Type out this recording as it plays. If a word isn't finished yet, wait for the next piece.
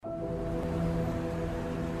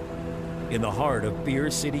in the heart of Beer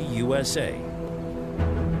City, USA.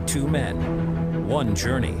 Two men, one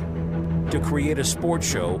journey to create a sports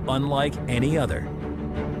show unlike any other.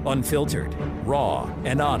 Unfiltered, raw,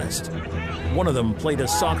 and honest. One of them played a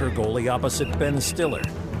soccer goalie opposite Ben Stiller.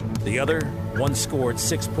 The other once scored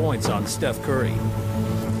 6 points on Steph Curry.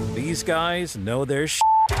 These guys know their shit.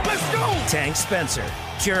 Let's go! Tank Spencer,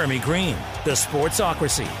 Jeremy Greene, the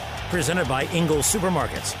Sportsocracy. Presented by Ingles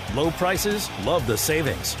Supermarkets. Low prices, love the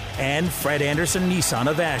savings. And Fred Anderson Nissan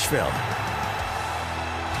of Asheville.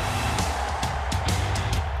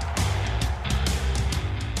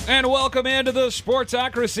 And welcome into the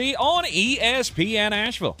Sportsocracy on ESPN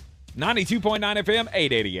Asheville. 92.9 FM,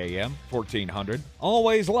 880 AM, 1400.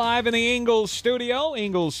 Always live in the Ingles studio.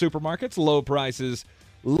 Ingles Supermarkets, low prices,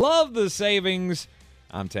 love the savings.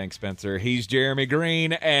 I'm Tank Spencer. He's Jeremy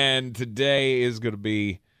Greene. And today is going to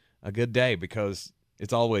be a good day because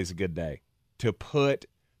it's always a good day to put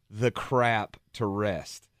the crap to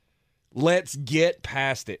rest. Let's get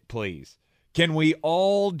past it, please. Can we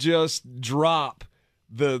all just drop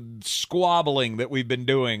the squabbling that we've been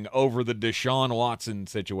doing over the Deshaun Watson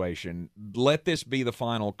situation? Let this be the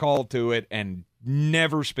final call to it and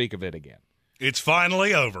never speak of it again. It's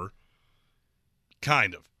finally over.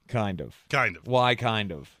 Kind of. Kind of. Kind of. Why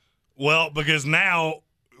kind of? Well, because now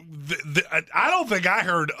I don't think I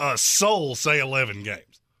heard a soul say 11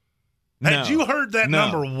 games. Had you heard that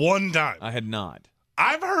number one time? I had not.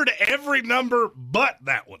 I've heard every number but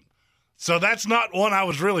that one. So that's not one I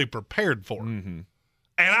was really prepared for. Mm-hmm.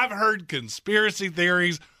 And I've heard conspiracy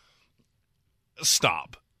theories.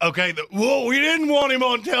 Stop. Okay. Well, we didn't want him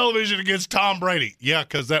on television against Tom Brady. Yeah,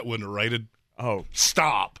 because that wouldn't have rated. Oh.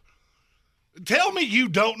 Stop. Tell me you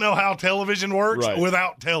don't know how television works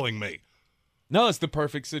without telling me. No, it's the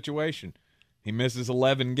perfect situation. He misses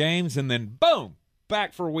 11 games and then, boom,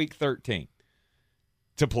 back for week 13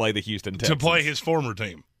 to play the Houston Texans. To play his former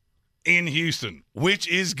team in Houston, which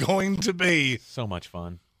is going to be so much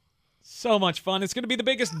fun. So much fun. It's going to be the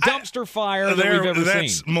biggest dumpster fire that we've ever seen.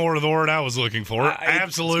 That's more of the word I was looking for.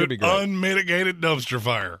 Absolute, unmitigated dumpster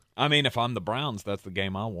fire. I mean, if I'm the Browns, that's the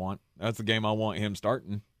game I want. That's the game I want him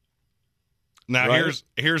starting. Now,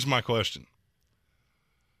 here's my question.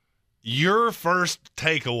 Your first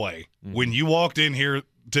takeaway when you walked in here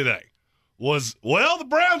today was, well, the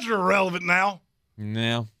Browns are irrelevant now.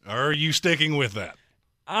 No. Or are you sticking with that?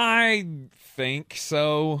 I think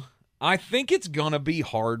so. I think it's going to be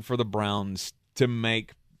hard for the Browns to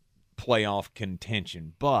make playoff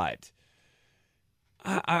contention, but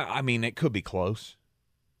I mean, it could be close.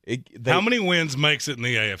 How many wins makes it in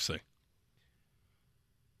the AFC?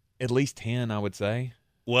 At least 10, I would say.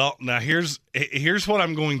 Well, now here's what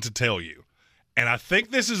I'm going to tell you, and I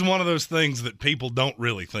think this is one of those things that people don't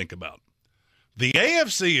really think about. The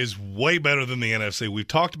AFC is way better than the NFC. We've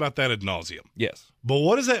talked about that ad nauseum. Yes. But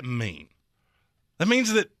what does that mean? That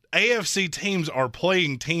means that AFC teams are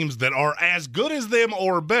playing teams that are as good as them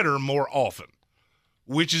or better more often,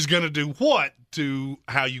 which is going to do what to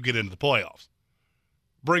how you get into the playoffs?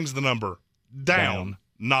 Brings the number down.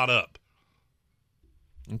 Not up.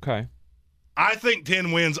 Okay. I think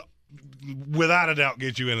 10 wins, without a doubt,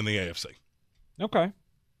 get you in the AFC. Okay.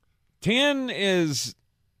 10 is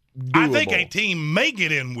doable. I think a team may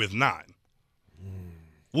get in with 9.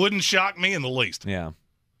 Wouldn't shock me in the least. Yeah.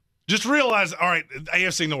 Just realize, all right,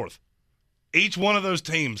 AFC North, each one of those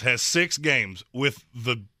teams has 6 games with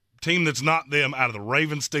the team that's not them out of the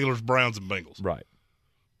Ravens, Steelers, Browns, and Bengals. Right.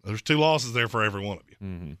 There's 2 losses there for every one of you.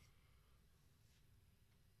 Mm-hmm.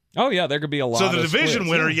 Oh, yeah, there could be a lot of So the division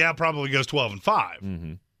splits, winner, probably goes 12-5.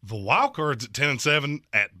 Mm-hmm. The wild card's at 10-7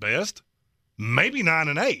 at best, maybe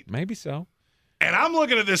 9-8. Maybe so. And I'm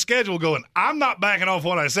looking at this schedule going, I'm not backing off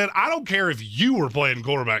what I said. I don't care if you were playing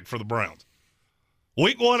quarterback for the Browns.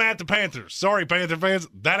 Week 1 at the Panthers. Sorry, Panther fans,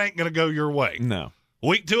 that ain't going to go your way. No.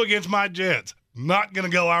 Week 2 against my Jets, not going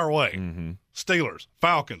to go our way. Mm-hmm. Steelers,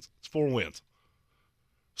 Falcons, it's 4 wins.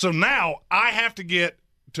 So now I have to get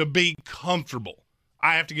to be comfortable.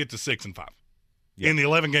 I have to get to 6-5 in the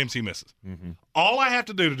 11 games he misses. Mm-hmm. All I have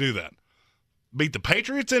to do that, beat the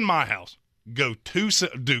Patriots in my house, go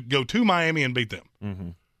to Miami and beat them. Mm-hmm.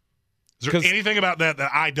 Is there anything about that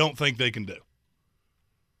I don't think they can do?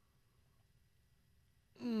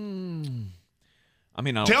 I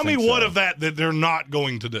mean, tell me what of that they're not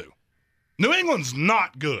going to do. New England's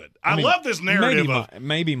not good. I mean, love this narrative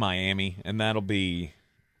maybe Miami, and that'll be.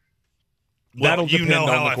 Well, you know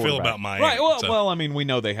how I feel about Miami. Right. Well, I mean, we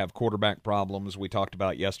know they have quarterback problems. We talked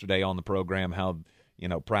about yesterday on the program how,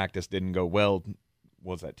 practice didn't go well.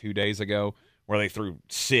 Was that 2 days ago where they threw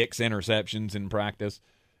 6 interceptions in practice?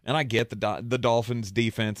 And I get the Dolphins'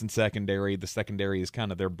 defense and secondary. The secondary is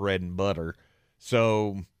kind of their bread and butter.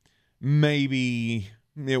 So maybe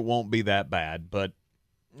it won't be that bad, but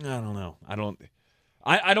I don't know.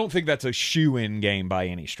 I don't think that's a shoe-in game by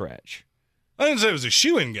any stretch. I didn't say it was a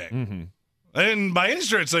shoe-in game. Mm-hmm. I didn't by any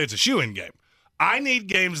stretch say it's a shoe-in game. I need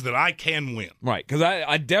games that I can win. Right, because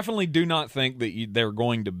I definitely do not think that they're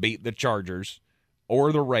going to beat the Chargers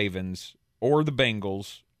or the Ravens or the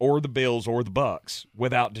Bengals or the Bills or the Bucks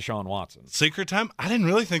without Deshaun Watson. Secret time, I didn't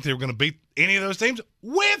really think they were going to beat any of those teams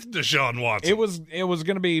with Deshaun Watson. It was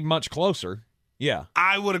going to be much closer. Yeah.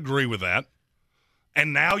 I would agree with that.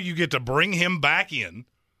 And now you get to bring him back in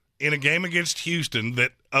a game against Houston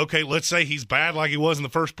that, okay, let's say he's bad like he was in the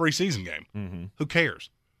first preseason game. Mm-hmm. Who cares?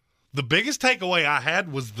 The biggest takeaway I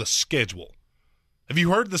had was the schedule. Have you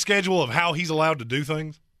heard the schedule of how he's allowed to do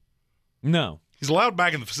things? No. He's allowed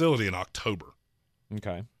back in the facility in October.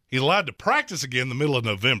 Okay. He's allowed to practice again the middle of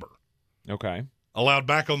November. Okay. Allowed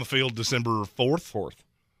back on the field December 4th.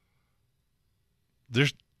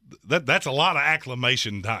 That's a lot of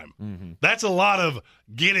acclimation time. Mm-hmm. That's a lot of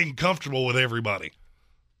getting comfortable with everybody,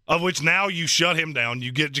 of which now you shut him down.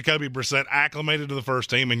 You get Jacoby Brissett acclimated to the first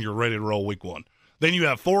team, and you're ready to roll week 1. Then you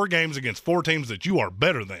have 4 games against 4 teams that you are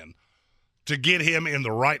better than to get him in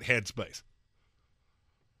the right headspace.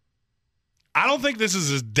 I don't think this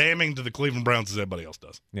is as damning to the Cleveland Browns as everybody else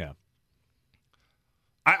does. Yeah.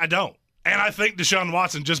 I don't. And I think Deshaun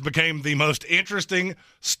Watson just became the most interesting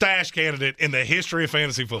stash candidate in the history of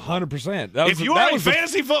fantasy football. 100%. If you are a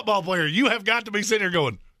fantasy football player, you have got to be sitting here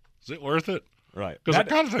going, is it worth it? Right. Because I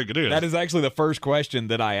kind of think it is. That is actually the first question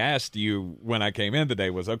that I asked you when I came in today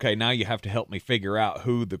was, okay, now you have to help me figure out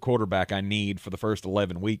who the quarterback I need for the first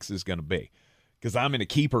 11 weeks is going to be. Because I'm in a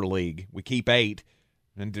keeper league. We keep 8.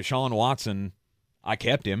 And Deshaun Watson, I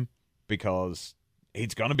kept him because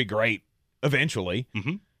he's going to be great eventually.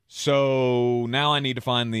 Mm-hmm. So now I need to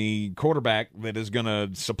find the quarterback that is going to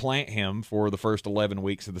supplant him for the first 11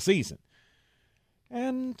 weeks of the season.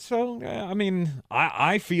 And so, I mean,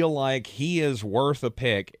 I feel like he is worth a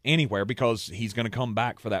pick anywhere because he's going to come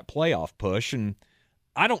back for that playoff push. And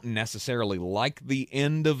I don't necessarily like the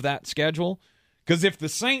end of that schedule because if the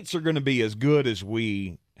Saints are going to be as good as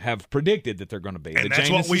we have predicted that they're going to be, and that's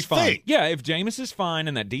what we think. Yeah, if Jameis is fine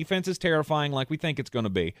and that defense is terrifying like we think it's going to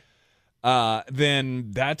be,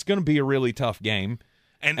 then that's going to be a really tough game.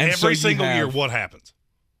 And every single year, what happens?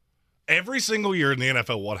 Every single year in the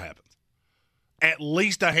NFL, what happens? At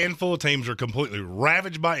least a handful of teams are completely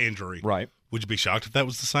ravaged by injury. Right. Would you be shocked if that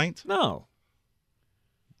was the Saints? No.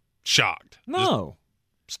 Shocked. No.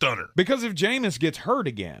 Just stunner. Because if Jameis gets hurt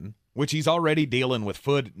again, which he's already dealing with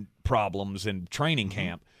foot problems in training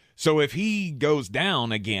camp, so if he goes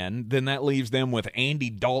down again, then that leaves them with Andy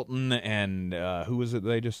Dalton and who was it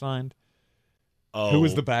they just signed? Oh, who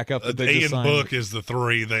was the backup that they just signed? Ian Book is the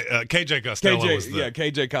 3. KJ Costello was the... Yeah,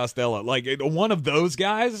 KJ Costello. Like, one of those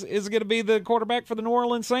guys is going to be the quarterback for the New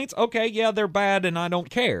Orleans Saints? Okay, yeah, they're bad, and I don't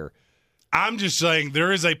care. I'm just saying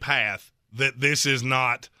there is a path that this is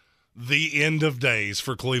not the end of days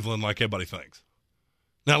for Cleveland like everybody thinks.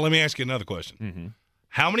 Now, let me ask you another question. Mm-hmm.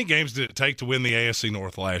 How many games did it take to win the AFC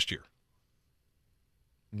North last year?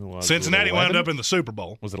 Was Cincinnati wound up in the Super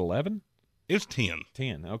Bowl. Was it 11? It was 10.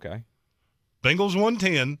 10, okay. Bengals won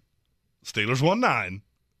 10. Steelers won 9.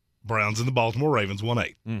 Browns and the Baltimore Ravens won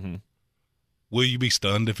 8. Mm-hmm. Will you be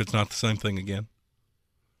stunned if it's not the same thing again?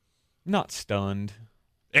 Not stunned.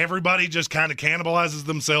 Everybody just kind of cannibalizes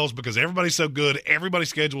themselves because everybody's so good. Everybody's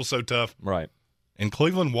schedule's so tough. Right. And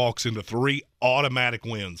Cleveland walks into 3 automatic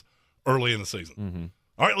wins early in the season. Mm-hmm.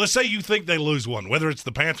 All right, let's say you think they lose one, whether it's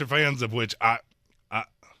the Panther fans, of which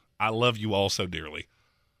I love you all so dearly.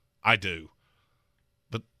 I do.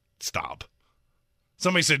 But stop.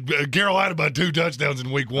 Somebody said Carolina by 2 touchdowns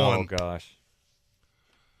in week 1. Oh, gosh.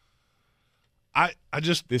 I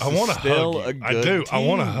want to hug you. I do. Team. I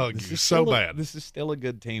want to hug you so bad. This is still a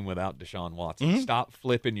good team without Deshaun Watson. Mm-hmm. Stop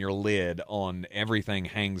flipping your lid on everything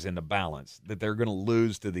hangs into balance, that they're going to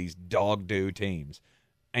lose to these dog-do teams.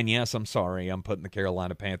 And yes, I'm sorry, I'm putting the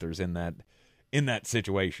Carolina Panthers in that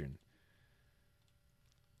situation.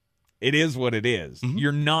 It is what it is. Mm-hmm.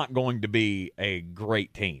 You're not going to be a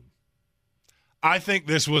great team. I think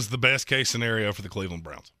this was the best case scenario for the Cleveland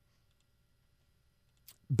Browns.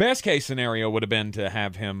 Best case scenario would have been to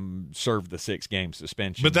have him serve the 6-game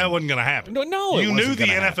suspension. But that wasn't going to happen. No, you knew the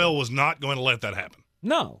NFL was not going to let that happen.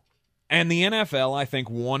 No. And the NFL, I think,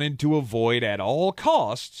 wanted to avoid at all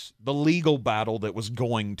costs the legal battle that was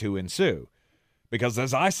going to ensue. Because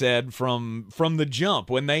as I said from the jump,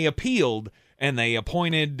 when they appealed and they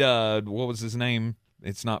appointed, what was his name?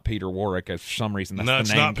 It's not Peter Warwick. For some reason, that's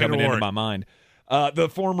the name coming into my mind. The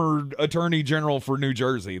former attorney general for New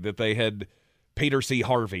Jersey that they had, Peter C.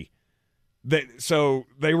 Harvey. So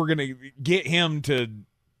they were going to get him to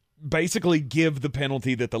basically give the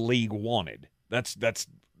penalty that the league wanted.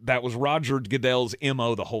 That was Roger Goodell's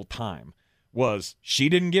MO the whole time. Was she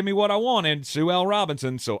didn't give me what I wanted, Sue L.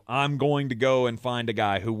 Robinson, so I'm going to go and find a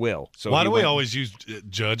guy who will. So why do we always use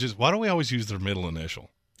judges? Why do we always use their middle initial?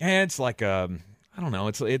 It's like I don't know.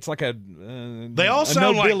 It's like a they all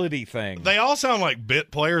sound nobility like, thing. They all sound like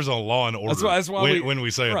bit players on Law and Order. That's why when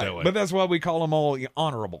we say it right, that way. But that's why we call them all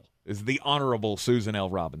honorable. Is the Honorable Susan L.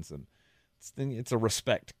 Robinson. It's a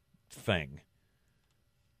respect thing.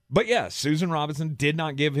 But yeah, Susan Robinson did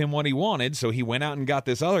not give him what he wanted, so he went out and got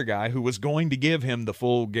this other guy who was going to give him the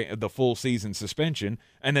full season suspension,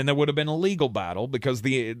 and then there would have been a legal battle because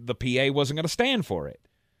the PA wasn't going to stand for it.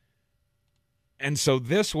 And so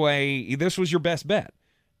this was your best bet.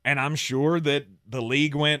 And I'm sure that the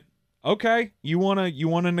league went, okay, you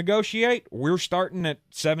wanna negotiate? We're starting at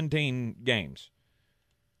 17 games.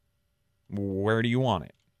 Where do you want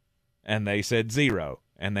it? And they said 0,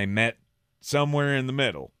 and they met somewhere in the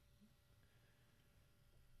middle.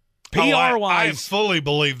 PR-wise, I fully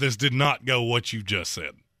believe this did not go what you just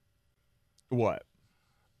said. What?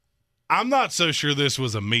 I'm not so sure this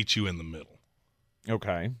was a meet you in the middle.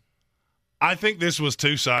 Okay. I think this was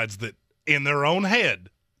two sides that, in their own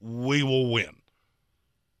head, we will win.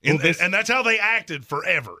 And that's how they acted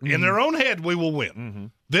forever. Mm-hmm. In their own head, we will win. Mm-hmm.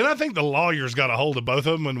 Then I think the lawyers got a hold of both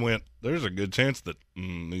of them and went, there's a good chance that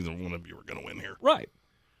neither one of you are going to win here. Right.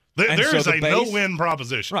 There is a no-win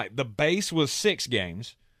proposition. Right. The base was 6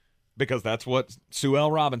 games because that's what Sue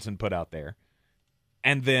L. Robinson put out there.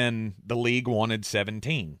 And then the league wanted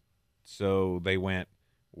 17. So they went,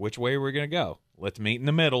 which way are we going to go? Let's meet in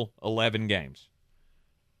the middle, 11 games.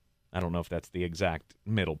 I don't know if that's the exact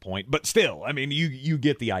middle point, but still, I mean, you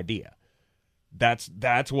get the idea. That's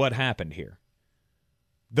what happened here.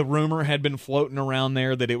 The rumor had been floating around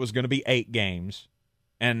there that it was going to be 8 games,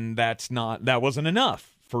 and that wasn't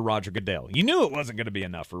enough for Roger Goodell. You knew it wasn't going to be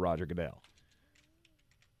enough for Roger Goodell.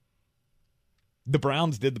 The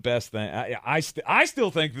Browns did the best thing. I still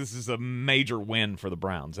think this is a major win for the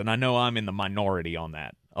Browns, and I know I'm in the minority on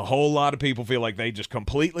that. A whole lot of people feel like they just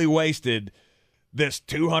completely wasted this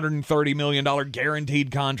 $230 million guaranteed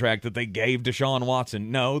contract that they gave Deshaun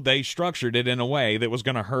Watson. No, they structured it in a way that was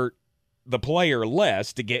going to hurt the player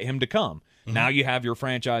less to get him to come. Mm-hmm. Now you have your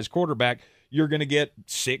franchise quarterback. You're going to get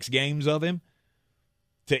 6 games of him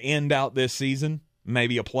to end out this season,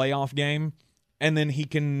 maybe a playoff game, and then he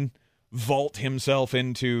can vault himself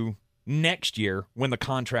into next year when the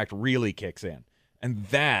contract really kicks in. And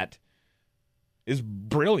that is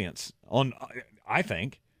brilliance, I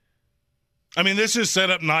think. I mean, this is set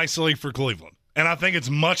up nicely for Cleveland, and I think it's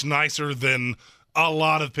much nicer than a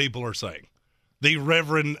lot of people are saying. The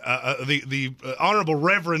Reverend, the Honorable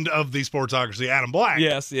Reverend of the Sportsocracy, Adam Black,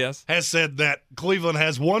 yes, has said that Cleveland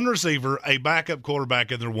has one receiver, a backup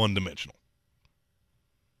quarterback, and they're one-dimensional.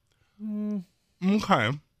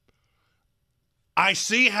 Okay. I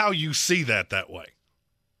see how you see that way.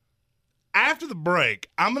 After the break,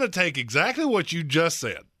 I'm going to take exactly what you just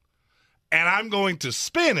said, and I'm going to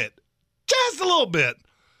spin it just a little bit,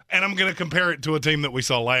 and I'm going to compare it to a team that we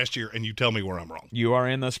saw last year, and you tell me where I'm wrong. You are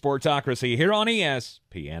in the Sportsocracy here on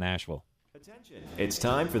ESPN Asheville. Attention. It's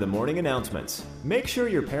time for the morning announcements. Make sure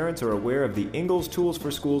your parents are aware of the Ingalls Tools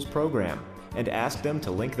for Schools program and ask them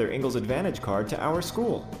to link their Ingalls Advantage card to our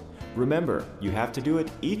school. Remember, you have to do it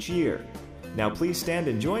each year. Now please stand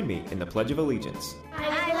and join me in the Pledge of Allegiance.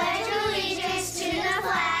 I pledge allegiance to the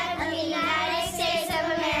flag of the United States of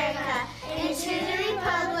America and to the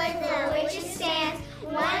republic for which it stands,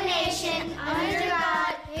 one nation, under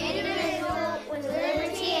God, indivisible, with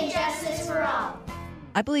liberty and justice for all.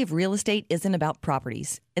 I believe real estate isn't about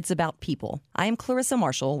properties. It's about people. I am Clarissa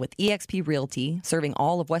Marshall with eXp Realty, serving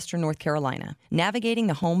all of Western North Carolina. Navigating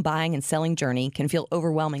the home buying and selling journey can feel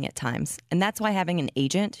overwhelming at times, and that's why having an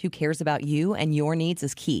agent who cares about you and your needs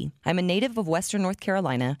is key. I'm a native of Western North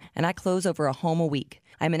Carolina, and I close over a home a week.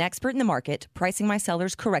 I'm an expert in the market, pricing my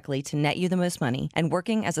sellers correctly to net you the most money, and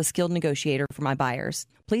working as a skilled negotiator for my buyers.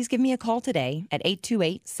 Please give me a call today at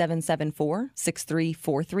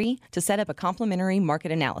 828-774-6343 to set up a complimentary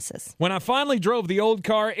market analysis. When I finally drove the old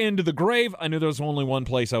car into the grave, I knew there was only one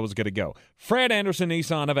place I was going to go. Fred Anderson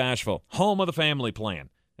Nissan of Asheville, home of the family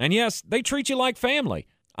plan. And yes, they treat you like family.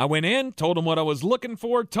 I went in, told them what I was looking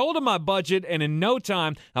for, told them my budget, and in no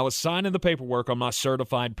time, I was signing the paperwork on my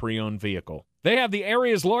certified pre-owned vehicle. They have the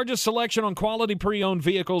area's largest selection on quality pre-owned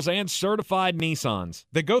vehicles and certified Nissans.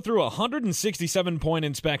 They go through a 167-point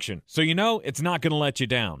inspection, so you know it's not going to let you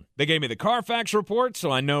down. They gave me the Carfax report,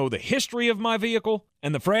 so I know the history of my vehicle.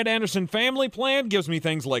 And the Fred Anderson family plan gives me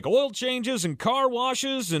things like oil changes and car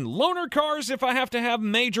washes and loaner cars if I have to have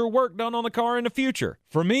major work done on the car in the future.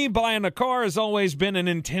 For me, buying a car has always been an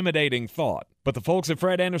intimidating thought. But the folks at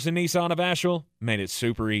Fred Anderson Nissan of Asheville made it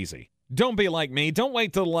super easy. Don't be like me. Don't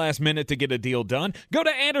wait till the last minute to get a deal done. Go to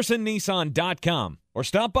AndersonNissan.com or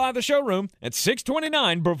stop by the showroom at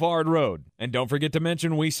 629 Brevard Road. And don't forget to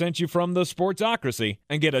mention we sent you from the Sportsocracy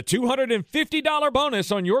and get a $250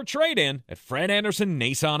 bonus on your trade-in at Fred Anderson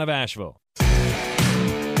Nissan of Asheville.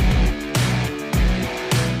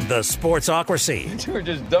 The Sportsocracy. You were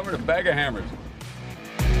just dumbing a bag of hammers.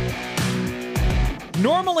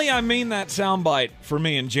 Normally, I mean that soundbite for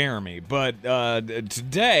me and Jeremy, but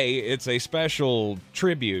today it's a special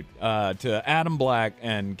tribute to Adam Black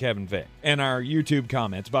and Kevin Vick. And our YouTube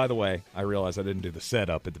comments, by the way, I realize I didn't do the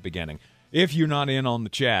setup at the beginning. If you're not in on the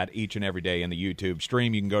chat each and every day in the YouTube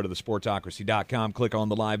stream, you can go to thesportsocracy.com, click on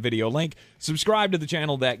the live video link, subscribe to the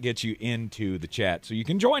channel. That gets you into the chat, so you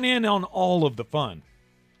can join in on all of the fun.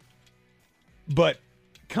 But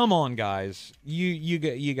come on, guys. You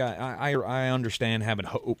got. I understand having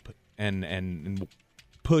hope and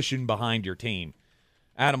pushing behind your team.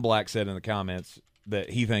 Adam Black said in the comments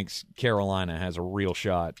that he thinks Carolina has a real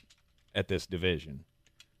shot at this division.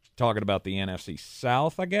 Talking about the NFC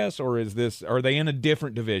South, I guess, or are they in a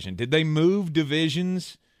different division? Did they move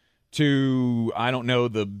divisions to, I don't know,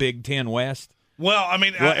 the Big Ten West? Well, I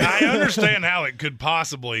mean, I understand how it could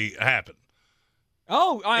possibly happen.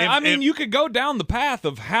 Oh, I mean, you could go down the path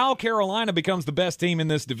of how Carolina becomes the best team in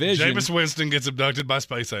this division. Jameis Winston gets abducted by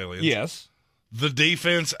space aliens. Yes. The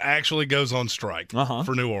defense actually goes on strike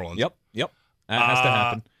for New Orleans. Yep. That has to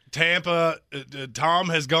happen. Tampa, Tom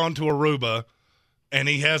has gone to Aruba, and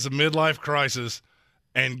he has a midlife crisis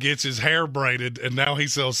and gets his hair braided, and now he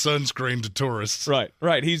sells sunscreen to tourists.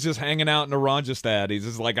 Right. He's just hanging out in Oranjestad. He's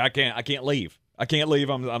just like, I can't leave.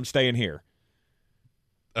 I'm staying here.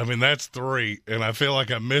 I mean, that's 3, and I feel like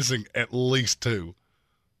I'm missing at least 2.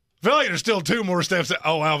 I feel like there's still 2 more steps.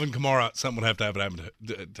 Alvin Kamara, something would have to happen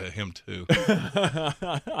to him too.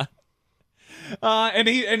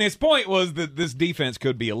 And his point was that this defense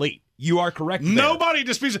could be elite. You are correct there. Nobody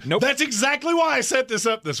disputes it. Nope. That's exactly why I set this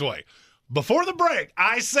up this way. Before the break,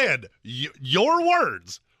 I said your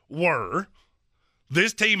words were,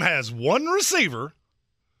 this team has one receiver,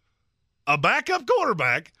 a backup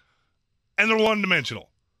quarterback, and they're one-dimensional.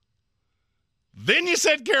 Then you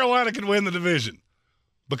said Carolina could win the division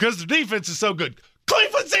because the defense is so good.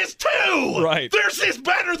 Cleveland's is too. Right. Theirs is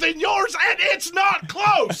better than yours, and it's not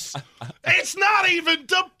close. It's not even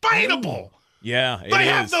debatable. Yeah, they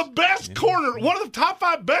have the best corner, one of the top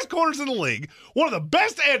 5 best corners in the league, one of the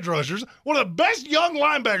best edge rushers, one of the best young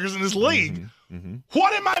linebackers in this league. Mm-hmm.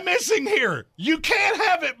 What am I missing here? You can't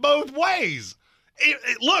have it both ways.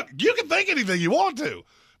 Look, you can think anything you want to.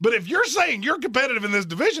 But if you're saying you're competitive in this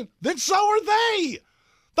division, then so are they.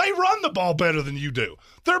 They run the ball better than you do.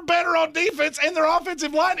 They're better on defense, and their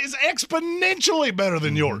offensive line is exponentially better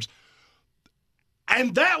than yours.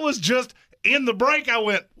 And that was just, in the break, I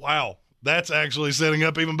went, wow, that's actually setting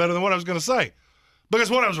up even better than what I was going to say. Because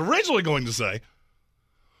what I was originally going to say,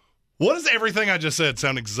 what does everything I just said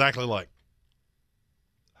sound exactly like?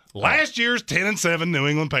 Last year's 10-7 New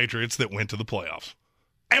England Patriots that went to the playoffs.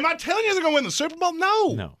 Am I telling you they're going to win the Super Bowl?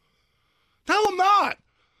 No. No, I'm not.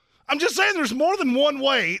 I'm just saying there's more than one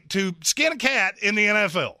way to skin a cat in the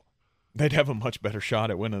NFL. They'd have a much better shot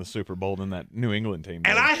at winning the Super Bowl than that New England team.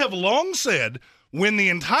 And I have long said, when the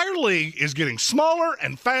entire league is getting smaller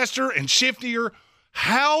and faster and shiftier,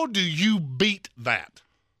 how do you beat that?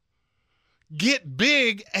 Get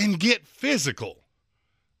big and get physical.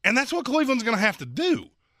 And that's what Cleveland's going to have to do.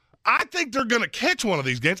 I think they're going to catch one of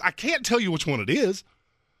these games. I can't tell you which one it is.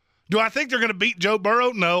 Do I think they're going to beat Joe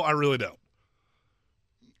Burrow? No, I really don't.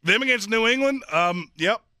 Them against New England,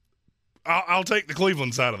 yep. I'll take the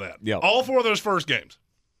Cleveland side of that. Yep. All 4 of those first games.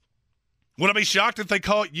 Would I be shocked if they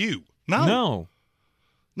caught you? No.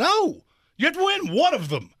 You have to win one of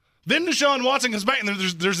them. Then Deshaun Watson comes back, and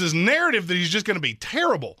there's this narrative that he's just going to be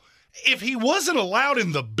terrible. If he wasn't allowed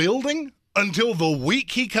in the building until the week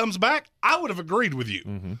he comes back, I would have agreed with you.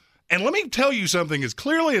 Mm-hmm. And let me tell you something as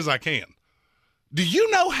clearly as I can. Do you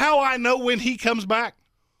know how I know when he comes back?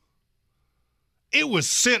 It was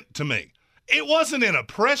sent to me. It wasn't in a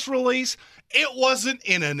press release. It wasn't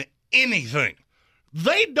in anything.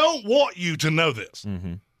 They don't want you to know this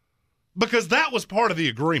because that was part of the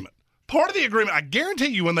agreement. part of the agreement, I guarantee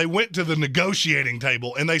you when they went to the negotiating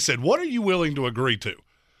table and they said, what are you willing to agree to?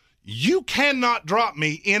 You cannot drop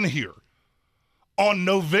me in here on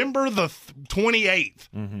November the 28th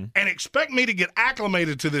and expect me to get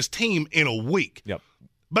acclimated to this team in a week. Yep.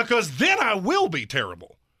 Because then I will be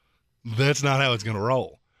terrible. That's not how it's going to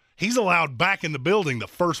roll. He's allowed back in the building the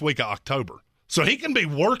first week of October. So he can be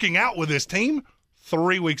working out with his team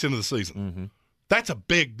 3 weeks into the season. That's a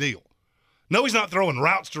big deal. No, he's not throwing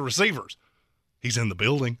routes to receivers. He's in the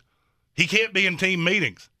building. He can't be in team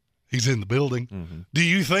meetings. He's in the building. Do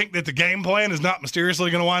you think that the game plan is not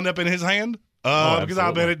mysteriously going to wind up in his hand? Because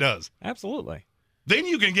I bet it does. Absolutely. Then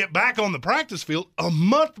you can get back on the practice field a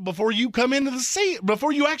month before you come into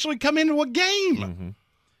before you actually come into a game.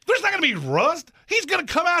 There's not going to be rust. He's going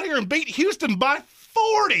to come out here and beat Houston by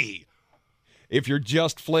 40. If you're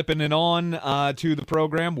just flipping it on to the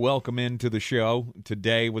program, welcome into the show.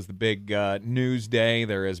 Today was the big news day.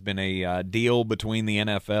 There has been a deal between the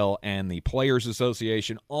NFL and the Players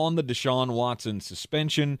Association on the Deshaun Watson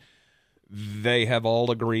suspension. They have all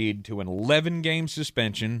agreed to an 11-game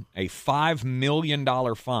suspension, a $5 million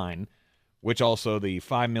fine, which also the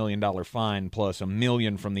 $5 million fine plus $1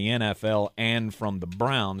 million from the NFL and from the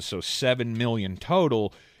Browns, so $7 million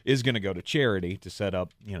total is going to go to charity to set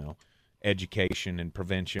up, education and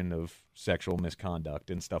prevention of sexual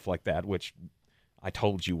misconduct and stuff like that, which I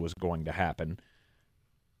told you was going to happen.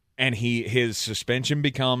 And his suspension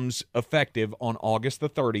becomes effective on August the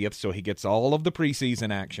 30th, so he gets all of the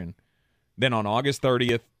preseason action. Then on August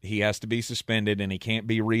 30th, he has to be suspended, and he can't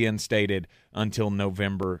be reinstated until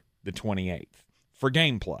November the 28th for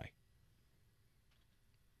gameplay.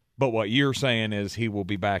 But what you're saying is he will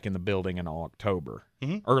be back in the building in October,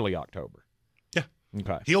 early October.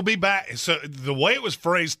 Okay. He'll be back. So the way it was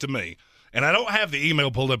phrased to me, and I don't have the email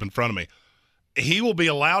pulled up in front of me, he will be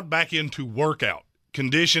allowed back into workout,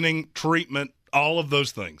 conditioning, treatment, all of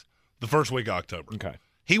those things the first week of October. Okay.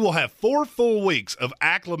 He will have 4 full weeks of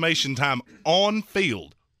acclimation time on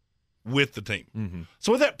field with the team.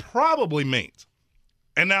 So what that probably means,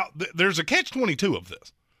 and now there's a catch-22 of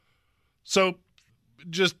this. So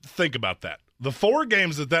just think about that. The 4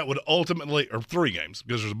 games that would ultimately, or 3 games,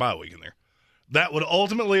 because there's a bye week in there, that would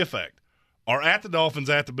ultimately affect are at the Dolphins,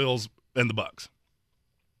 at the Bills, and the Bucs.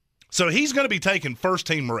 So he's going to be taking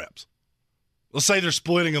first-team reps. Let's say they're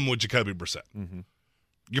splitting them with Jacoby Brissett.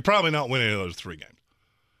 You're probably not winning any of those 3 games.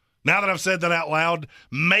 Now that I've said that out loud,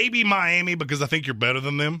 maybe Miami because I think you're better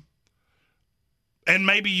than them. And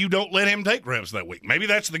maybe you don't let him take reps that week. Maybe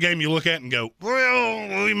that's the game you look at and go,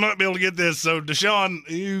 well, we might be able to get this. So, Deshaun,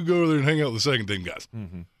 you go over there and hang out with the second-team guys.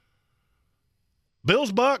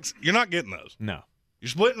 Bills, Bucks, you're not getting those. No. You're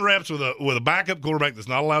splitting reps with a backup quarterback that's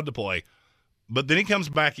not allowed to play, but then he comes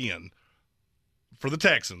back in for the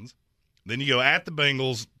Texans. Then you go at the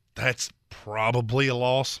Bengals. That's probably a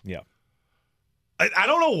loss. Yeah. I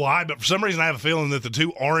don't know why, but for some reason I have a feeling that the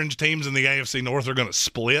 2 orange teams in the AFC North are going to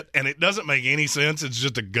split, and it doesn't make any sense. It's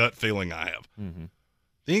just a gut feeling I have. Then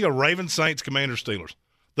you go Ravens, Saints, Commanders, Steelers.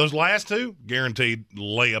 Those last 2, guaranteed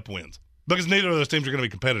layup wins. Because neither of those teams are going to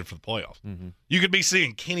be competitive for the playoffs. You could be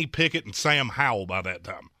seeing Kenny Pickett and Sam Howell by that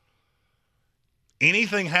time.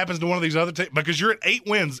 Anything happens to one of these other teams, because you're at 8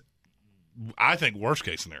 wins, I think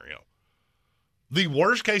worst-case scenario. The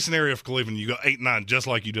worst-case scenario for Cleveland, you go 8-9, just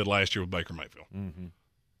like you did last year with Baker Mayfield.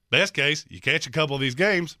 Best case, you catch a couple of these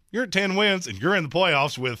games, you're at 10 wins, and you're in the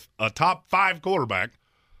playoffs with a top 5 quarterback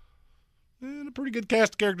and a pretty good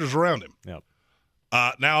cast of characters around him. Yep.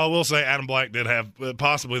 Now, I will say Adam Black did have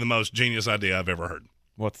possibly the most genius idea I've ever heard.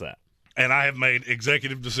 What's that? And I have made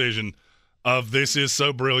executive decision of this is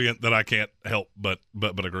so brilliant that I can't help but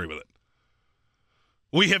agree with it.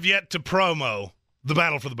 We have yet to promo the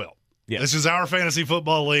Battle for the Belt. Yes. This is our fantasy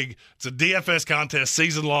football league. It's a DFS contest,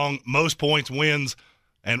 season long, most points wins,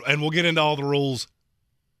 and we'll get into all the rules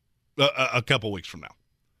a couple weeks from now.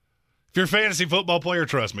 If you're a fantasy football player,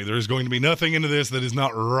 trust me, there is going to be nothing into this that is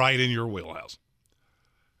not right in your wheelhouse.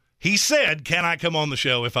 He said, can I come on the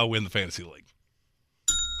show if I win the fantasy league?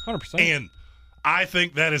 100%. And I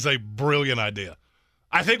think that is a brilliant idea.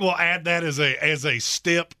 I think we'll add that as a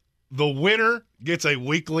step. The winner gets a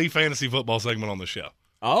weekly fantasy football segment on the show.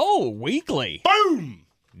 Oh, weekly. Boom!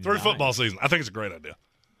 Through Nice. football season. I think it's a great idea.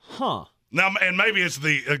 Huh. Now, and maybe it's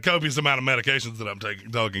the copious amount of medications that I'm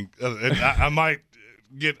taking. I might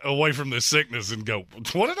get away from this sickness and go,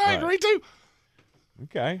 what did I agree to?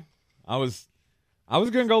 Okay. I was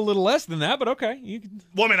going to go a little less than that, but okay. You can.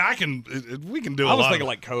 Well, I mean, we can do a lot. I was thinking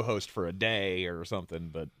like co-host for a day or something,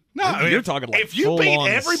 but no, I mean, you're talking like if you beat full-on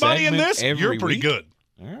everybody in segment this, every you're pretty week? good.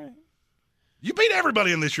 All right. You beat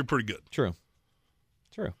everybody in this, you're pretty good. True.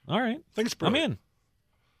 All right. I think it's I'm brilliant. in.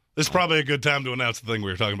 This is probably a good time to announce the thing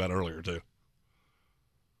we were talking about earlier, too.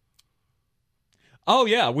 Oh,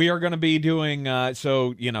 yeah, we are going to be doing, what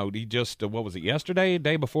was it, yesterday,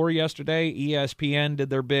 day before yesterday, ESPN did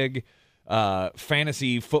their big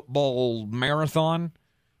fantasy football marathon.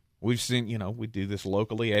 We've seen, we do this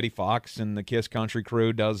locally. Eddie Fox and the Kiss Country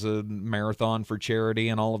crew does a marathon for charity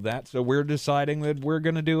and all of that. So we're deciding that we're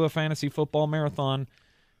going to do a fantasy football marathon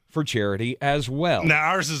for charity as well. Now,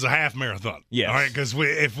 ours is a half marathon. Yes. All right, because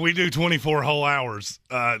if we do 24 whole hours,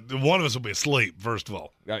 one of us will be asleep, first of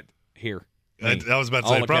all. Here. I was about to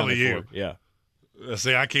say, probably you. Yeah.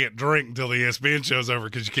 See, I can't drink until the ESPN show's over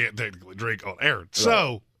because you can't technically drink on air. Right.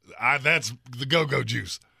 So that's the go-go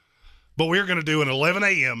juice. But we're going to do an 11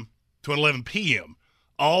 a.m. to an 11 p.m.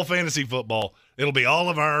 all fantasy football. It'll be all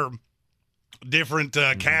of our different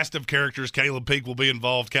cast of characters. Caleb Peak will be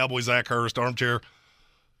involved. Cowboy Zach Hurst, Armchair.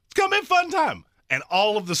 It's going to be a fun time. And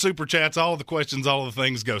all of the super chats, all of the questions, all of the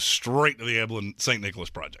things go straight to the Evelyn St.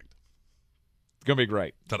 Nicholas Project. It's going to be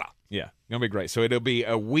great. Ta-da. Yeah, going to be great. So it'll be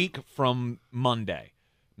a week from Monday.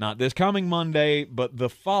 Not this coming Monday, but the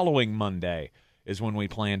following Monday is when we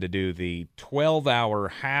plan to do the 12-hour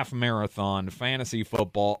half marathon fantasy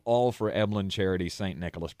football, all for Evelyn Charity St.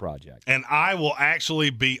 Nicholas Project. And I will actually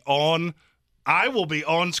be on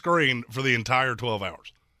screen for the entire 12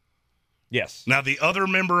 hours. Yes. Now, the other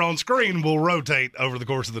member on screen will rotate over the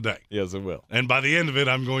course of the day. Yes, it will. And by the end of it,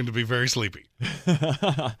 I'm going to be very sleepy.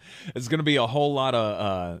 It's going to be a whole lot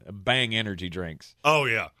of Bang energy drinks. Oh,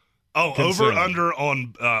 yeah. Oh, Consumed. over-under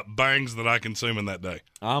on bangs that I consume in that day.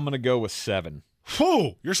 I'm going to go with 7.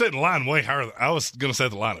 Whew, you're setting the line way higher. I was going to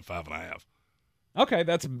set the line at 5.5. Okay,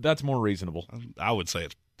 that's more reasonable. I would say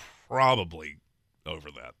it's probably over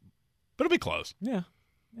that. But it'll be close. Yeah.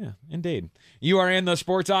 Yeah, indeed. You are in the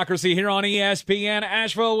Sportsocracy here on ESPN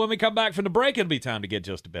Asheville. When we come back from the break, it'll be time to get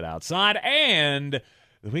just a bit outside. And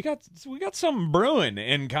we got some brewing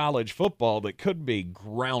in college football that could be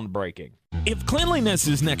groundbreaking. If cleanliness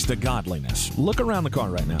is next to godliness, look around the car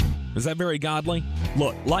right now. Is that very godly?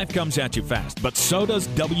 Look, life comes at you fast, but so does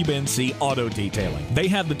WNC Auto Detailing. They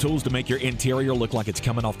have the tools to make your interior look like it's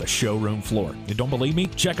coming off the showroom floor. You don't believe me?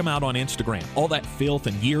 Check them out on Instagram. All that filth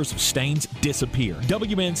and years of stains disappear.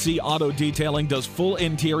 WNC Auto Detailing does full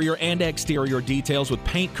interior and exterior details with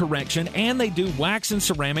paint correction, and they do wax and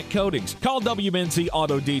ceramic coatings. Call WNC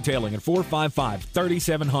Auto Detailing at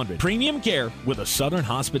 455-3700. Premium care with a Southern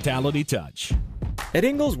hospitality touch. At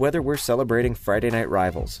Ingles, whether we're celebrating Friday night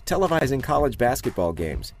rivals, televising college basketball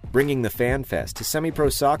games, bringing the Fan Fest to semi-pro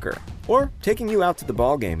soccer, or taking you out to the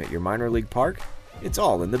ball game at your minor league park, it's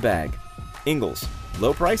all in the bag. Ingles,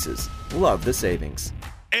 low prices, love the savings.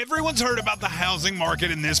 Everyone's heard about the housing market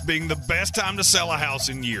and this being the best time to sell a house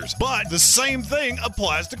in years. But the same thing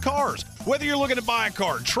applies to cars. Whether you're looking to buy a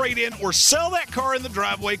car, trade in, or sell that car in the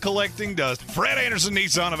driveway collecting dust, Fred Anderson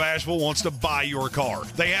Nissan of Asheville wants to buy your car.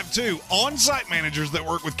 They have 2 on-site managers that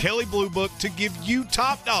work with Kelly Blue Book to give you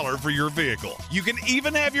top dollar for your vehicle. You can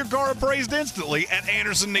even have your car appraised instantly at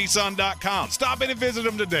AndersonNissan.com. Stop in and visit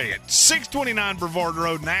them today at 629 Brevard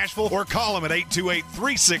Road in Asheville or call them at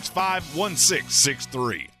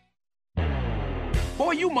 828-365-1663.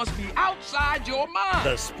 Boy, you must be outside your mind.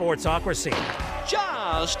 The Sportsocracy.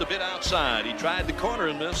 Just a bit outside. He tried the corner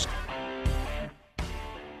and missed.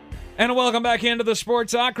 And welcome back into the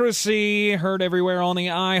Sportsocracy. Heard everywhere on the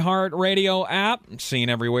iHeartRadio app. Seen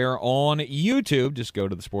everywhere on YouTube. Just go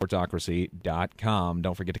to thesportsocracy.com.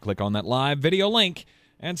 Don't forget to click on that live video link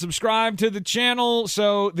and subscribe to the channel.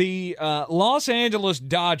 So the Los Angeles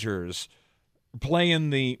Dodgers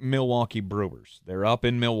playing the Milwaukee Brewers. They're up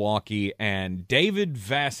in Milwaukee, and David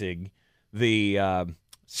Vassig, the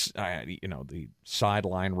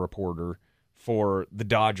sideline reporter for the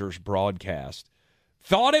Dodgers broadcast,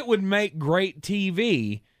 thought it would make great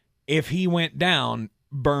TV if he went down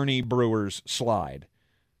Bernie Brewer's slide.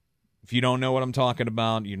 If you don't know what I'm talking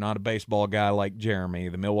about, you're not a baseball guy like Jeremy.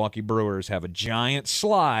 The Milwaukee Brewers have a giant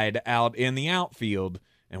slide out in the outfield.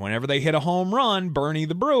 And whenever they hit a home run, Bernie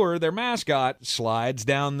the Brewer, their mascot, slides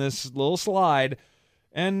down this little slide,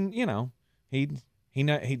 and he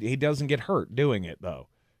doesn't get hurt doing it though.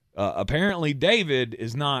 Apparently, David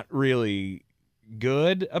is not really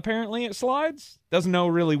good. Apparently, at slides, doesn't know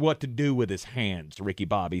really what to do with his hands, Ricky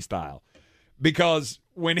Bobby style, because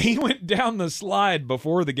when he went down the slide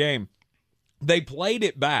before the game, they played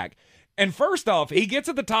it back. And first off, he gets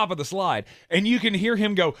at the top of the slide, and you can hear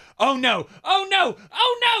him go, "Oh no, oh no,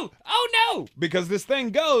 oh no, oh no," because this thing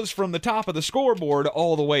goes from the top of the scoreboard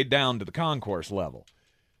all the way down to the concourse level.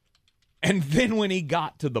 And then when he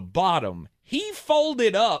got to the bottom, he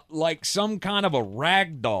folded up like some kind of a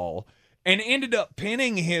rag doll and ended up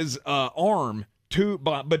pinning his arm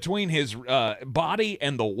between his body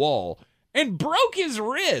and the wall and broke his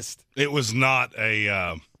wrist. It was not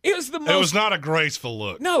a. It was not a graceful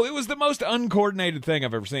look. No, it was the most uncoordinated thing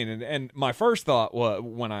I've ever seen. And my first thought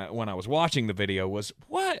when I was watching the video was,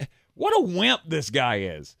 what a wimp this guy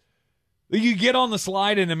is. You get on the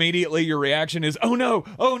slide and immediately your reaction is, oh no.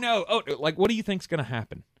 Like, what do you think's going to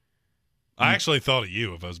happen? I actually thought of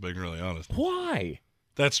you, if I was being really honest. Why?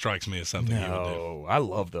 That strikes me as something you would do. No, I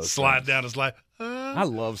love those. Slide down a slide. I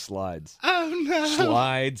love slides. Oh, no.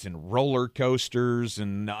 Slides and roller coasters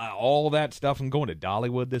and all that stuff. I'm going to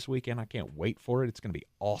Dollywood this weekend. I can't wait for it. It's going to be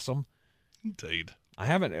awesome. Indeed.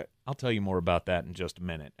 I'll tell you more about that in just a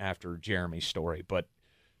minute after Jeremy's story. But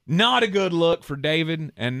not a good look for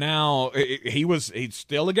David. And now he's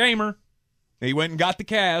still a gamer. He went and got the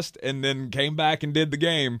cast and then came back and did the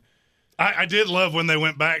game. I did love when they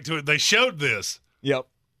went back to it. They showed this. Yep.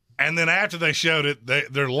 And then after they showed it,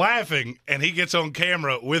 they're laughing, and he gets on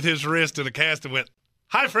camera with his wrist in a cast and went,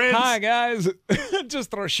 "Hi, friends." Hi, guys.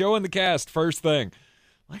 Just showing the cast first thing.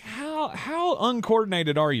 Like, how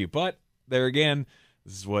uncoordinated are you? But there again,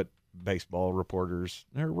 this is what baseball reporters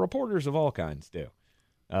of all kinds do.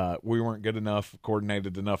 We weren't good enough,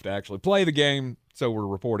 coordinated enough to actually play the game, so we're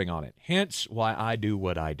reporting on it. Hence why I do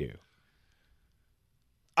what I do.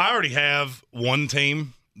 I already have one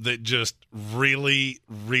team that just really,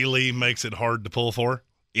 really makes it hard to pull for.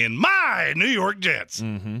 In my New York Jets.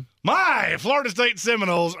 Mm-hmm. My Florida State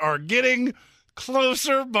Seminoles are getting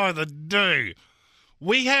closer by the day.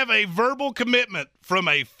 We have a verbal commitment from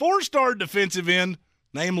a 4-star defensive end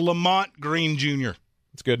named Lamont Green Jr.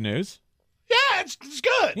 It's good news. Yeah, it's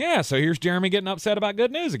good. Yeah, so here's Jeremy getting upset about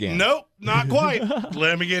good news again. Nope, not quite.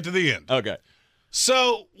 Let me get to the end. Okay.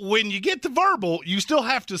 So when you get the verbal, you still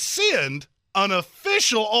have to send an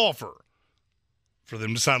official offer for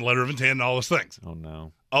them to sign a letter of intent and all those things. Oh,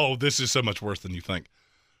 no. Oh, this is so much worse than you think.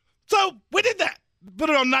 So we did that. Put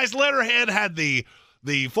it on a nice letterhead, had the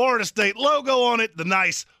Florida State logo on it, the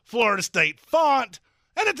nice Florida State font,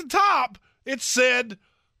 and at the top it said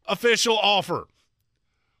official offer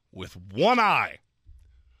with one I.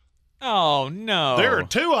 Oh, no. There are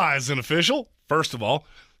 2 I's in official, first of all.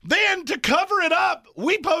 Then, to cover it up,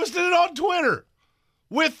 we posted it on Twitter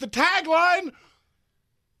with the tagline,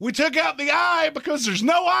 "We took out the I because there's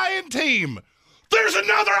no I in team. There's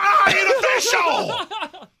another I in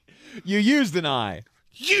official." You used an I.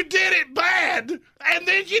 You did it bad, and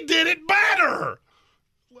then you did it better.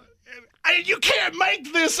 And you can't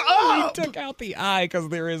make this up. We took out the I because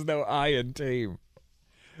there is no I in team.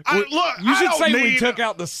 You should say we took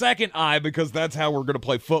out the second I because that's how we're going to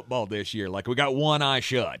play football this year. Like, we got one eye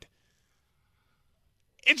shut.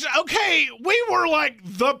 It's okay. We were like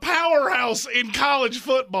the powerhouse in college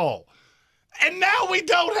football. And now we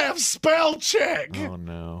don't have spell check. Oh,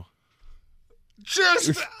 no.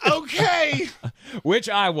 Just okay. Which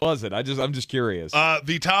I was it? I'm just curious.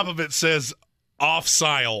 The top of it says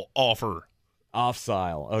off-sile offer.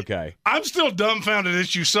 Off-sile, okay. I'm still dumbfounded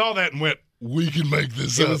that you saw that and went, "We can make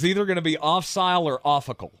this up." It was either going to be off-sile or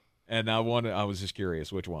offical, and I was just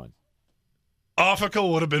curious which one.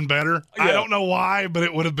 Offical would have been better. Yeah. I don't know why, but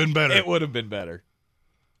it would have been better. It would have been better.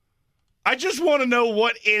 I just want to know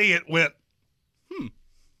what idiot went,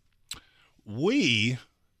 we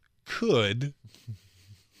could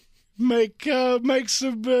make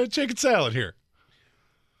some chicken salad here.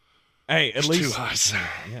 Hey, at least too high.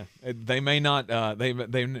 Yeah, they may not they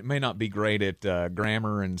may not be great at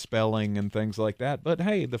grammar and spelling and things like that, but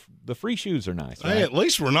hey, the free shoes are nice. Right? Hey, at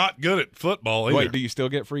least we're not good at football either. Wait, do you still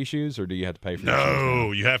get free shoes, or do you have to pay for?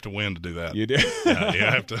 No, you have to win to do that. You do. Yeah, you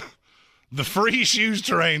have to. The free shoes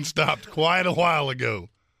train stopped quite a while ago.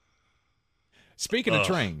 Speaking of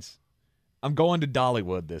trains, I'm going to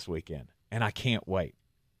Dollywood this weekend, and I can't wait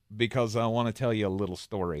because I want to tell you a little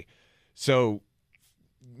story. So,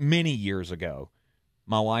 many years ago,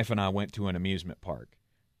 my wife and I went to an amusement park,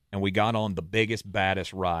 and we got on the biggest,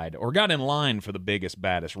 baddest ride, or got in line for the biggest,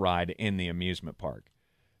 baddest ride in the amusement park.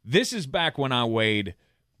 This is back when I weighed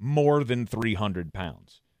more than 300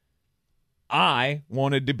 pounds. I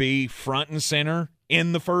wanted to be front and center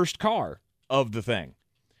in the first car of the thing.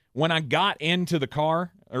 When I got into the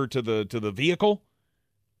car, or to the vehicle,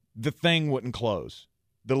 the thing wouldn't close.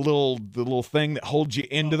 The little thing that holds you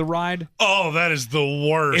into the ride. Oh, that is the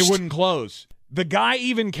worst. It wouldn't close. The guy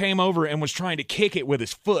even came over and was trying to kick it with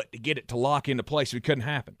his foot to get it to lock into place. It couldn't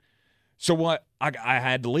happen. So what? I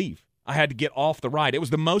had to leave. I had to get off the ride. It was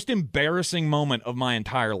the most embarrassing moment of my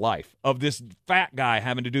entire life, of this fat guy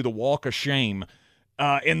having to do the walk of shame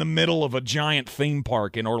in the middle of a giant theme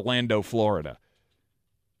park in Orlando, Florida.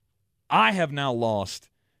 I have now lost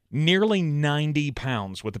nearly 90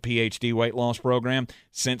 pounds with the PhD weight loss program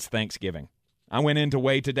since Thanksgiving. I went in to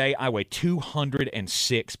weigh today. I weigh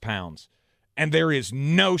 206 pounds. And there is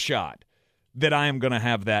no shot that I am going to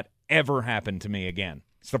have that ever happen to me again.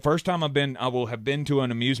 It's the first time I will have been to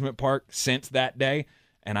an amusement park since that day,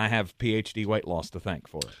 and I have PhD weight loss to thank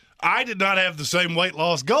for it. I did not have the same weight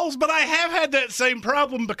loss goals, but I have had that same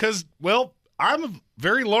problem because, well, I'm a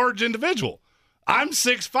very large individual. I'm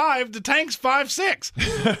 6'5", the Tank's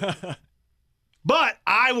 5'6". But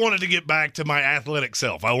I wanted to get back to my athletic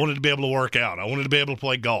self. I wanted to be able to work out. I wanted to be able to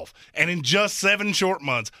play golf. And in just 7 short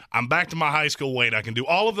months, I'm back to my high school weight. I can do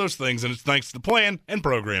all of those things, and it's thanks to the plan and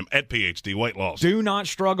program at PhD Weight Loss. Do not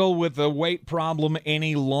struggle with the weight problem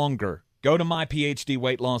any longer. Go to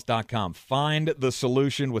myphdweightloss.com. Find the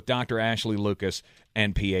solution with Dr. Ashley Lucas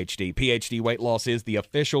and PhD. PhD Weight Loss is the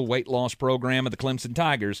official weight loss program of the Clemson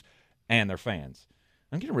Tigers and their fans.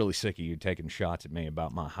 I'm getting really sick of you taking shots at me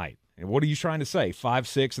about my height. What are you trying to say?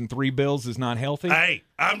 5'6" and 3 bills is not healthy? Hey,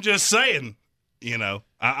 I'm just saying, you know,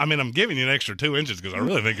 I mean, I'm giving you an extra 2 inches because I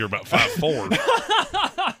really think you're about 5'4".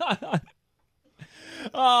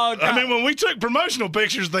 Oh, God. I mean, when we took promotional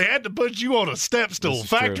pictures, they had to put you on a step stool.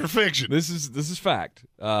 Fact or fiction? This is fact.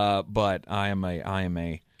 But I am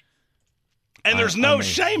a and there's no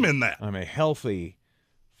shame in that. I'm a healthy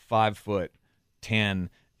 5'10"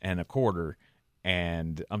 and a quarter.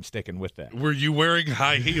 And I'm sticking with that. Were you wearing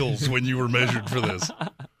high heels when you were measured for this?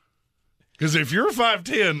 Because if you're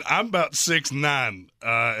 5'10", I'm about 6'9", and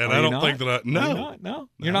I don't think that I... No.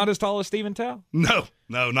 You're not as tall as Stephen Tao? No,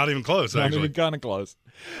 not even close, actually. Not even kind of close.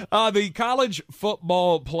 The College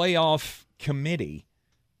Football Playoff Committee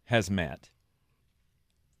has met,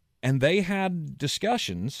 and they had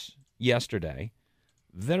discussions yesterday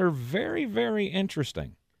that are very, very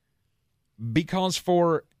interesting. Because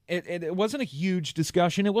it wasn't a huge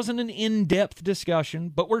discussion. It wasn't an in-depth discussion.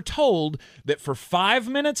 But we're told that for 5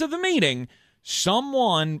 minutes of the meeting,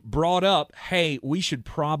 someone brought up, hey, we should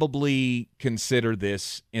probably consider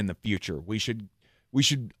this in the future. We should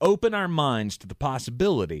open our minds to the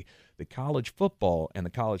possibility that college football and the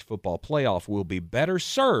college football playoff will be better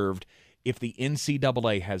served if the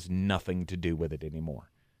NCAA has nothing to do with it anymore.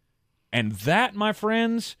 And that, my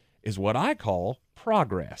friends, is what I call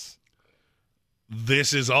progress.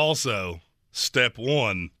 This is also step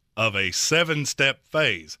 1 of a 7-step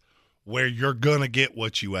phase where you're going to get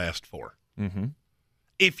what you asked for. Mm-hmm.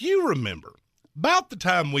 If you remember, about the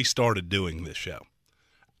time we started doing this show,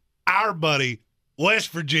 our buddy, West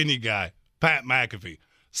Virginia guy, Pat McAfee,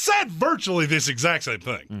 said virtually this exact same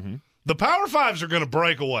thing. Mm-hmm. The Power Fives are going to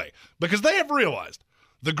break away because they have realized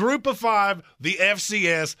the Group of Five, the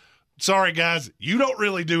FCS, sorry, guys, you don't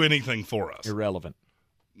really do anything for us. Irrelevant.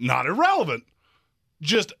 Not irrelevant.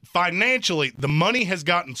 Just financially, the money has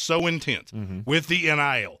gotten so intense with the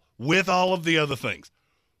NIL, with all of the other things.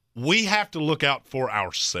 We have to look out for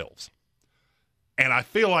ourselves. And I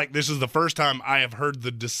feel like this is the first time I have heard the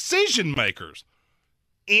decision makers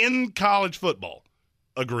in college football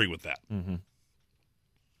agree with that. Mm-hmm.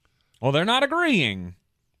 Well, they're not agreeing.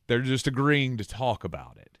 They're just agreeing to talk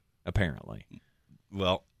about it, apparently.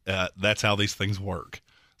 Well, that's how these things work.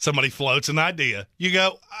 Somebody floats an idea. You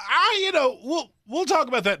go, we'll talk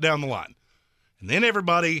about that down the line. And then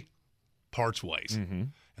everybody parts ways. Mm-hmm.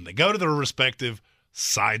 And they go to their respective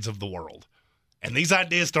sides of the world. And these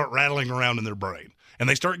ideas start rattling around in their brain. And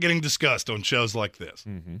they start getting discussed on shows like this.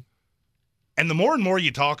 Mm-hmm. And the more and more you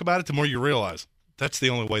talk about it, the more you realize that's the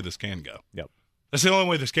only way this can go. Yep. That's the only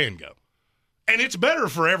way this can go. And it's better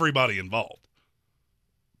for everybody involved.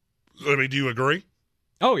 I mean, do you agree?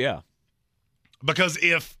 Oh, yeah. Because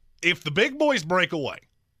if the big boys break away,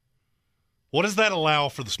 what does that allow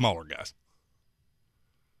for the smaller guys?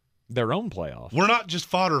 Their own playoff. We're not just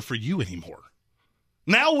fodder for you anymore.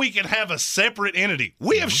 Now we can have a separate entity.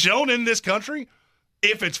 We have shown in this country,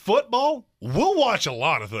 if it's football, we'll watch a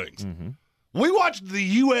lot of things. Mm-hmm. We watched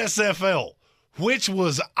the USFL, which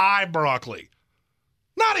was eye-broccly.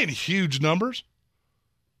 Not in huge numbers,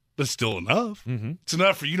 but still enough. Mm-hmm. It's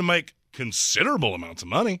enough for you to make considerable amounts of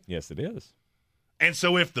money. Yes, it is. And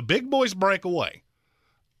so if the big boys break away,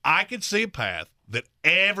 I could see a path that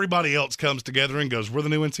everybody else comes together and goes, we're the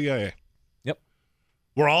new NCAA. Yep.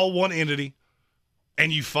 We're all one entity,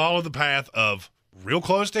 and you follow the path of real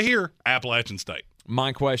close to here, Appalachian State.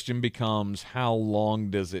 My question becomes, how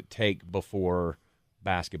long does it take before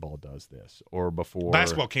basketball does this? Or before...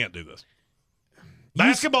 Basketball can't do this.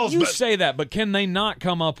 You say that, but can they not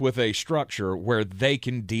come up with a structure where they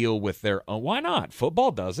can deal with their own? Why not?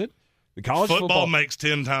 Football does it. The college football makes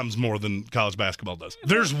 10 times more than college basketball does.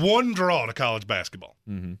 There's one draw to college basketball.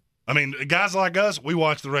 Mm-hmm. I mean, guys like us, we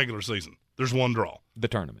watch the regular season. There's one draw. The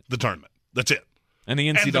tournament. That's it. And the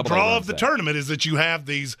NCAA. And the draw of the tournament is that you have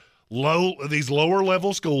these lower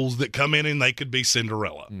level schools that come in and they could be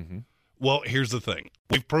Cinderella. Mm-hmm. Well, here's the thing.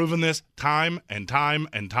 We've proven this time and time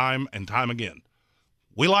and time and time again.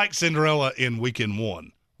 We like Cinderella in weekend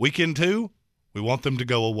 1. Weekend 2, we want them to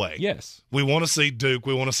go away. Yes. We want to see Duke.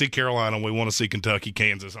 We want to see Carolina. We want to see Kentucky,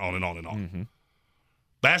 Kansas, on and on and on. Mm-hmm.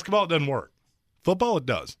 Basketball, it doesn't work. Football, it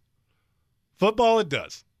does. Football, it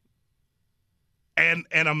does. And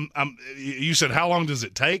you said, how long does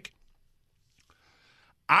it take?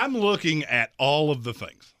 I'm looking at all of the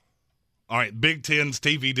things. All right, Big Ten's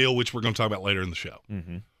TV deal, which we're going to talk about later in the show.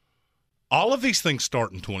 Mm-hmm. All of these things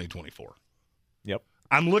start in 2024. Yep.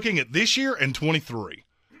 I'm looking at this year and 23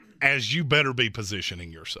 as you better be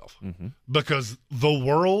positioning yourself because the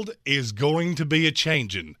world is going to be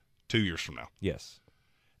a-changing 2 years from now. Yes.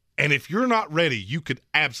 And if you're not ready, you could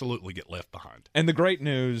absolutely get left behind. And the great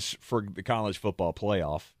news for the college football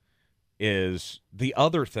playoff is the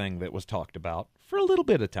other thing that was talked about for a little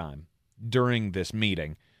bit of time during this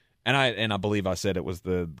meeting. And I believe I said it was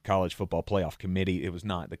the College Football Playoff Committee. It was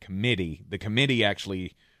not the committee. The committee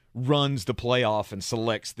actually runs the playoff and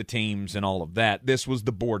selects the teams and all of that. This was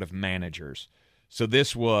the board of managers. So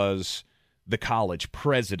this was the college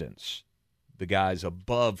presidents, the guys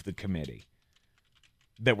above the committee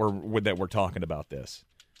that were talking about this.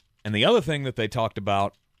 And the other thing that they talked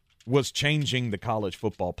about was changing the college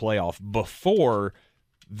football playoff before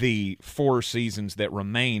the 4 seasons that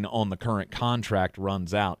remain on the current contract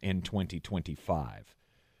runs out in 2025.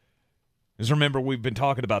 Because remember, we've been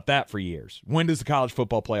talking about that for years. When does the college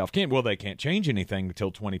football playoff end? Well, they can't change anything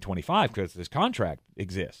until 2025 because this contract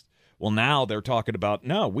exists. Well, now they're talking about,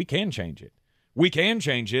 no, we can change it. We can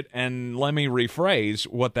change it, and let me rephrase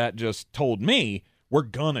what that just told me. We're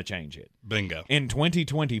going to change it. Bingo. In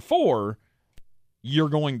 2024, you're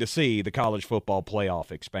going to see the college football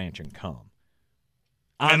playoff expansion come.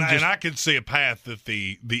 And I could see a path that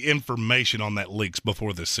the information on that leaks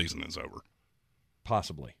before this season is over.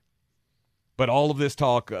 Possibly. But all of this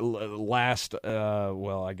talk I guess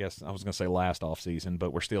I was going to say last offseason,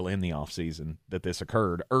 but we're still in the offseason that this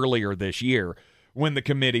occurred earlier this year when the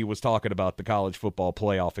committee was talking about the college football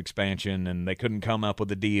playoff expansion and they couldn't come up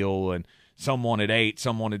with a deal and some wanted 8,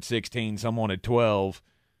 some wanted 16, some wanted 12.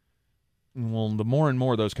 Well, the more and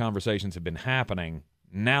more those conversations have been happening,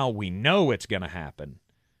 now we know it's going to happen.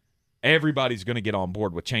 Everybody's going to get on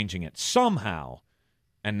board with changing it somehow,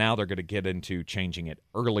 and now they're going to get into changing it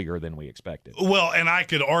earlier than we expected. Well, and I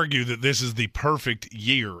could argue that this is the perfect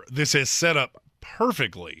year. This is set up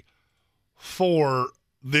perfectly for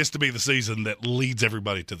this to be the season that leads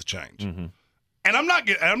everybody to the change. Mm-hmm. And I'm not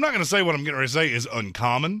going to say what I'm getting ready to say is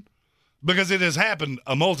uncommon because it has happened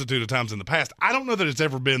a multitude of times in the past. I don't know that it's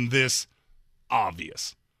ever been this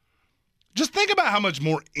obvious. Just think about how much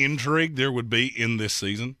more intrigue there would be in this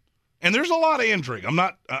season. And there's a lot of intrigue. I'm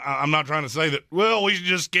not trying to say that, well, we should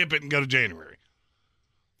just skip it and go to January.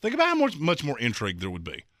 Think about how much more intrigue there would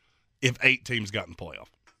be if 8 teams got in the playoff.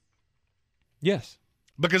 Yes.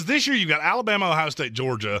 Because this year you've got Alabama, Ohio State,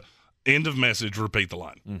 Georgia, end of message, repeat the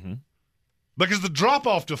line. Mm-hmm. Because the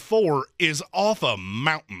drop-off to 4 is off a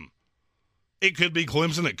mountain. It could be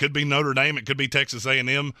Clemson. It could be Notre Dame. It could be Texas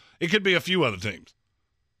A&M. It could be a few other teams.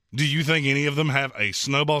 Do you think any of them have a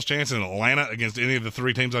snowball's chance in Atlanta against any of the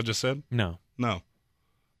 3 teams I just said? No. No,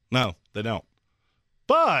 they don't.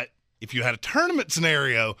 But if you had a tournament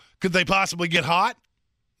scenario, could they possibly get hot?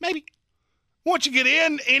 Maybe. Once you get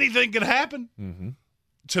in, anything could happen. Mm-hmm.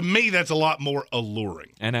 To me, that's a lot more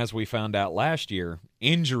alluring. And as we found out last year,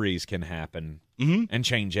 injuries can happen and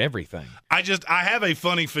change everything. I have a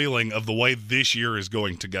funny feeling of the way this year is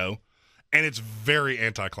going to go, and it's very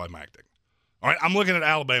anticlimactic. All right, I'm looking at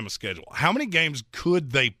Alabama's schedule. How many games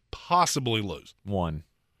could they possibly lose? 1.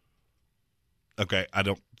 Okay, I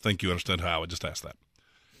don't think you understood how I would just ask that.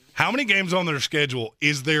 How many games on their schedule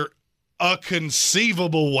is there a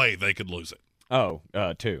conceivable way they could lose it?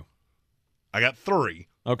 2. I got 3.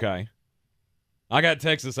 Okay. I got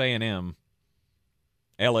Texas A&M,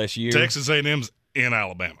 LSU. Texas A&M's in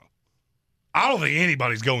Alabama. I don't think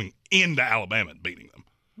anybody's going into Alabama and beating them.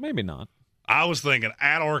 Maybe not. I was thinking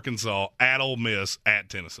at Arkansas, at Ole Miss, at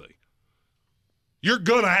Tennessee. You're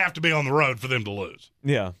going to have to be on the road for them to lose.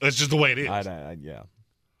 Yeah. That's just the way it is. Yeah.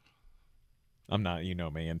 I'm not, you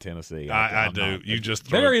know me, in Tennessee. I do. Not. You just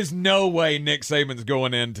There is no way Nick Saban's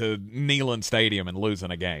going into Neyland Stadium and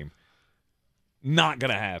losing a game. Not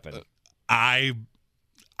going to happen. I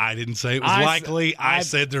didn't say it was likely. I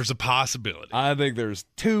said there's a possibility. I think there's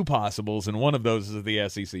 2 possibles, and one of those is the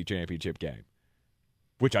SEC championship game,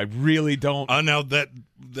 which I really don't. I know that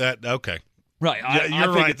okay. Right.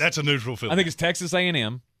 You're right. That's a neutral field. I think it's Texas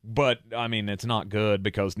A&M, but, I mean, it's not good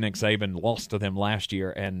because Nick Saban lost to them last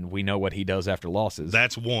year, and we know what he does after losses.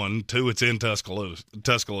 That's one. Two, it's in Tuscaloosa.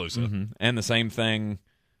 Mm-hmm. And the same thing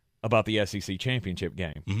about the SEC championship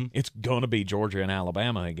game. Mm-hmm. It's going to be Georgia and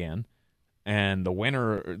Alabama again, and the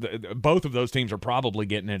winner, both of those teams are probably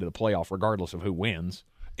getting into the playoff regardless of who wins.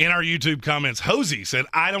 In our YouTube comments, Hosey said,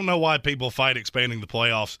 I don't know why people fight expanding the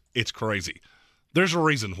playoffs. It's crazy. There's a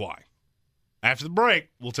reason why. After the break,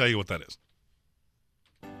 we'll tell you what that is.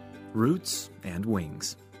 Roots and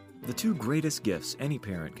wings. The two greatest gifts any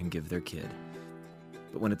parent can give their kid.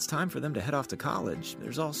 But when it's time for them to head off to college,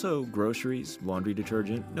 there's also groceries, laundry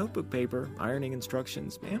detergent, notebook paper, ironing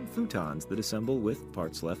instructions, and futons that assemble with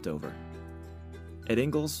parts left over. At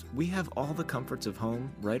Ingalls, we have all the comforts of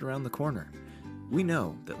home right around the corner. We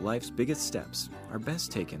know that life's biggest steps are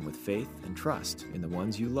best taken with faith and trust in the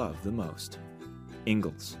ones you love the most.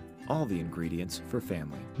 Ingalls. All the ingredients for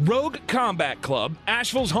family. Rogue Combat Club,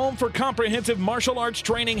 Asheville's home for comprehensive martial arts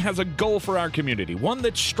training, has a goal for our community, one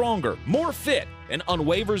that's stronger, more fit, and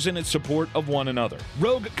unwavers in its support of one another.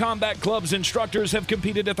 Rogue Combat Club's instructors have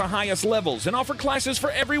competed at the highest levels and offer classes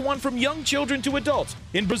for everyone from young children to adults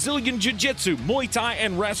in Brazilian Jiu-Jitsu, Muay Thai,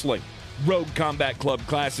 and wrestling. Rogue Combat Club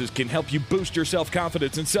classes can help you boost your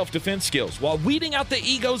self-confidence and self-defense skills while weeding out the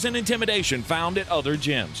egos and intimidation found at other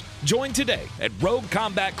gyms. Join today at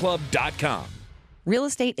roguecombatclub.com. Real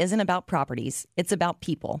estate isn't about properties, it's about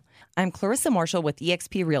people. I'm Clarissa Marshall with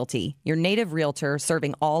eXp Realty, your native realtor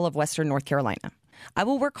serving all of Western North Carolina. I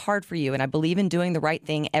will work hard for you, and I believe in doing the right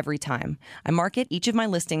thing every time. I market each of my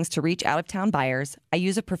listings to reach out-of-town buyers. I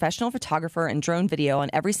use a professional photographer and drone video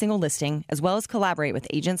on every single listing, as well as collaborate with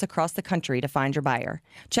agents across the country to find your buyer.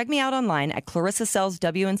 Check me out online at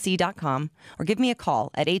clarissasellswnc.com or give me a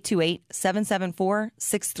call at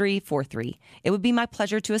 828-774-6343. It would be my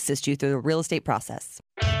pleasure to assist you through the real estate process.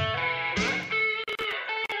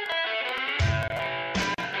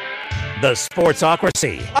 The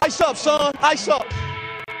Sportsocracy. Ice up, son. Ice up.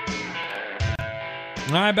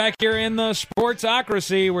 All right, back here in the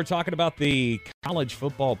Sportsocracy, we're talking about the college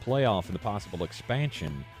football playoff and the possible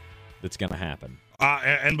expansion that's going to happen.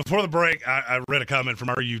 And before the break, I read a comment from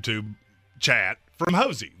our YouTube chat from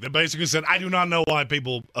Hosey that basically said, I do not know why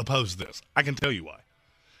people oppose this. I can tell you why.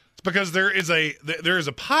 It's because there is a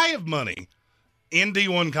pie of money in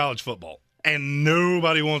D1 college football, and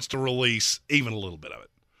nobody wants to release even a little bit of it.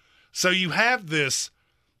 So you have this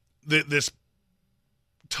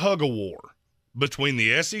tug of war between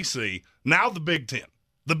the SEC, now the Big Ten.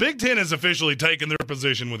 The Big Ten has officially taken their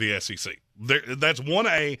position with the SEC. That's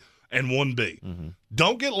 1A and 1B. Mm-hmm.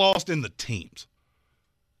 Don't get lost in the teams.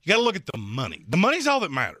 You got to look at the money. The money's all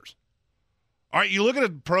that matters. All right, you look at a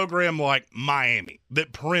program like Miami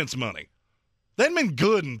that prints money. They haven't been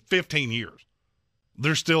good in 15 years.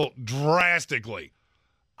 They're still drastically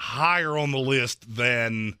higher on the list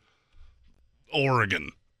than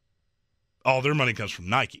Oregon. All their money comes from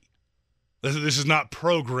Nike. This is not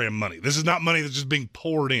program money. This is not money that's just being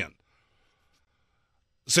poured in.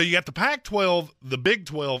 So you got the Pac-12, the Big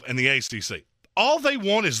 12, and the ACC. All they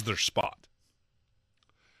want is their spot.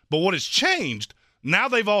 But what has changed, now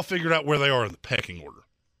they've all figured out where they are in the pecking order.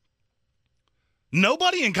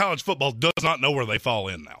 Nobody in college football does not know where they fall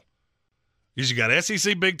in now. Because you got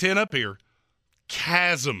SEC, Big 10 up here,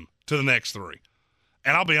 chasm to the next three.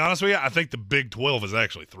 And I'll be honest with you, I think the Big 12 is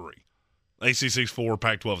actually 3. ACC's 4,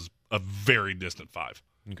 Pac-12 is a very distant 5.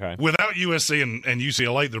 Okay. Without USC and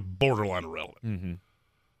UCLA, they're borderline irrelevant. Mm-hmm.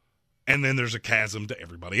 And then there's a chasm to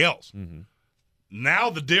everybody else. Mm-hmm. Now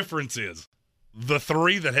the difference is the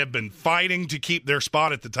 3 that have been fighting to keep their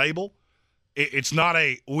spot at the table, it's not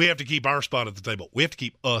we have to keep our spot at the table. We have to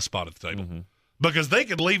keep a spot at the table. Mm-hmm. Because they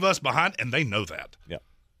could leave us behind, and they know that. Yep.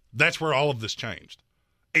 That's where all of this changed.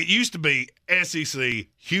 It used to be SEC,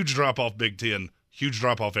 huge drop-off Big 10, huge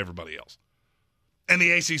drop-off everybody else. And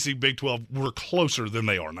the ACC, Big 12 were closer than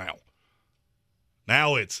they are now.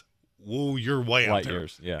 Now it's, whoa, you're way out there.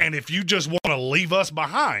 Years, yeah. And if you just want to leave us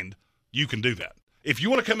behind, you can do that. If you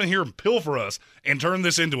want to come in here and pilfer us and turn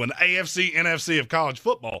this into an AFC, NFC of college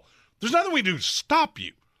football, there's nothing we do to stop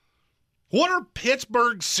you. What are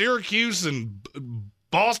Pittsburgh, Syracuse, and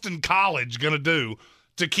Boston College going to do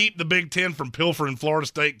to keep the Big Ten from pilfering Florida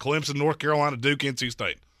State, Clemson, North Carolina, Duke, NC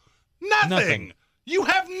State? Nothing. You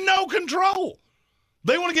have no control.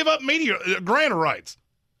 They want to give up media grant rights.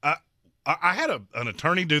 I had an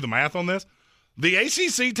attorney do the math on this. The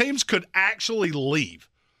ACC teams could actually leave,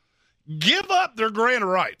 give up their grant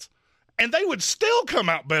rights, and they would still come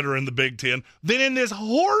out better in the Big Ten than in this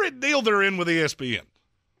horrid deal they're in with ESPN.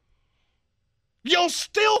 You'll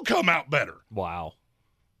still come out better. Wow.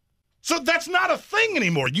 So that's not a thing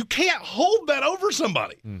anymore. You can't hold that over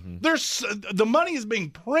somebody. The money is being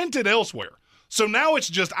printed elsewhere. So now it's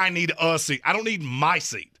just, I need a seat. I don't need my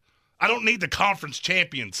seat. I don't need the conference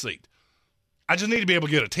champion seat. I just need to be able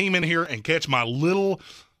to get a team in here and catch my little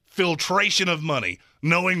filtration of money,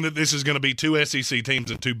 knowing that this is going to be 2 SEC teams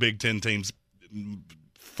and 2 Big Ten teams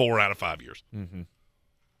 4 out of 5 years.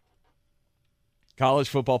 College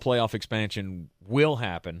football playoff expansion will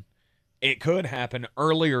happen. It could happen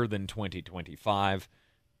earlier than 2025.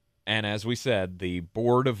 And as we said, the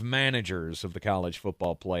board of managers of the college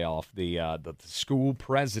football playoff, the school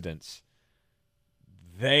presidents,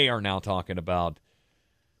 they are now talking about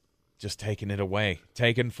just taking it away,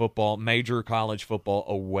 taking football, major college football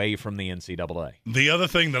away from the NCAA. The other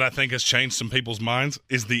thing that I think has changed some people's minds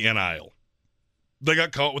is the NIL. They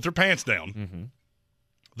got caught with their pants down.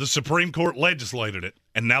 The Supreme Court legislated it,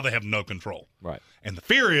 and now they have no control. Right. And the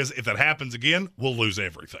fear is, if that happens again, we'll lose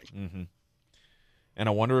everything. And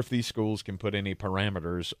I wonder if these schools can put any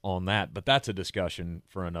parameters on that, but that's a discussion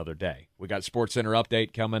for another day. We got Sports Center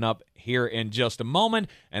Update coming up here in just a moment,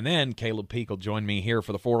 and then Caleb Peak will join me here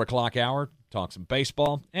for the 4 o'clock hour, talk some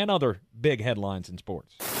baseball and other big headlines in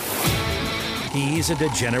sports. He's a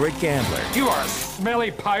degenerate gambler. You are a smelly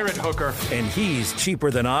pirate hooker. And he's cheaper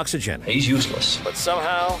than oxygen. He's useless. But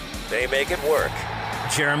somehow, they make it work.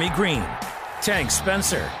 Jeremy Greene, Tank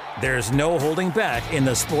Spencer. There's no holding back in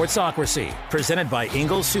the Sportsocracy. Presented by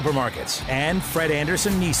Ingles Supermarkets and Fred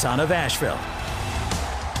Anderson Nissan of Asheville.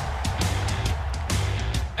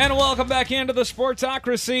 And welcome back into the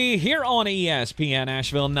Sportsocracy here on ESPN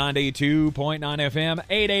Asheville, 92.9 FM,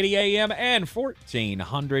 880 AM, and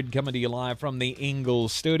 1400, coming to you live from the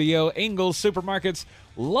Ingles studio. Ingles Supermarkets,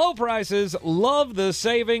 low prices, love the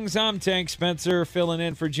savings. I'm Tank Spencer, filling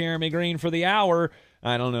in for Jeremy Greene for the hour.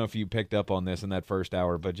 I don't know if you picked up on this in that first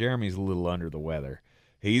hour, but Jeremy's a little under the weather.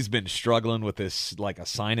 He's been struggling with this, like a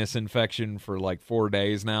sinus infection for like 4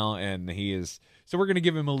 days now, and he is... So we're going to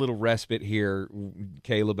give him a little respite here.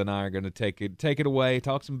 Caleb and I are going to take it away,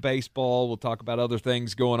 talk some baseball. We'll talk about other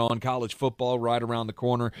things going on. College football right around the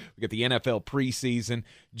corner. We got the NFL preseason.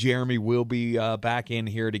 Jeremy will be back in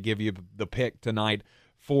here to give you the pick tonight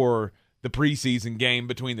for the preseason game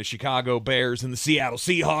between the Chicago Bears and the Seattle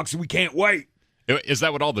Seahawks, and we can't wait. Is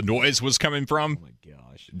that what all the noise was coming from? Oh, my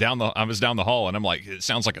gosh. I was down the hall, and I'm like, it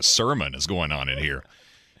sounds like a sermon is going on in here.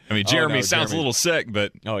 I mean, Jeremy sounds a little sick,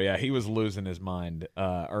 but... Oh, yeah, he was losing his mind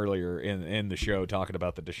earlier in the show talking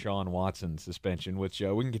about the Deshaun Watson suspension, which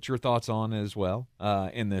we can get your thoughts on as well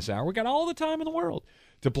in this hour. We got all the time in the world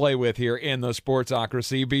to play with here in the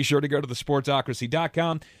Sportsocracy. Be sure to go to the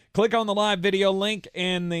sportsocracy.com. Click on the live video link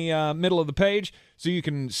in the middle of the page so you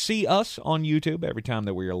can see us on YouTube every time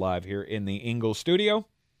that we are live here in the Ingles studio.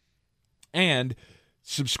 And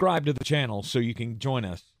subscribe to the channel so you can join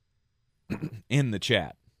us in the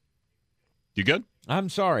chat. You good? I'm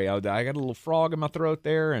sorry. I got a little frog in my throat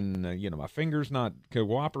there, and, my finger's not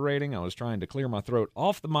cooperating. I was trying to clear my throat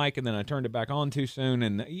off the mic, and then I turned it back on too soon,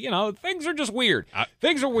 and, things are just weird.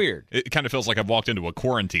 Things are weird. It kind of feels like I've walked into a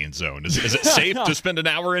quarantine zone. Is it safe to spend an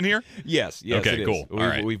hour in here? Yes, okay, it cool.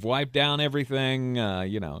 Is. We've wiped down everything,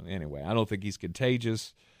 anyway. I don't think he's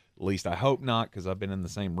contagious. At least I hope not, because I've been in the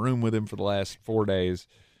same room with him for the last 4 days.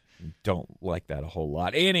 Don't like that a whole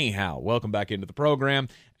lot. Anyhow, welcome back into the program.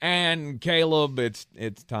 And Caleb, it's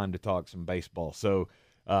time to talk some baseball. So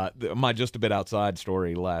my just a bit outside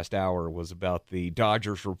story last hour was about the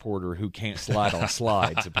Dodgers reporter who can't slide on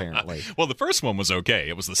slides, apparently. Well, the first one was okay.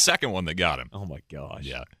 It was the second one that got him. Oh, my gosh.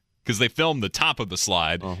 Yeah. Because they filmed the top of the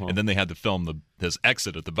slide, and then they had to film his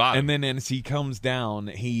exit at the bottom. And then as he comes down,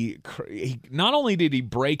 he not only did he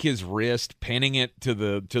break his wrist, pinning it to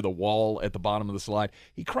the wall at the bottom of the slide,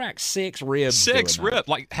 he cracked 6 ribs. 6 ribs,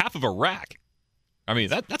 like half of a rack. I mean,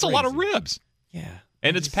 that's a lot of ribs. Yeah,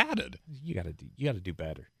 and it's padded. You got to do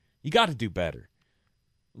better. You got to do better.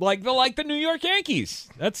 Like the New York Yankees.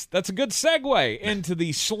 That's a good segue into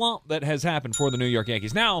the slump that has happened for the New York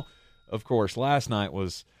Yankees. Now, of course, last night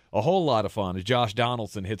was a whole lot of fun as Josh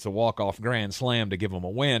Donaldson hits a walk-off grand slam to give them a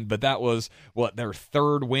win, but that was, their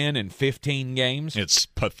 3rd win in 15 games? It's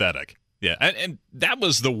pathetic. Yeah, and that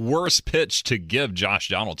was the worst pitch to give Josh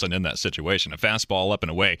Donaldson in that situation. A fastball up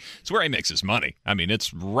and away. It's where he makes his money. I mean,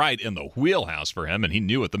 it's right in the wheelhouse for him, and he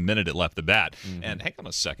knew it the minute it left the bat. And hang on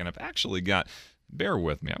a second. I've actually got, bear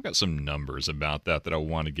with me, I've got some numbers about that I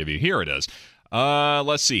want to give you. Here it is.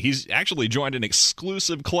 Let's see. He's actually joined an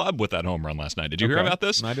exclusive club with that home run last night. Did you hear about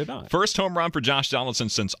this? I did not. First home run for Josh Donaldson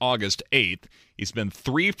since August 8th. He's been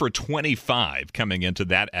 3 for 25 coming into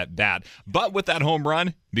that at bat. But with that home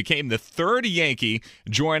run, became the 3rd Yankee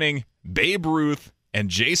joining Babe Ruth and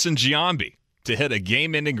Jason Giambi to hit a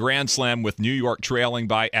game-ending grand slam with New York trailing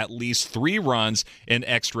by at least 3 runs in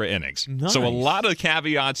extra innings. Nice. So a lot of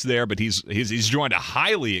caveats there, but he's joined a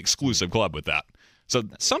highly exclusive club with that. So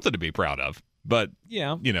something to be proud of. But,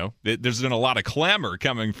 yeah, there's been a lot of clamor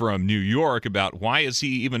coming from New York about why is he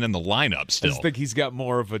even in the lineup still. I just think he's got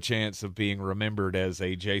more of a chance of being remembered as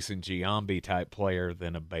a Jason Giambi-type player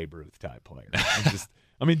than a Babe Ruth-type player.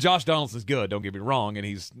 Josh Donaldson's good, don't get me wrong, and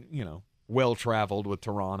he's, well-traveled with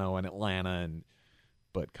Toronto and Atlanta,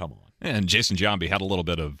 but come on. And Jason Giambi had a little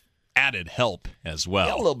bit of added help as well.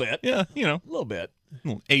 Yeah, a little bit. Yeah, a little bit.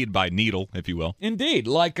 Aid by needle, if you will. Indeed,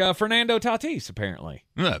 like Fernando Tatis, apparently.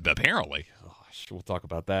 Apparently. Gosh, we'll talk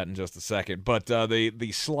about that in just a second. But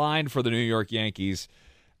the slide for the New York Yankees,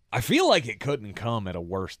 I feel like it couldn't come at a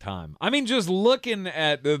worse time. I mean, just looking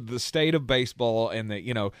at the state of baseball and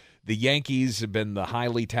the Yankees have been the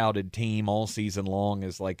highly touted team all season long,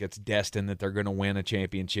 is like it's destined that they're going to win a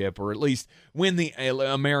championship or at least win the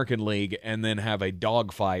American League and then have a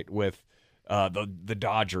dogfight with the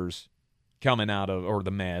Dodgers coming out of, or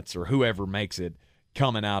the Mets or whoever makes it,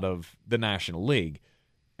 coming out of the National League.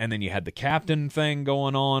 And then you had the captain thing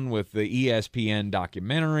going on with the ESPN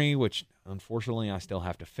documentary, which unfortunately I still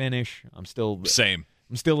have to finish. I'm still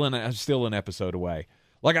an episode away.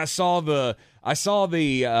 Like I saw the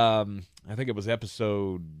I think it was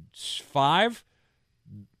episode 5.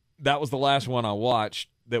 That was the last one I watched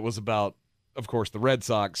that was about, of course, the Red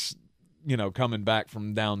Sox, coming back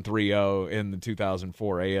from down 3-0 in the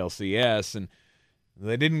 2004 ALCS, and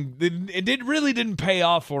it really didn't pay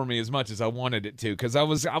off for me as much as I wanted it to, because I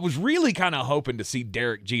was really kind of hoping to see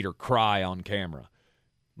Derek Jeter cry on camera.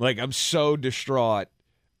 Like, I'm so distraught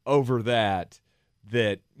over that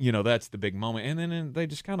that's the big moment, and then they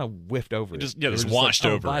just kind of whiffed over it. Just washed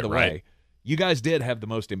over it. By the way, you guys did have the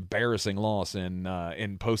most embarrassing loss in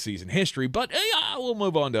postseason history, but we'll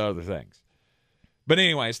move on to other things. But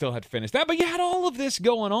anyway, I still had to finish that. But you had all of this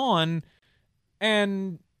going on,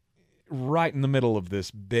 and right in the middle of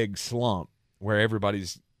this big slump where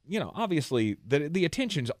everybody's, obviously the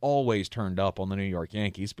attention's always turned up on the New York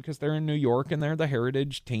Yankees because they're in New York and they're the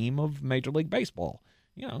heritage team of Major League Baseball.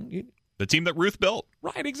 The team that Ruth built.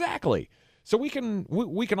 Right, exactly. So we can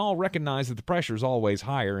all recognize that the pressure is always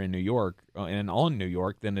higher in New York and on New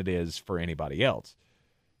York than it is for anybody else.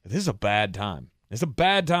 This is a bad time. It's a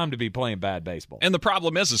bad time to be playing bad baseball. And the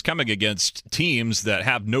problem is coming against teams that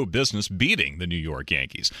have no business beating the New York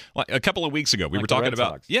Yankees. Like a couple of weeks ago, we were talking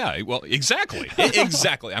about Sox. Yeah, well, exactly.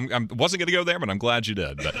 Exactly. I wasn't going to go there, but I'm glad you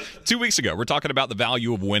did. But 2 weeks ago, we're talking about the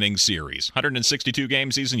value of winning series. 162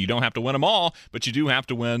 game season, you don't have to win them all, but you do have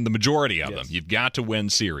to win the majority of them. You've got to win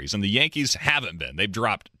series. And the Yankees haven't been. They've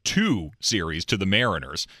dropped 2 series to the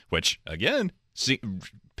Mariners, which, again,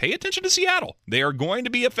 pay attention to Seattle. They are going to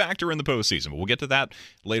be a factor in the postseason. But we'll get to that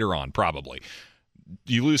later on, probably.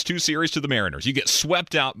 You lose 2 series to the Mariners. You get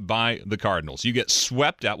swept out by the Cardinals. You get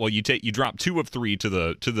swept out. Well, you drop 2 of 3 to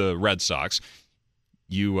the Red Sox.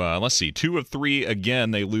 You let's see, 2 of 3 again.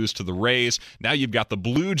 They lose to the Rays. Now you've got the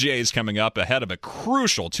Blue Jays coming up ahead of a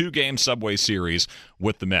crucial 2-game Subway Series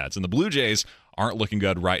with the Mets, and the Blue Jays aren't looking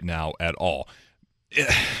good right now at all.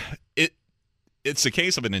 It's a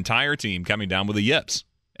case of an entire team coming down with the yips.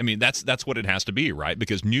 I mean, that's what it has to be, right?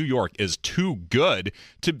 Because New York is too good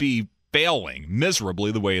to be failing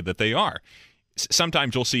miserably the way that they are.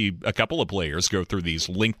 Sometimes you'll see a couple of players go through these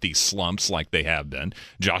lengthy slumps like they have been.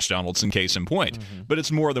 Josh Donaldson, case in point. Mm-hmm. But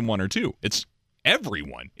it's more than 1 or 2. It's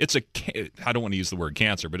everyone. I don't want to use the word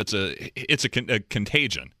cancer, but it's a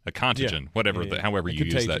contagion, a contagion, whatever, however you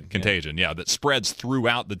use that, contagion, that spreads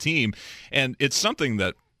throughout the team. And it's something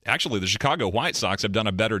that actually the Chicago White Sox have done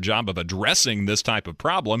a better job of addressing this type of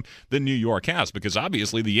problem than New York has, because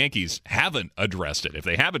obviously the Yankees haven't addressed it. If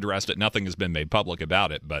they have addressed it, nothing has been made public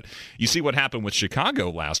about it. But you see what happened with Chicago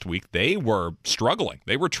last week. They were struggling.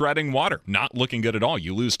 They were treading water, not looking good at all.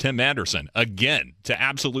 You lose Tim Anderson, again, to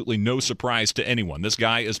absolutely no surprise to anyone. This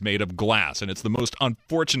guy is made of glass, and it's the most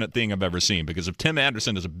unfortunate thing I've ever seen, because if Tim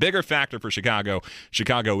Anderson is a bigger factor for Chicago,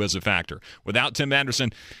 Chicago is a factor. Without Tim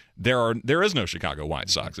Anderson, there is no Chicago White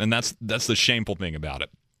Sox, and that's the shameful thing about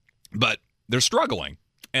it. But they're struggling,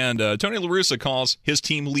 and Tony La Russa calls his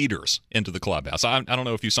team leaders into the clubhouse. I don't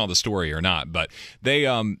know if you saw the story or not, but he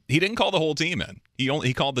didn't call the whole team in.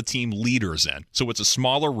 He called the team leaders in. So it's a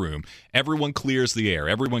smaller room. Everyone clears the air.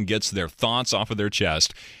 Everyone gets their thoughts off of their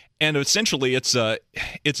chest, and essentially it's a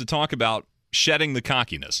talk about shedding the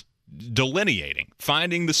cockiness, delineating,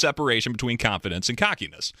 finding the separation between confidence and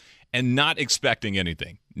cockiness, and not expecting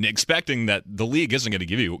anything. Expecting that the league isn't going to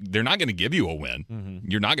give you, they're not going to give you a win. Mm-hmm.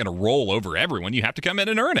 You're not going to roll over everyone. You have to come in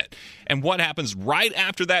and earn it. And what happens right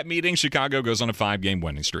after that meeting? Chicago goes on a 5-game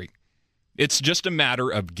winning streak. It's just a matter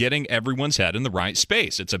of getting everyone's head in the right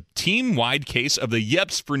space. It's a team-wide case of the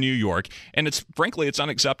yips for New York, and frankly, it's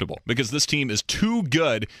unacceptable because this team is too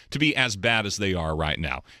good to be as bad as they are right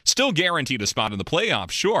now. Still guaranteed a spot in the playoffs,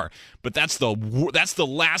 sure, but that's the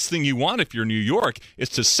last thing you want if you're New York, is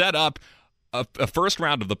to set up a first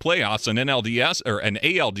round of the playoffs, an NLDS or an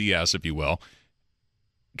ALDS, if you will,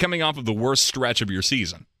 coming off of the worst stretch of your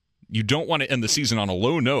season. You don't want to end the season on a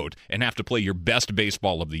low note and have to play your best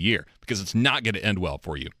baseball of the year because it's not going to end well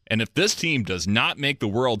for you. And if this team does not make the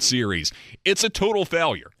World Series, it's a total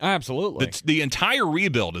failure. Absolutely. The entire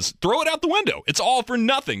rebuild is throw it out the window. It's all for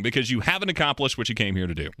nothing because you haven't accomplished what you came here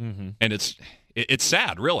to do. Mm-hmm. And it's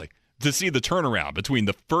sad, really, to see the turnaround between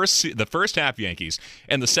the first half Yankees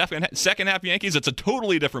and the second half Yankees. It's a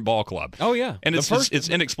totally different ball club. Oh, yeah. And it's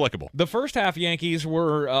inexplicable. The first half Yankees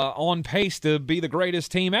were on pace to be the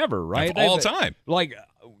greatest team ever, right? Of all time. Like,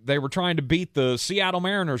 they were trying to beat the Seattle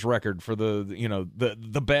Mariners record for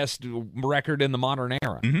the best record in the modern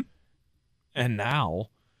era. Mm-hmm. And now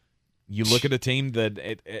you look at a team that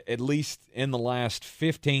at least in the last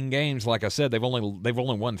 15 games, like I said, they've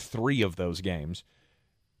only won 3 of those games.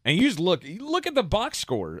 And you just look at the box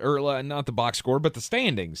score, or not the box score, but the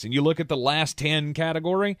standings, and you look at the last 10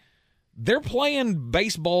 category, they're playing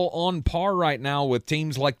baseball on par right now with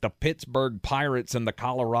teams like the Pittsburgh Pirates and the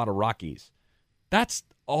Colorado Rockies. That's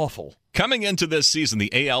awful. Coming into this season,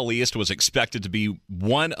 the AL East was expected to be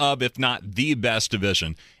one of, if not the best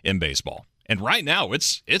division in baseball. And right now,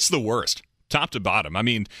 it's the worst. Top to bottom. I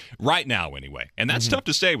mean, right now anyway. And that's tough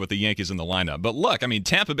to say with the Yankees in the lineup. But look, I mean,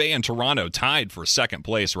 Tampa Bay and Toronto tied for second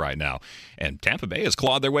place right now. And Tampa Bay has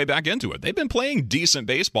clawed their way back into it. They've been playing decent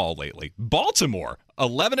baseball lately. Baltimore,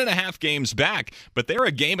 11.5 games back, but they're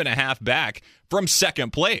a game and a half back from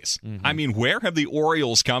second place. Mm-hmm. I mean, where have the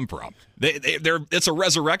Orioles come from? It's a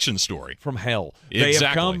resurrection story. From hell. Exactly. They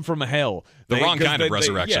have come from hell. The wrong kind of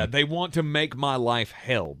resurrection. They want to make my life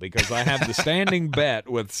hell because I have the standing bet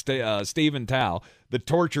with Stephen Tao, the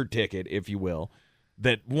torture ticket, if you will,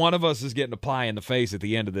 that one of us is getting a pie in the face at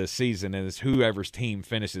the end of this season, and it's whoever's team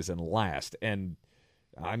finishes in last. And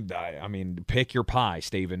I mean, pick your pie,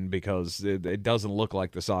 Stephen, because it doesn't look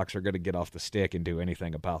like the Sox are going to get off the stick and do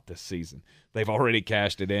anything about this season. They've already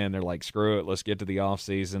cashed it in. They're like, screw it, let's get to the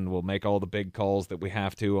offseason. We'll make all the big calls that we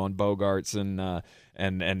have to on Bogarts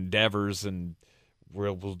and Devers, and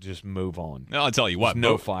we'll just move on. Well, I'll tell you what,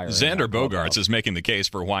 no fire. Xander Bogaerts is making the case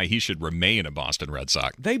for why he should remain a Boston Red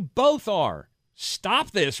Sox. They both are.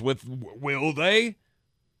 Stop this with will they?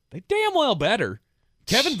 They damn well better.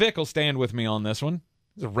 Kevin Vick will stand with me on this one.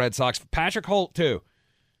 The Red Sox, Patrick Holt too.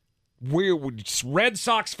 We're Red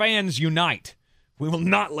Sox fans unite. We will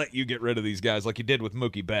not let you get rid of these guys like you did with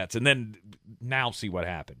Mookie Betts, and then now see what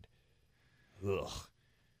happened. Ugh,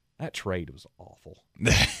 that trade was awful.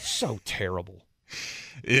 So terrible.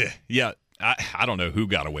 Yeah, I don't know who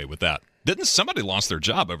got away with that. Didn't somebody lost their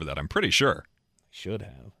job over that? I'm pretty sure. Should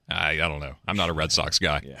have. I don't know. I'm not a Red Sox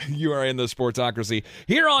guy. Yeah. You are in the Sportsocracy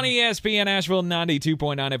here on ESPN Asheville,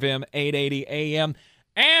 92.9 FM, 880 AM.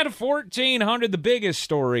 And 1400, the biggest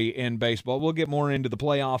story in baseball. We'll get more into the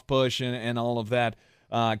playoff push and all of that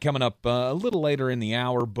coming up a little later in the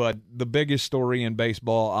hour. But the biggest story in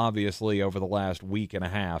baseball, obviously, over the last week and a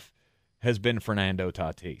half has been Fernando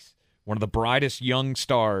Tatis, one of the brightest young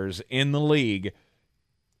stars in the league.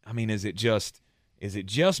 I mean, is it just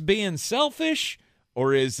being selfish,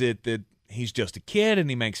 or is it that he's just a kid and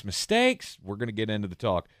he makes mistakes? We're going to get into the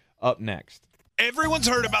talk up next. Everyone's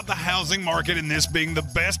heard about the housing market and this being the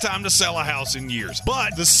best time to sell a house in years.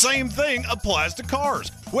 But the same thing applies to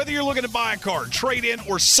cars. Whether you're looking to buy a car, trade in,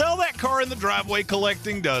 or sell that car in the driveway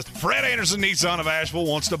collecting dust, Fred Anderson Nissan of Asheville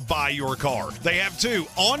wants to buy your car. They have 2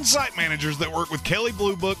 on-site managers that work with Kelley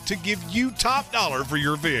Blue Book to give you top dollar for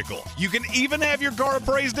your vehicle. You can even have your car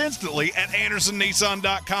appraised instantly at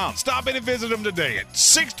AndersonNissan.com. Stop in and visit them today at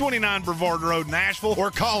 629 Brevard Road in Asheville, or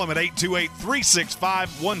call them at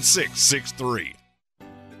 828-365-1663.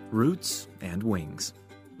 Roots and wings,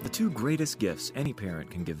 the 2 greatest gifts any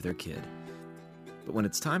parent can give their kid. But when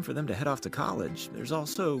it's time for them to head off to college, there's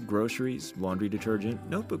also groceries, laundry detergent,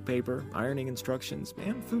 notebook paper, ironing instructions,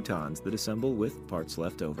 and futons that assemble with parts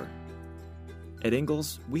left over. At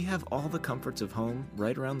Ingalls, we have all the comforts of home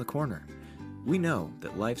right around the corner. We know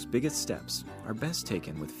that life's biggest steps are best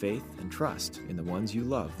taken with faith and trust in the ones you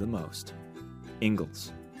love the most.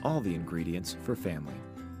 Ingalls, all the ingredients for family.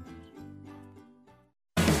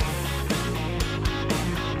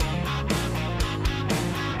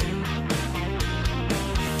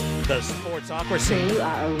 The Sportsocracy. You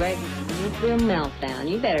are a regular nuclear meltdown.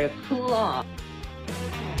 You better cool off.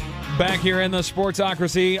 Back here in the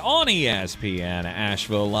Sportsocracy on ESPN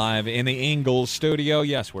Asheville, live in the Ingles studio.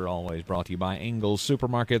 Yes, we're always brought to you by Ingles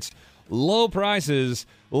Supermarkets. Low prices.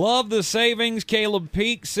 Love the savings. Caleb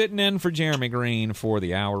Peak sitting in for Jeremy Greene for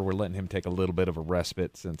the hour. We're letting him take a little bit of a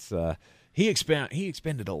respite since he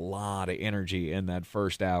expended a lot of energy in that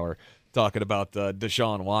first hour talking about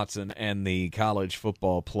Deshaun Watson and the college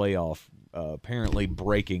football playoff apparently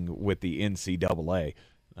breaking with the NCAA.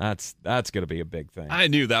 That's going to be a big thing. I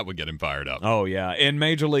knew that would get him fired up. Oh, yeah. In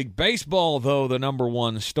Major League Baseball, though, the number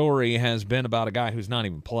one story has been about a guy who's not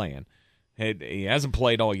even playing. He hasn't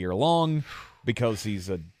played all year long because he's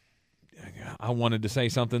I wanted to say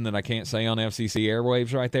something that I can't say on FCC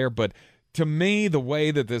airwaves right there, but to me, the way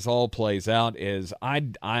that this all plays out is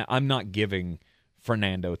I'm not giving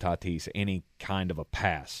Fernando Tatis any kind of a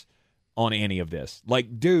pass on any of this.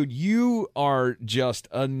 Like, dude, you are just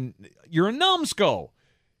you're a numbskull.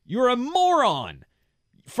 You're a moron.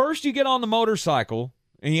 First, you get on the motorcycle,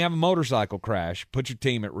 and you have a motorcycle crash, put your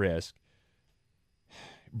team at risk,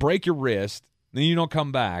 break your wrist, then you don't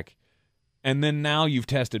come back, and then now you've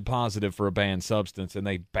tested positive for a banned substance, and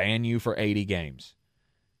they ban you for 80 games.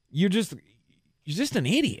 You're just an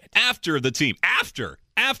idiot. After the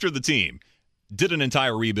team did an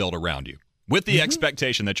entire rebuild around you with the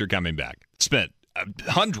expectation that you're coming back, spent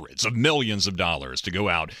hundreds of millions of dollars to go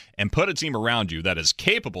out and put a team around you that is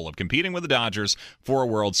capable of competing with the Dodgers for a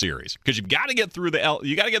World Series, because you've got to get through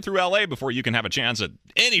LA before you can have a chance at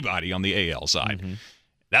anybody on the AL side.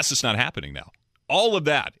 That's just not happening now. All of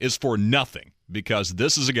that is for nothing, because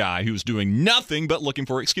this is a guy who's doing nothing but looking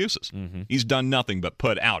for excuses. He's done nothing but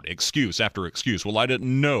put out excuse after excuse. Well, I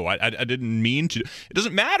didn't know. I didn't mean to. It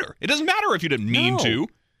doesn't matter. It doesn't matter if you didn't mean to.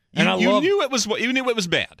 You knew it was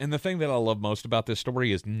bad. And the thing that I love most about this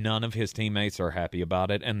story is none of his teammates are happy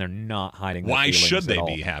about it, and they're not hiding their feelings. Why should they at all.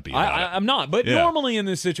 be happy about it? I'm not. But normally in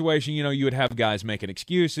this situation, you would have guys making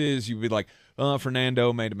excuses. You'd be like,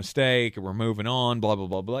 Fernando made a mistake, and we're moving on, blah, blah,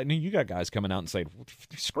 blah, blah. And you got guys coming out and saying,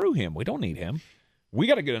 screw him. We don't need him. We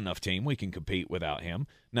got a good enough team. We can compete without him.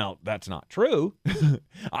 Now, that's not true.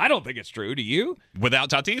 I don't think it's true. Do you? Without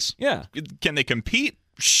Tatis? Yeah. Can they compete?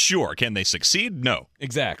 Sure. Can they succeed? No.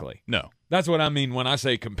 Exactly. No. That's what I mean when I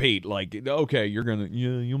say compete. Like, okay,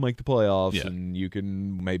 you'll make the playoffs and you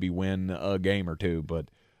can maybe win a game or two, but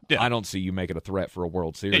I don't see you making a threat for a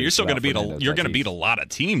World Series. Yeah, you're still going to beat a lot of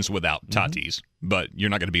teams without Tatis, but you're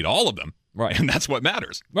not going to beat all of them. Right. And that's what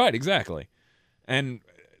matters. Right, exactly. And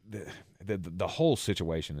the whole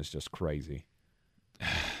situation is just crazy.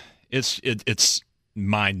 It's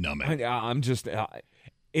mind-numbing. I'm just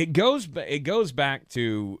it goes back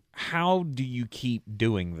to, how do you keep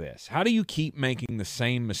doing this? How do you keep making the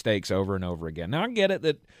same mistakes over and over again? Now, I get it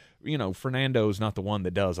that Fernando's not the one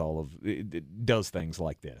that does things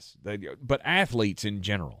like this, but athletes in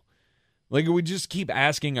general, like, we just keep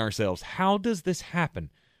asking ourselves, how does this happen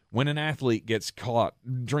when an athlete gets caught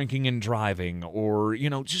drinking and driving, or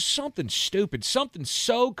just something stupid, something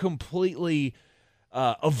so completely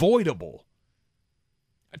avoidable?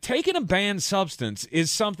 Taking a banned substance is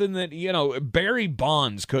something that, Barry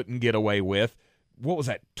Bonds couldn't get away with. What was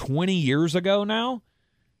that, 20 years ago now?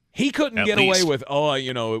 He couldn't get away with,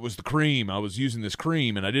 it was the cream. I was using this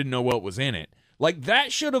cream, and I didn't know what was in it. Like,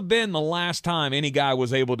 that should have been the last time any guy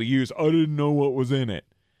was able to use, I didn't know what was in it.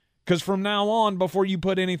 Because from now on, before you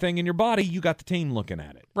put anything in your body, you got the team looking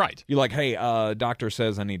at it. Right. You're like, hey, doctor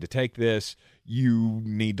says I need to take this. You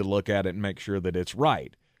need to look at it and make sure that it's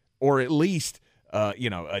right. Or at least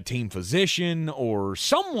a team physician or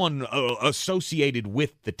someone associated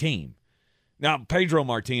with the team. Now, Pedro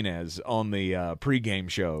Martinez on the pregame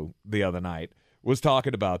show the other night was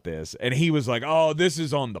talking about this, and he was like, oh, this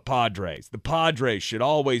is on the Padres. The Padres should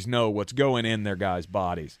always know what's going in their guys'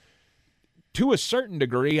 bodies. To a certain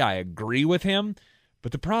degree, I agree with him,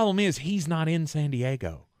 but the problem is he's not in San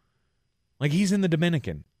Diego. Like, he's in the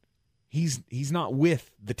Dominican. He's not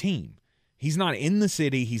with the team. He's not in the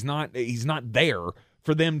city. He's not there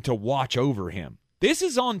for them to watch over him. This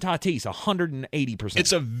is on Tatis 180%.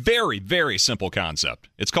 It's a very, very simple concept.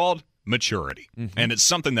 It's called maturity. And it's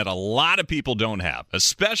something that a lot of people don't have,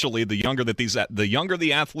 especially the younger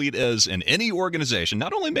the athlete is in any organization,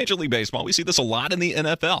 not only Major League Baseball. We see this a lot in the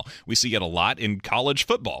NFL. We see it a lot in college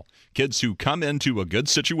football. Kids who come into a good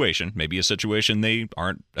situation, maybe a situation they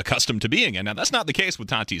aren't accustomed to being in. Now, that's not the case with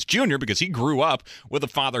Tatis Jr. because he grew up with a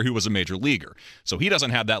father who was a major leaguer. So he doesn't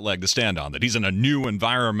have that leg to stand on, that he's in a new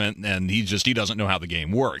environment and he doesn't know how the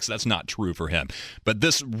game works. That's not true for him. But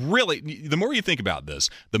this really, the more you think about this,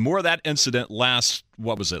 the more that that incident last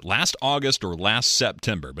August or last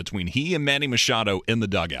September between he and Manny Machado in the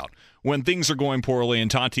dugout when things are going poorly and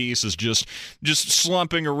Tatis is just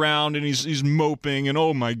slumping around and he's moping and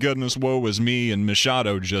oh my goodness, woe is me, and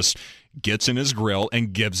Machado just gets in his grill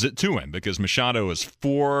and gives it to him because Machado is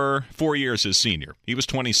four years his senior. He was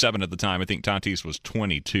 27 at the time. I think Tatis was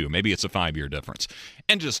 22. Maybe it's a 5-year difference.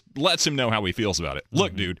 And just lets him know how he feels about it.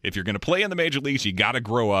 Look, dude, if you're going to play in the major leagues, you got to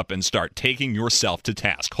grow up and start taking yourself to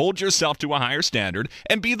task. Hold yourself to a higher standard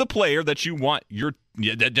and be the player that you want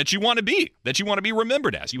to be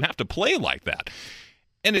remembered as. You have to play like that.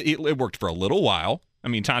 And it worked for a little while. I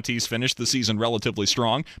mean, Tatis finished the season relatively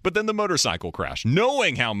strong, but then the motorcycle crash,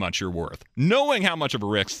 knowing how much you're worth, knowing how much of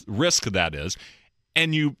a risk that is,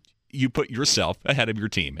 and you put yourself ahead of your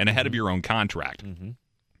team and ahead of your own contract.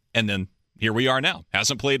 And then here we are now.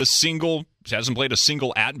 Hasn't played a single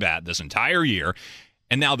at-bat this entire year,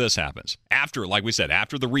 and now this happens. After, like we said,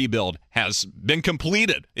 after the rebuild has been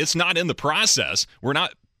completed. It's not in the process. We're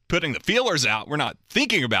not putting the feelers out. We're not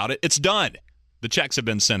thinking about it. It's done. The checks have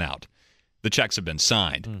been sent out. The checks have been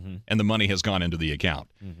signed, and the money has gone into the account.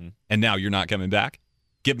 And now you're not coming back?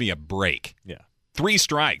 Give me a break. Yeah. 3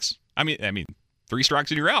 strikes. I mean, 3 strikes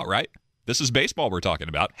and you're out, right? This is baseball we're talking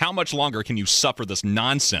about. How much longer can you suffer this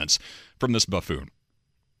nonsense from this buffoon?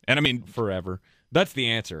 And I mean, forever. That's the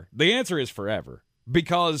answer. The answer is forever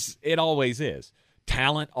because it always is.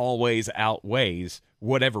 Talent always outweighs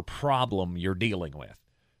whatever problem you're dealing with.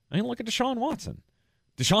 I mean, look at Deshaun Watson.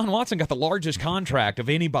 Deshaun Watson got the largest contract of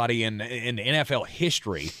anybody in NFL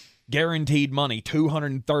history, guaranteed money,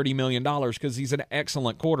 $230 million, because he's an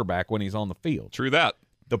excellent quarterback when he's on the field. True that.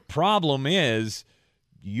 The problem is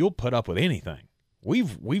you'll put up with anything.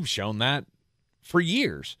 We've shown that for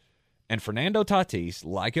years. And Fernando Tatis,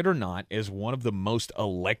 like it or not, is one of the most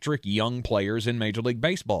electric young players in Major League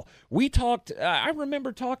Baseball. We talked, I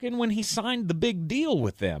remember talking when he signed the big deal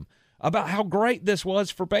with them about how great this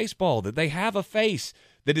was for baseball, that they have a face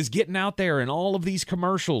that is getting out there in all of these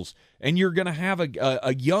commercials, and you're going to have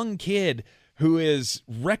a young kid who is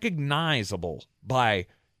recognizable by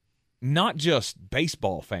not just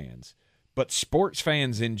baseball fans, but sports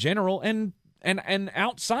fans in general and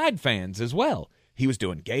outside fans as well. He was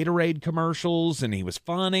doing Gatorade commercials, and he was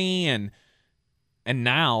funny, and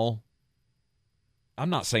now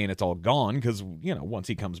I'm not saying it's all gone because, once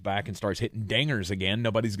he comes back and starts hitting dingers again,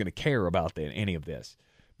 nobody's going to care about any of this.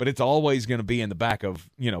 But it's always going to be in the back of,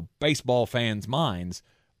 baseball fans' minds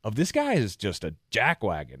of this guy is just a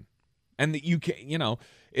jackwagon. And that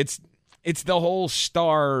it's the whole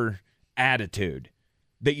star attitude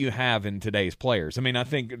that you have in today's players. I mean, I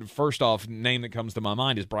think first off, name that comes to my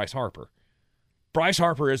mind is Bryce Harper. Bryce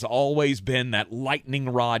Harper has always been that lightning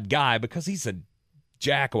rod guy because he's a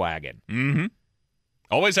jackwagon. Mm-hmm.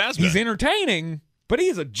 Always has been. He's entertaining, but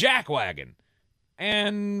he's a jackwagon.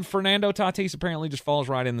 And Fernando Tatis apparently just falls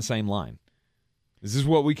right in the same line. Is this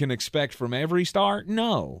what we can expect from every star?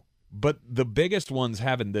 No. But the biggest ones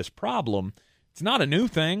having this problem, it's not a new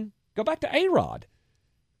thing. Go back to A-Rod.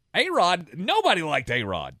 A-Rod, nobody liked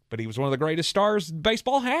A-Rod, but he was one of the greatest stars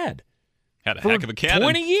baseball had. Had a heck of a cannon.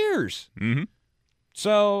 20 years. Mm-hmm.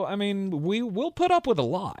 So, I mean, we will put up with a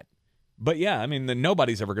lot. But, yeah, I mean,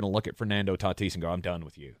 nobody's ever going to look at Fernando Tatis and go, I'm done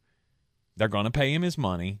with you. They're going to pay him his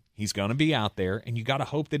money. He's going to be out there, and you got to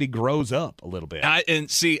hope that he grows up a little bit. I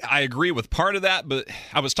agree with part of that, but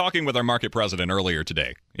I was talking with our market president earlier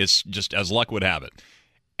today. It's just as luck would have it.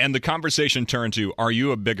 And the conversation turned to, are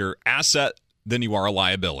you a bigger asset than you are a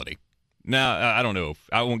liability? Now, I don't know.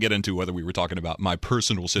 I won't get into whether we were talking about my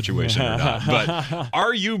personal situation or not. But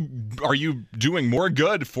are you doing more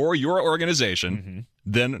good for your organization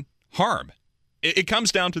than harm? It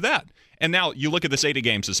comes down to that. And now you look at this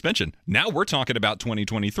 80-game suspension. Now we're talking about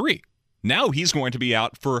 2023. Now he's going to be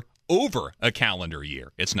out for over a calendar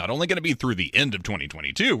year. It's not only going to be through the end of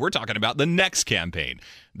 2022. We're talking about the next campaign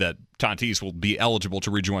that Tatis will be eligible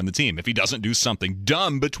to rejoin the team if he doesn't do something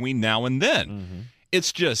dumb between now and then.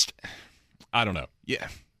 It's just, I don't know. Yeah,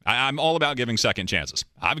 I'm all about giving second chances.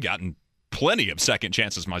 I've gotten plenty of second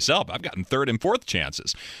chances myself. I've gotten third and fourth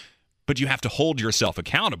chances. But you have to hold yourself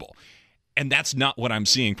accountable. And that's not what I'm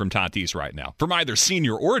seeing from Tatis right now, from either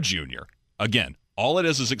senior or junior. Again, all it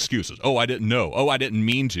is excuses. Oh, I didn't know. Oh, I didn't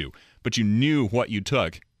mean to. But you knew what you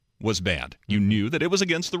took was bad. You knew that it was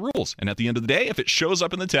against the rules. And at the end of the day, if it shows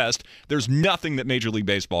up in the test, there's nothing that Major League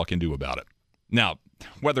Baseball can do about it. Now,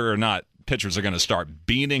 whether or not pitchers are going to start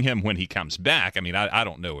beating him when he comes back, I mean, I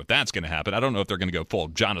don't know if that's going to happen. I don't know if they're going to go full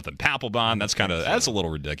Jonathan Papelbon. That's a little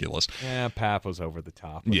ridiculous. Yeah, Pap was over the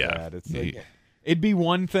top with that. It's like, it'd be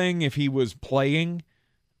one thing if he was playing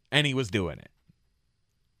and he was doing it.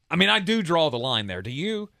 I mean, I do draw the line there. Do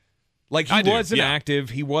you? Like, he wasn't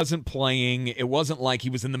active. He wasn't playing. It wasn't like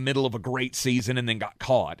he was in the middle of a great season and then got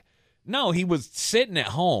caught. No, he was sitting at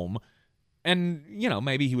home, and,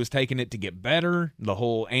 maybe he was taking it to get better, the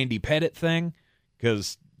whole Andy Pettitte thing,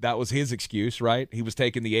 because that was his excuse, right? He was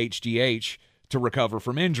taking the HGH to recover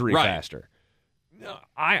from injury faster.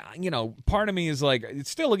 Part of me is like, it's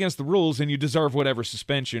still against the rules, and you deserve whatever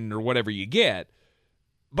suspension or whatever you get.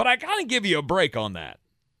 But I kind of give you a break on that.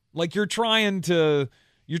 Like, you're trying to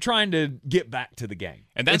get back to the game.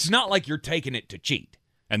 And it's not like you're taking it to cheat.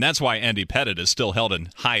 And that's why Andy Pettitte is still held in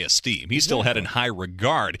high esteem. He's still held in high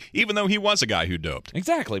regard, even though he was a guy who doped.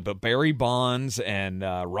 Exactly. But Barry Bonds and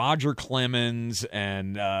Roger Clemens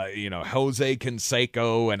and, Jose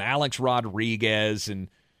Canseco and Alex Rodriguez and,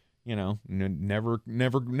 never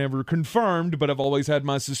confirmed, but I've always had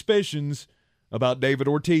my suspicions about David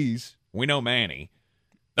Ortiz. We know Manny.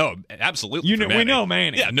 Oh, absolutely. We know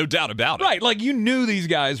Manny. Yeah, no doubt about it. Right. Like, you knew these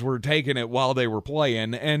guys were taking it while they were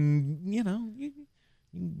playing, and, you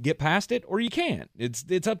get past it or you can't.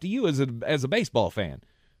 It's up to you as a baseball fan.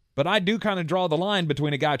 But I do kind of draw the line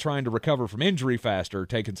between a guy trying to recover from injury faster,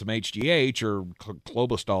 taking some HGH or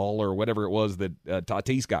Clobostol or whatever it was that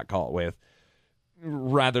Tatis got caught with,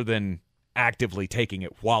 rather than actively taking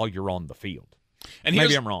it while you're on the field. And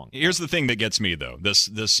maybe I'm wrong. Here's the thing that gets me, though.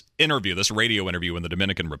 This radio interview in the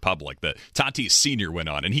Dominican Republic that Tatis Sr. went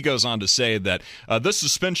on, and he goes on to say that this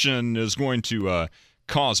suspension is going to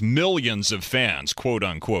cause millions of fans, quote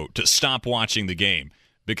unquote, to stop watching the game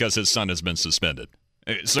because his son has been suspended.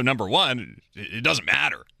 So, number one, it doesn't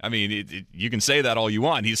matter. I mean, you can say that all you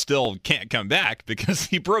want. He still can't come back because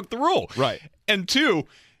he broke the rule. Right. And two,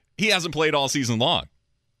 he hasn't played all season long.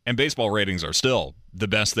 And baseball ratings are still the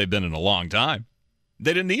best they've been in a long time.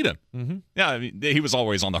 They didn't need him. Mm-hmm. Yeah, I mean, he was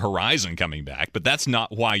always on the horizon coming back, but that's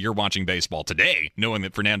not why you're watching baseball today, knowing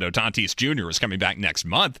that Fernando Tatis Jr. is coming back next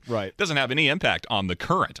month. Right. Doesn't have any impact on the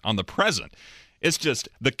current, on the present. It's just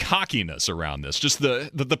the cockiness around this, just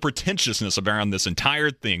the pretentiousness around this entire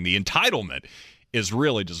thing. The entitlement is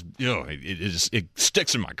really just, it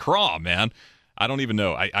sticks in my craw, man. I don't even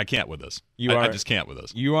know. I can't with this. I just can't with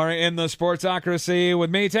this. You are in the Sportsocracy with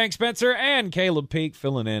me, Tank Spencer, and Caleb Peak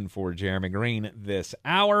filling in for Jeremy Greene this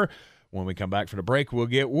hour. When we come back for the break, we'll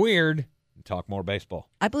get weird and talk more baseball.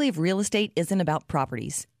 I believe real estate isn't about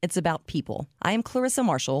properties. It's about people. I am Clarissa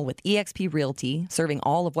Marshall with eXp Realty, serving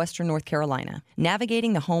all of Western North Carolina.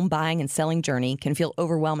 Navigating the home buying and selling journey can feel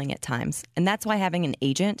overwhelming at times, and that's why having an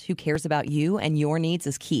agent who cares about you and your needs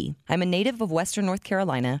is key. I'm a native of Western North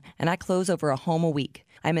Carolina, and I close over a home a week.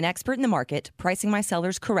 I'm an expert in the market, pricing my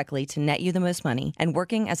sellers correctly to net you the most money, and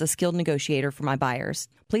working as a skilled negotiator for my buyers.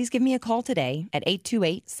 Please give me a call today at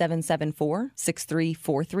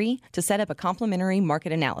 828-774-6343 to set up a complimentary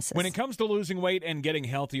market analysis. When it comes to losing weight and getting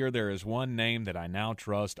healthier, there is one name that I now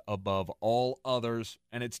trust above all others,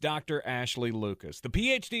 and it's Dr. Ashley Lucas. The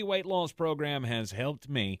PhD weight loss program has helped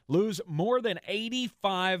me lose more than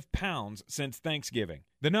 85 pounds since Thanksgiving.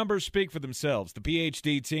 The numbers speak for themselves. The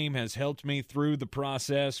PhD team has helped me through the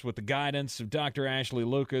process with the guidance of Dr. Ashley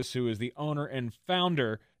Lucas, who is the owner and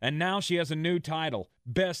founder, and now she has a new title,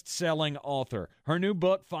 best-selling author. Her new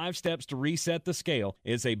book, 5 Steps to Reset the Scale,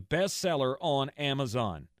 is a bestseller on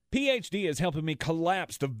Amazon. PhD is helping me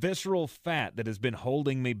collapse the visceral fat that has been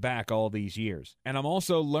holding me back all these years. And I'm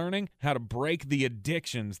also learning how to break the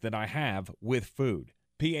addictions that I have with food.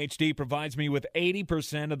 PhD provides me with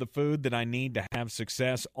 80% of the food that I need to have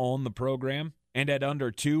success on the program, and at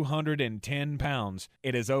under 210 pounds,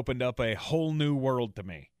 it has opened up a whole new world to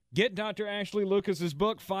me. Get Dr. Ashley Lucas's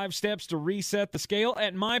book, 5 Steps to Reset the Scale,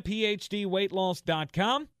 at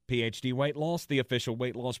myphdweightloss.com. PhD Weight Loss, the official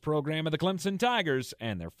weight loss program of the Clemson Tigers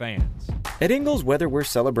and their fans. At Ingles, whether we're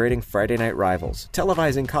celebrating Friday night rivals,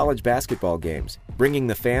 televising college basketball games, bringing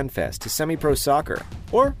the Fan Fest to semi-pro soccer,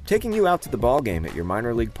 or taking you out to the ball game at your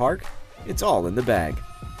minor league park, it's all in the bag.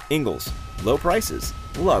 Ingles, low prices,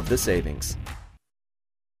 love the savings.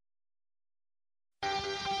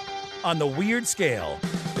 On the weird scale,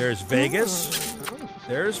 there's Vegas,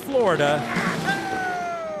 there's Florida,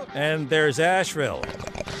 and there's Asheville.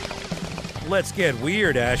 Let's get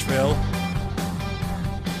weird, Asheville.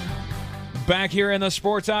 Back here in the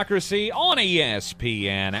Sportsocracy on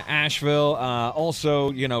ESPN Asheville.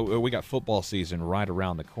 Also, we got football season right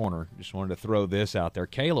around the corner. Just wanted to throw this out there.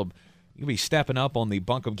 Caleb, you'll be stepping up on the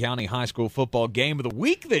Buncombe County High School football game of the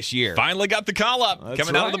week this year. Finally got the call up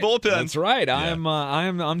coming out of the bullpen. That's right. Yeah.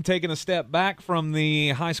 I'm taking a step back from the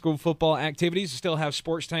high school football activities. Still have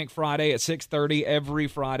Sports Tank Friday at 6:30 every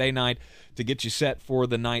Friday night to get you set for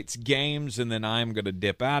the night's games, and then I'm going to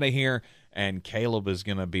dip out of here and Caleb is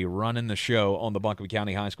going to be running the show on the Buncombe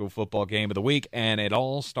County High School football game of the week, and it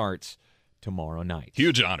all starts tomorrow night.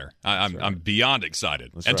 Huge honor. I'm beyond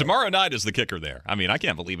excited. That's and right. Tomorrow night is the kicker there. I mean, I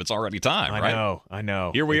can't believe it's already time, right? I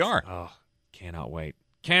know. Here we are. Oh, cannot wait.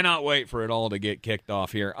 Cannot wait for it all to get kicked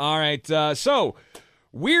off here. All right, so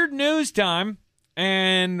weird news time.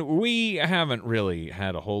 And we haven't really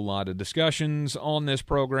had a whole lot of discussions on this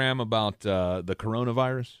program about the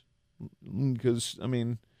coronavirus because, I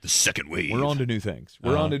mean, the second wave. We're on to new things.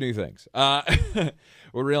 We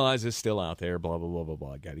realize it's still out there, blah, blah, blah, blah,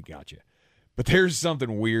 blah. Gotcha. But there's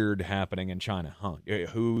something weird happening in China. Huh?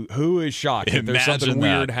 Who is shocked that there's something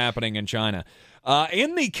weird happening in China?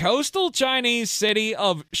 In the coastal Chinese city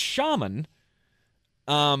of Xiamen,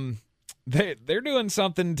 they're doing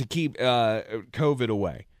something to keep COVID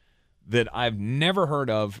away that I've never heard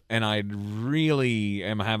of, and I really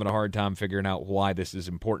am having a hard time figuring out why this is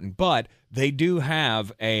important. But they do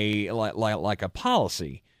have a like a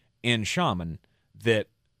policy in Xiamen that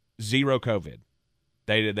zero COVID.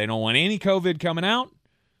 They don't want any COVID coming out.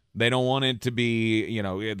 They don't want it to be,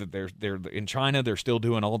 they're in China. They're still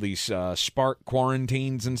doing all these spark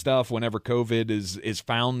quarantines and stuff whenever COVID is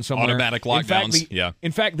found somewhere. Automatic lockdowns.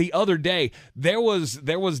 In fact, the other day there was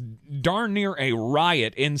darn near a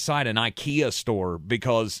riot inside an IKEA store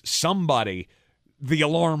because the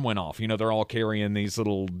alarm went off. They're all carrying these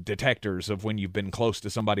little detectors of when you've been close to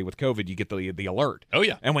somebody with COVID, you get the alert. Oh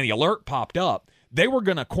yeah. And when the alert popped up, they were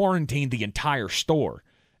going to quarantine the entire store.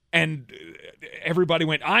 And everybody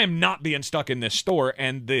went, I am not being stuck in this store.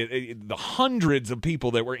 And the hundreds of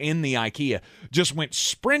people that were in the IKEA just went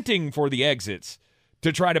sprinting for the exits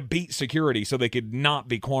to try to beat security so they could not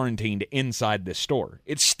be quarantined inside this store.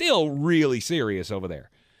 It's still really serious over there.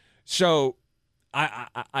 So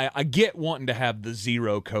I get wanting to have the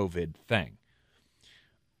zero COVID thing.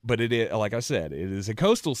 But it is, like I said, it is a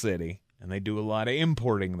coastal city, and they do a lot of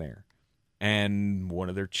importing there. And one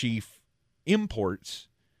of their chief imports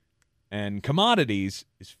and commodities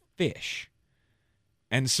is fish.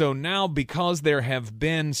 And so now, because there have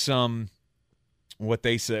been some, what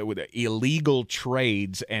they say, with illegal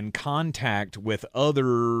trades and contact with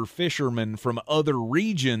other fishermen from other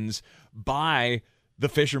regions by the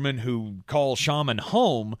fishermen who call Xiamen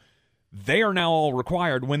home, they are now all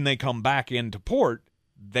required, when they come back into port,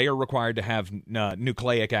 they are required to have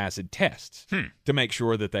nucleic acid tests to make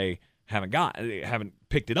sure that they haven't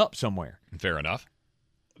picked it up somewhere. Fair enough.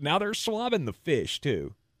 Now they're swabbing the fish,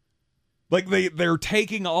 too. Like, they're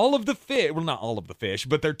taking all of the fish, well, not all of the fish,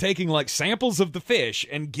 but they're taking, like, samples of the fish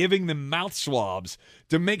and giving them mouth swabs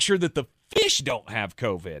to make sure that the fish don't have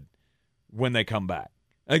COVID when they come back.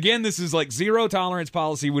 Again, this is like zero tolerance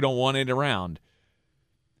policy. We don't want it around.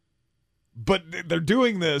 But they're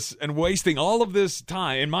doing this and wasting all of this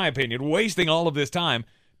time, in my opinion,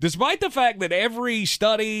 despite the fact that every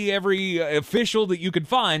study, every official that you could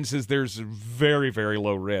find says there's very, very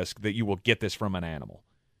low risk that you will get this from an animal,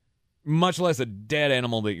 much less a dead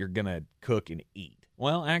animal that you're going to cook and eat.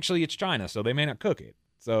 Well, actually, it's China, so they may not cook it.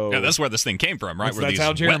 So yeah, that's where this thing came from, right? That's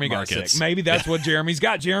how Jeremy got sick. Maybe that's what Jeremy's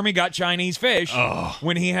got. Jeremy got Chinese fish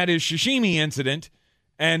when he had his sashimi incident,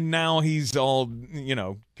 and now he's all,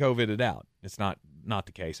 COVIDed out. It's not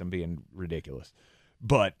the case. I'm being ridiculous.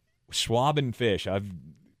 But swabbing fish,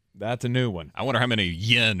 that's a new one. I wonder how many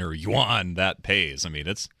yen or yuan that pays. I mean,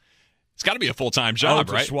 it's got to be a full-time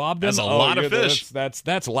job, right? Swab them? That's a lot of fish.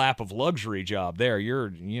 That's lap of luxury job there.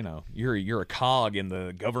 You're a cog in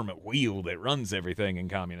the government wheel that runs everything in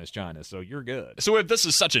communist China, so you're good. So if this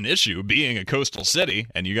is such an issue, being a coastal city,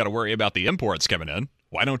 and you got to worry about the imports coming in,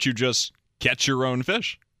 why don't you just catch your own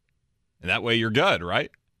fish? And that way you're good,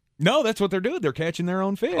 right? No, that's what they're doing. They're catching their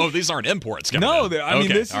own fish. Oh, these aren't imports coming in. No, I mean,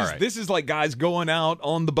 this is like guys going out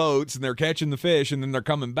on the boats, and they're catching the fish, and then they're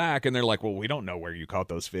coming back, and they're like, well, we don't know where you caught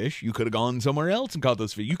those fish. You could have gone somewhere else and caught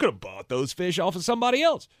those fish. You could have bought those fish off of somebody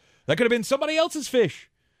else. That could have been somebody else's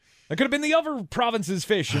fish. That could have been the other province's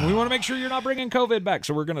fish, and we want to make sure you're not bringing COVID back,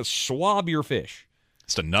 so we're going to swab your fish.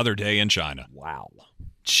 Just another day in China. Wow.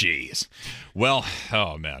 Jeez. Well,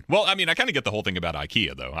 oh, man. Well, I mean, I kind of get the whole thing about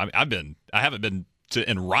IKEA, though. I haven't been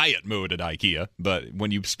in riot mode at IKEA, but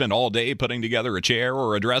when you spend all day putting together a chair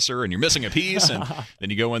or a dresser and you're missing a piece, and then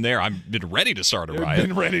you go in there, I've been ready to start a riot.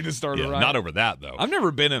 A riot. Not over that, though. I've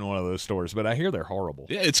never been in one of those stores, but I hear they're horrible.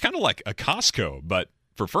 Yeah, it's kind of like a Costco, but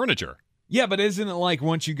for furniture. Yeah, but isn't it like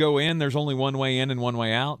once you go in, there's only one way in and one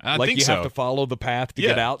way out? I like think you so. have to follow the path to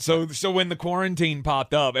get out. So when the quarantine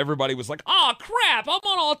popped up, everybody was like, "Oh crap! I'm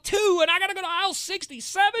on aisle 2 and I got to go to aisle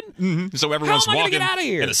 67." Mm-hmm. So everyone's How am I walking gonna get out of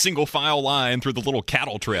here? in a single file line through the little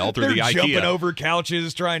cattle trail through They're the IKEA. jumping over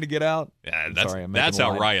couches trying to get out. Yeah, Sorry, that's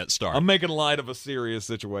how riots start. I'm making light of a serious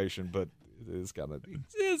situation, but it's kind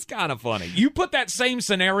of funny. You put that same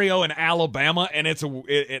scenario in Alabama, and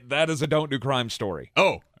that is a don't do crime story.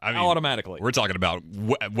 Oh, I mean, automatically. We're talking about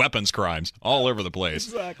weapons crimes all over the place.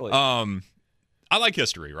 Exactly. I like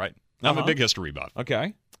history, right? I'm a big history buff.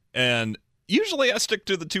 Okay. And usually I stick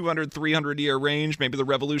to the 200, 300-year range. Maybe the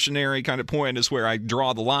revolutionary kind of point is where I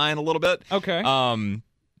draw the line a little bit. Okay.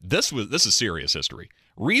 This is serious history.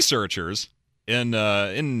 Researchers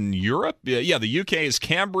in Europe, the UK's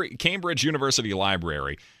Cambridge University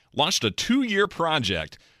Library launched a 2-year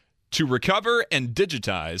project to recover and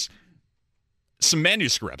digitize some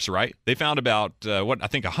manuscripts, right? They found about,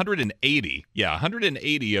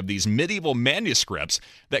 180 of these medieval manuscripts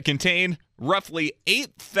that contain roughly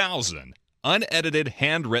 8,000 unedited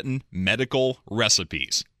handwritten medical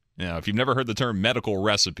recipes. Now, if you've never heard the term medical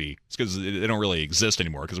recipe, it's because they don't really exist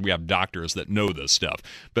anymore because we have doctors that know this stuff.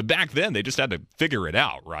 But back then, they just had to figure it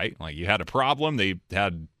out, right? Like you had a problem, they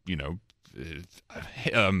had,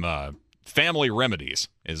 family remedies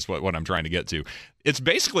is what I'm trying to get to. It's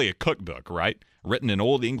basically a cookbook, right? Written in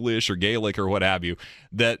Old English or Gaelic or what have you,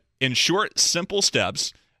 that in short, simple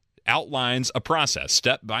steps outlines a process,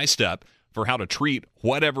 step by step, for how to treat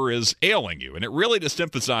whatever is ailing you. And it really just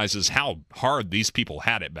emphasizes how hard these people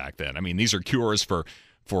had it back then. I mean, these are cures for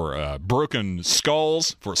broken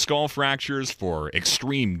skulls, for skull fractures, for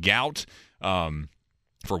extreme gout,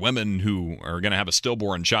 for women who are going to have a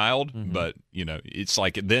stillborn child. Mm-hmm. But, it's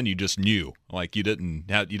like then you just knew. Like you didn't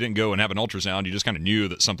go and have an ultrasound. You just kind of knew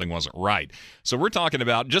that something wasn't right. So we're talking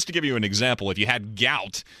about, just to give you an example, if you had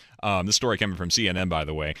gout, this story coming from CNN, by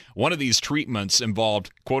the way, one of these treatments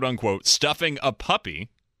involved, quote-unquote, stuffing a puppy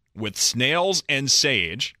with snails and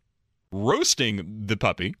sage, roasting the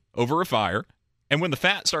puppy over a fire, and when the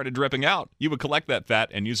fat started dripping out, you would collect that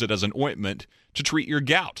fat and use it as an ointment to treat your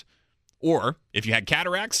gout. Or, if you had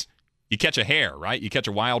cataracts, you catch a hare, right? You catch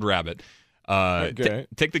a wild rabbit.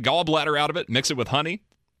 Take the gallbladder out of it, mix it with honey,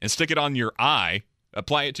 and stick it on your eye,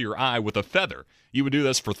 apply it to your eye with a feather. You would do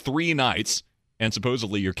this for 3 nights, and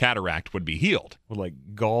supposedly your cataract would be healed. With like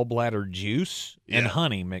gallbladder juice and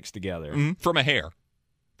honey mixed together. Mm-hmm. From a hare.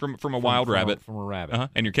 From a wild rabbit. From a rabbit. Uh-huh.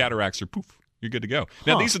 And your cataracts are poof. You're good to go.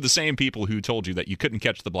 Now, these are the same people who told you that you couldn't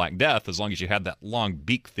catch the Black Death as long as you had that long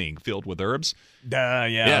beak thing filled with herbs. I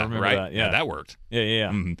remember right? that. Yeah, that worked. Yeah.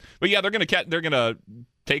 Mm-hmm. But yeah, they're gonna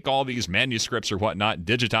take all these manuscripts or whatnot,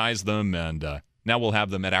 digitize them, and now we'll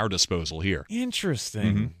have them at our disposal here.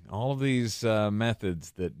 Interesting. Mm-hmm. All of these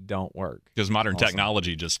methods that don't work because modern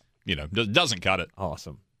technology just doesn't cut it.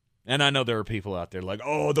 Awesome. And I know there are people out there like,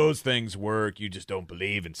 oh, those things work. You just don't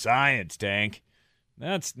believe in science, Tank.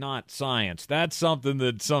 That's not science. That's something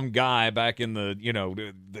that some guy back in the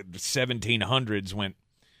 1700s went,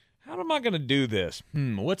 how am I going to do this?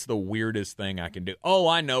 What's the weirdest thing I can do? Oh,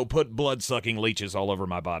 I know. Put blood-sucking leeches all over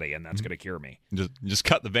my body, and that's going to cure me. Just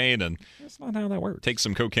cut the vein and that's not how that works. Take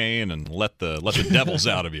some cocaine and let the devils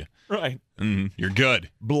out of you. Right. Mm-hmm. You're good.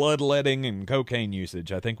 Bloodletting and cocaine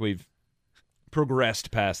usage. I think we've progressed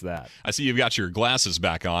past that. I see you've got your glasses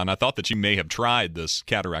back on. I thought that you may have tried this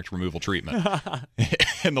cataract removal treatment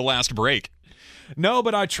in the last break. No,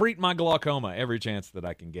 but I treat my glaucoma every chance that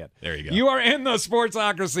I can get. There you go. You are in the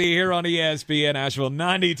Sportsocracy here on ESPN Asheville,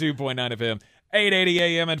 92.9 FM, 880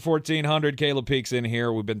 AM and 1400. Caleb Peaks in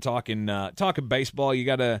here. We've been talking baseball. You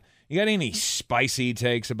got any spicy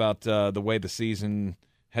takes about the way the season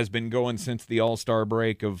has been going since the All-Star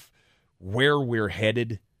break, of where we're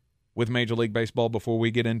headed with Major League Baseball before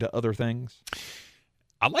we get into other things?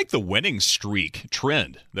 I like the winning streak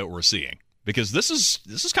trend that we're seeing, because this is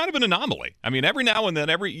kind of an anomaly. I mean, every now and then,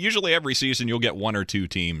 usually every season, you'll get 1 or 2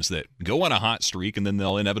 teams that go on a hot streak and then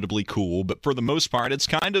they'll inevitably cool. But for the most part, it's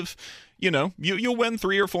kind of, you'll win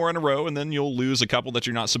 3 or 4 in a row and then you'll lose a couple that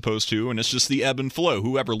you're not supposed to, and it's just the ebb and flow.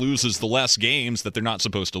 Whoever loses the less games that they're not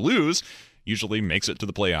supposed to lose usually makes it to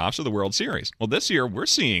the playoffs or the World Series. Well, this year we're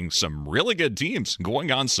seeing some really good teams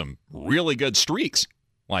going on some really good streaks,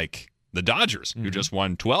 like the Dodgers, who just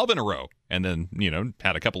won 12 in a row and then,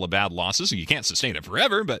 had a couple of bad losses. You can't sustain it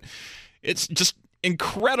forever, but it's just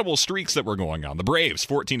incredible streaks that were going on. The Braves,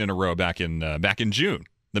 14 in a row back in June.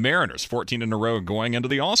 The Mariners, 14 in a row going into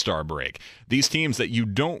the All-Star break. These teams that you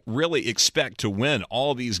don't really expect to win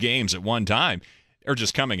all these games at one time are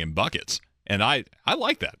just coming in buckets. And I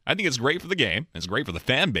like that. I think it's great for the game. It's great for the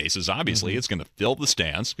fan bases. Obviously, It's going to fill the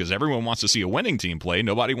stands because everyone wants to see a winning team play.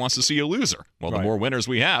 Nobody wants to see a loser. Well, the more winners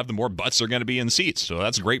we have, the more butts are going to be in seats. So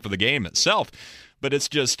that's great for the game itself. But it's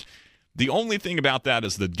just the only thing about that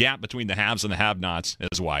is the gap between the haves and the have-nots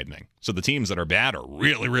is widening. So the teams that are bad are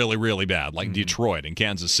really, really, really bad, like Detroit and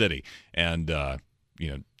Kansas City and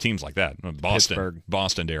teams like that.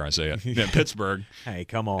 Boston, dare I say it. Yeah, Pittsburgh. Hey,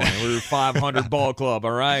 come on. We're a 500 ball club,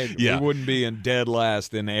 all right? Yeah. We wouldn't be in dead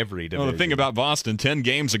last in every division. Well, the thing about Boston, 10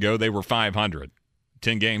 games ago, they were 500.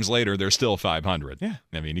 10 games later, they're still 500. Yeah.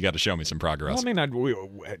 I mean, you got to show me some progress. Well,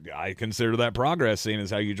 I consider that progress, seeing as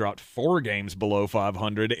how you dropped 4 games below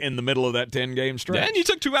 500 in the middle of that 10-game stretch. Yeah, and you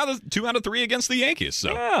took two out of 3 against the Yankees.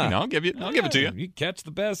 So, I'll give it to you. You catch the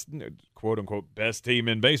best, quote-unquote, best team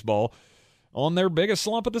in baseball on their biggest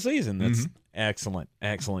slump of the season. That's excellent.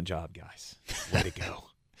 Excellent job, guys. Way to go.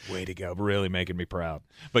 Way to go. Really making me proud.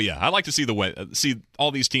 But, yeah, I like to see all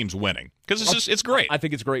these teams winning because it's great. I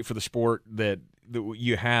think it's great for the sport that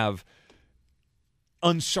you have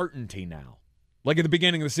uncertainty now. Like at the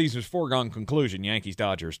beginning of the season, it was foregone conclusion. Yankees,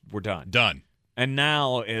 Dodgers, we're done. Done. And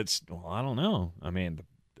now it's, I don't know. I mean, the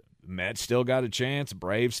Mets still got a chance.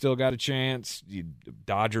 Braves still got a chance.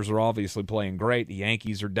 Dodgers are obviously playing great. The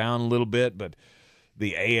Yankees are down a little bit, but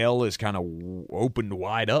the AL is kind of opened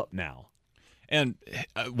wide up now. And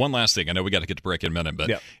one last thing. I know we got to get to break in a minute,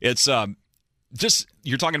 but it's just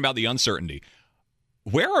you're talking about the uncertainty.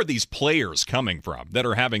 Where are these players coming from that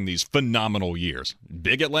are having these phenomenal years?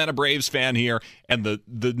 Big Atlanta Braves fan here, and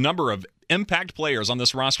the number of impact players on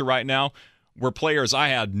this roster right now were players I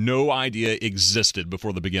had no idea existed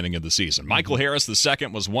before the beginning of the season. Michael Harris II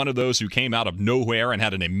was one of those who came out of nowhere and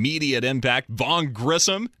had an immediate impact. Vaughn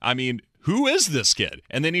Grissom, I mean, who is this kid?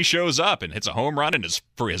 And then he shows up and hits a home run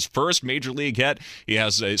for his first major league hit. He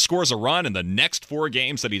scores a run in the next 4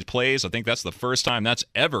 games that he plays. I think that's the first time that's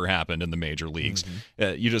ever happened in the major leagues.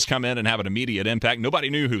 You just come in and have an immediate impact.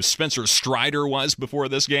 Nobody knew who Spencer Strider was before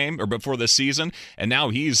this game or before this season, and now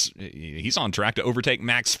he's on track to overtake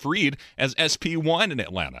Max Fried as SP1 in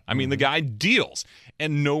Atlanta. I mean, the guy deals,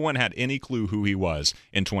 and no one had any clue who he was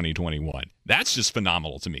in 2021. That's just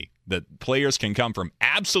phenomenal to me, that players can come from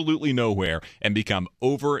absolutely nowhere and become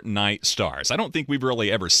overnight stars. I don't think we've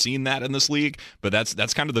really ever seen that in this league, but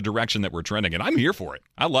that's kind of the direction that we're trending, and I'm here for it.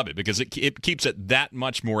 I love it because it keeps it that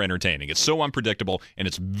much more entertaining. It's so unpredictable, and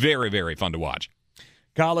it's very, very fun to watch.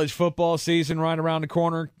 College football season right around the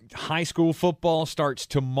corner. High school football starts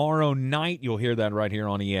tomorrow night. You'll hear that right here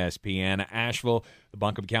on ESPN. Asheville, the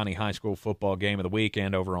Buncombe County High School football game of the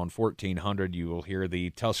weekend over on 1400. You will hear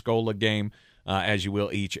the Tuscola game, as you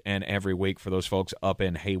will each and every week for those folks up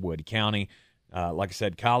in Haywood County. Like I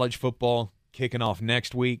said, college football kicking off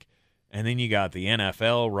next week. And then you got the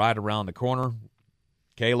NFL right around the corner.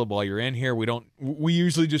 Caleb, while you're in here, we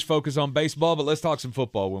usually just focus on baseball, but let's talk some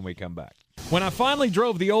football when we come back. When I finally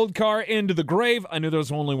drove the old car into the grave, I knew there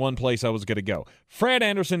was only one place I was going to go. Fred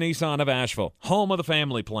Anderson Nissan of Asheville, home of the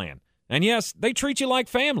family plan. And yes, they treat you like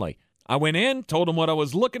family. I went in, told them what I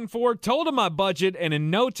was looking for, told them my budget, and in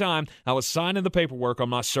no time, I was signing the paperwork on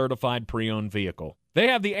my certified pre-owned vehicle. They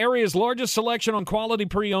have the area's largest selection on quality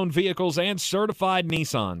pre-owned vehicles and certified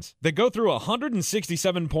Nissans. They go through a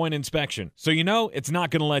 167-point inspection, so you know it's not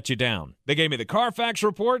going to let you down. They gave me the Carfax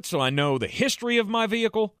report, so I know the history of my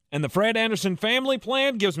vehicle. And the Fred Anderson family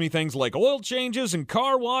plan gives me things like oil changes and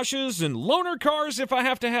car washes and loaner cars if I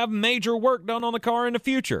have to have major work done on the car in the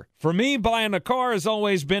future. For me, buying a car has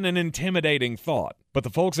always been an intimidating thought. But the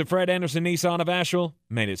folks at Fred Anderson Nissan of Asheville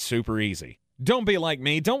made it super easy. Don't be like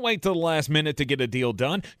me. Don't wait till the last minute to get a deal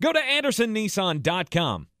done. Go to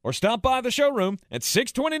AndersonNissan.com or stop by the showroom at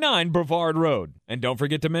 629 Brevard Road. And don't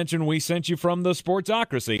forget to mention we sent you from the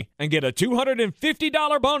Sportsocracy and get a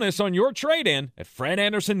 $250 bonus on your trade-in at Fred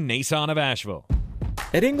Anderson Nissan of Asheville.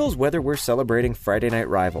 At Ingles, whether we're celebrating Friday night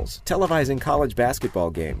rivals, televising college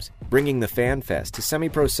basketball games, bringing the Fan Fest to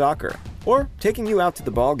semi-pro soccer, or taking you out to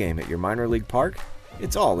the ball game at your minor league park,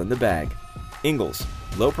 it's all in the bag. Ingles,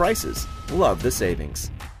 low prices, love the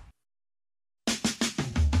savings.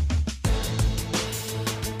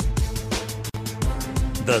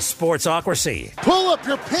 The Sportsocracy. Pull up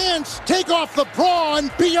your pants, take off the bra,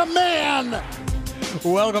 and be a man!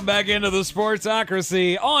 Welcome back into the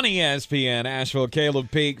Sportsocracy on ESPN. Asheville,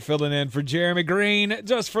 Caleb Peak filling in for Jeremy Greene.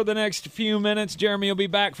 Just for the next few minutes, Jeremy will be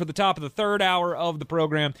back for the top of the third hour of the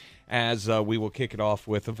program as we will kick it off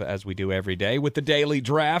with, as we do every day, with the daily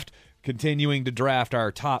draft. continuing to draft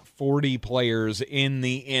our top 40 players in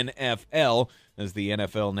the NFL as the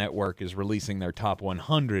NFL Network is releasing their top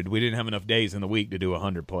 100. We didn't have enough days in the week to do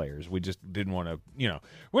 100 players. We just didn't want to,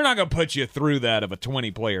 we're not going to put you through that of a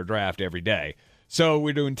 20-player draft every day. So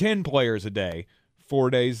we're doing 10 players a day, 4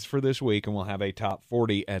 days for this week, and we'll have a top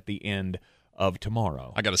 40 at the end of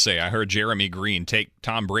tomorrow. I got to say, I heard Jeremy Greene take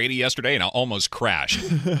Tom Brady yesterday, and I almost crashed.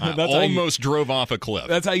 I almost drove off a cliff.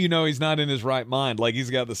 That's how you know he's not in his right mind. Like,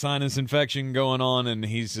 he's got the sinus infection going on, and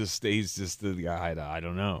he's just the guy. I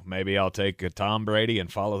don't know. Maybe I'll take a Tom Brady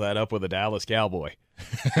and follow that up with a Dallas Cowboy.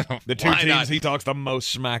 The two teams he talks the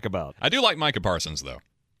most smack about. I do like Micah Parsons, though.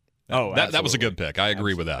 That was a good pick. I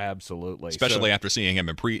agree with that. Absolutely. Especially after seeing him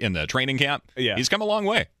in the training camp. Yeah. He's come a long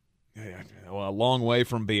way. Yeah, well, a long way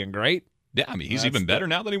from being great. Yeah, I mean, he's even better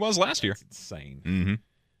now than he was last year. Insane.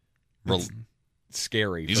 Mm-hmm.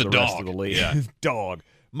 Scary. He's for a the dog. Rest of the league. Yeah. Dog.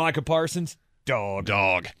 Micah Parsons, dog.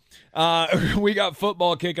 Dog. We got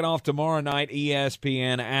football kicking off tomorrow night,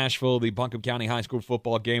 ESPN Asheville, the Buncombe County High School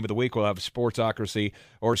football game of the week. We'll have Sportsocracy,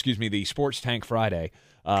 the Sports Tank Friday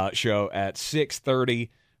show at 6:30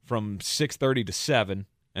 from 6:30 to 7,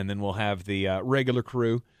 and then we'll have the regular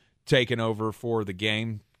crew taking over for the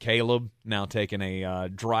game. Caleb now taking a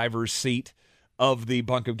driver's seat of the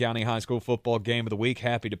Buncombe County High School football game of the week.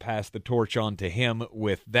 Happy to pass the torch on to him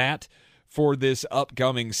with that for this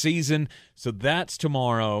upcoming season. So that's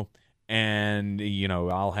tomorrow, and,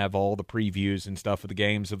 I'll have all the previews and stuff of the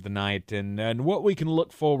games of the night and what we can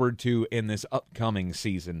look forward to in this upcoming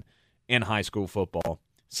season in high school football.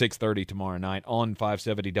 6:30 tomorrow night on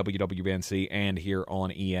 570 WWNC and here on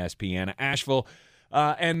ESPN Asheville.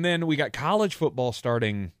 And then we got college football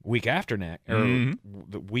starting week after next, or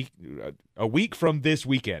a week from this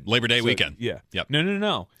weekend, Labor Day weekend. Yeah. Yep.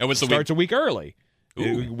 No. It starts a week early.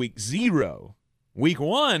 Ooh. Week 0. Week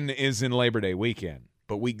 1 is in Labor Day weekend,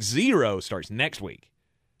 but week 0 starts next week.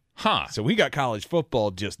 Huh. So we got college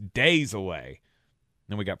football just days away.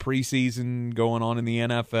 Then we got preseason going on in the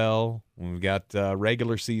NFL. We've got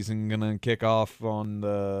regular season going to kick off on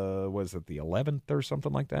the 11th or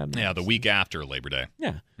something like that? Yeah, the week after Labor Day.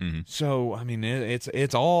 Yeah. Mm-hmm. So, I mean,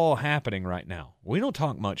 it's all happening right now. We don't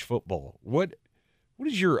talk much football. What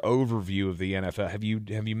is your overview of the NFL? Have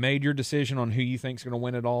you made your decision on who you think is going to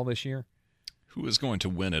win it all this year? Who is going to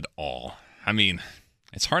win it all? I mean,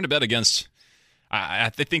 it's hard to bet against. I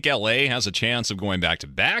think LA has a chance of going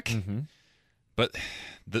back-to-back. Mm-hmm. But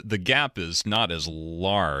the gap is not as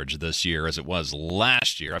large this year as it was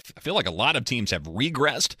last year. I feel like a lot of teams have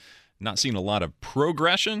regressed, not seen a lot of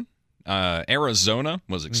progression. Arizona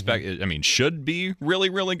was expected, should be really,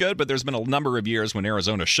 really good, but there's been a number of years when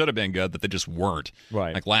Arizona should have been good that they just weren't.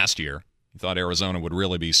 Right. Like last year, you thought Arizona would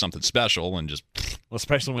really be something special and just... Well,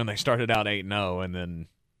 especially when they started out 8-0 and then,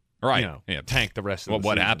 tanked the rest of the season.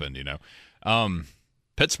 What happened,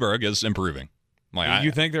 Pittsburgh is improving.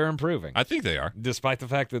 You think they're improving? I think they are, despite the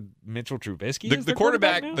fact that Mitchell Trubisky is the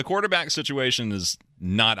quarterback. The quarterback situation is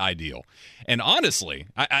not ideal, and honestly,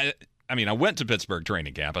 I went to Pittsburgh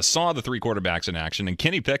training camp. I saw the 3 quarterbacks in action, and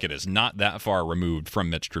Kenny Pickett is not that far removed from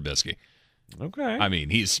Mitch Trubisky. Okay,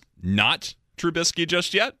 he's not Trubisky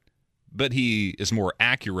just yet, but he is more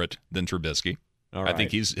accurate than Trubisky. All right. I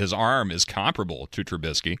think his arm is comparable to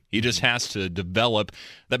Trubisky. He just has to develop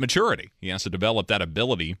that maturity. He has to develop that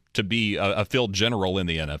ability to be a field general in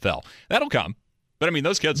the NFL. That'll come. But,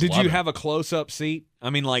 those kids Did love you him. have a close-up seat?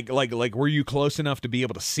 Like were you close enough to be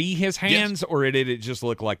able to see his hands, or did it just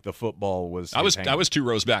look like the football was I was 2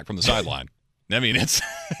 rows back from the sideline. It's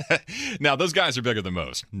now those guys are bigger than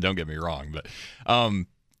most. Don't get me wrong, but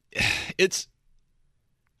it's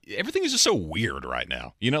everything is just so weird right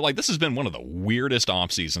now. This has been one of the weirdest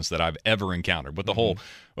off seasons that I've ever encountered with the whole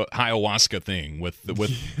ayahuasca thing with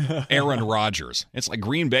Aaron Rodgers. It's like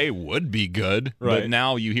Green Bay would be good, right. But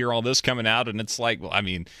now you hear all this coming out, and it's like,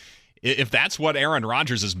 if that's what Aaron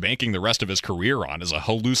Rodgers is banking the rest of his career on, is a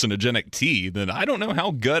hallucinogenic tea, then I don't know how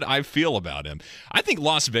good I feel about him. I think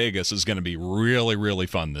Las Vegas is going to be really, really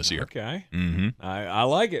fun this year. Okay. Mm-hmm. I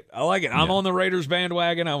like it. I'm on the Raiders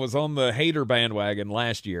bandwagon. I was on the hater bandwagon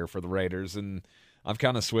last year for the Raiders, and I've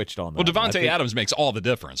kind of switched on that. Well, Devontae Adams makes all the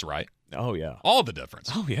difference, right? Oh, yeah. All the difference.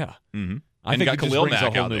 Oh, yeah. Mm-hmm. I think got it just Khalil brings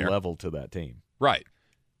Mack a whole out new there. level to that team. Right.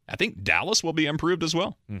 I think Dallas will be improved as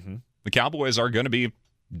well. Mm-hmm. The Cowboys are going to be,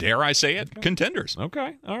 dare I say it, contenders.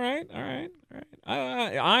 Okay. All right.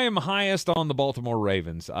 I am highest on the Baltimore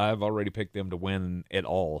Ravens. I've already picked them to win it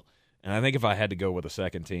all. And I think if I had to go with a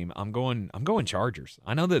second team, I'm going Chargers.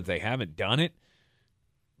 I know that they haven't done it,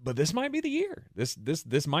 but this might be the year.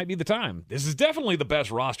 This might be the time. This is definitely the best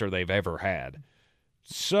roster they've ever had.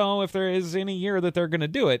 So if there is any year that they're going to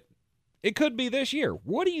do it, It could be this year.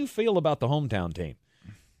 What do you feel about the hometown team?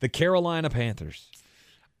 The Carolina Panthers.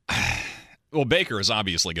 Well, Baker is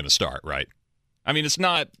obviously going to start, right? I mean, it's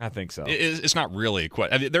not. I think so. It's not really a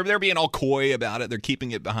question. I mean, they're being all coy about it. They're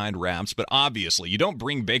keeping it behind wraps. But obviously, you don't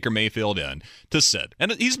bring Baker Mayfield in to sit.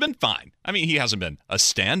 And he's been fine. I mean, he hasn't been a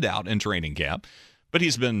standout in training camp, but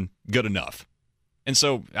he's been good enough. And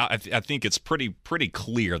so I think it's pretty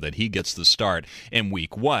clear that he gets the start in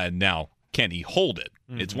week 1. Now, can he hold it?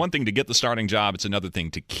 Mm-hmm. It's one thing to get the starting job. It's another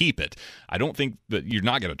thing to keep it. I don't think that you're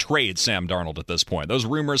not going to trade Sam Darnold at this point. Those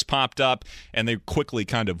rumors popped up, and they quickly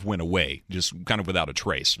kind of went away, just kind of without a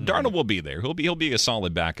trace. Mm-hmm. Darnold will be there. He'll be a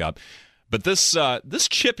solid backup. But this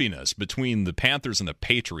chippiness between the Panthers and the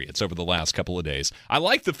Patriots over the last couple of days, I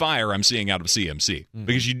like the fire I'm seeing out of CMC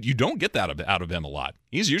because you don't get that out of him a lot.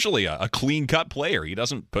 He's usually a clean-cut player. He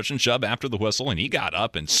doesn't push and shove after the whistle, and he got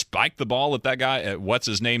up and spiked the ball at that guy at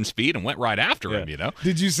what's-his-name's feet and went right after him, you know?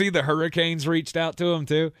 Did you see the Hurricanes reached out to him,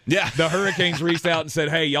 too? Yeah. The Hurricanes reached out and said,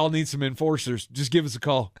 hey, y'all need some enforcers. Just give us a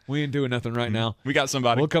call. We ain't doing nothing right now. We got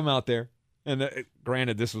somebody. We'll come out there. And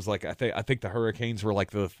granted, this was like I think the Hurricanes were like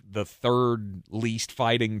the third least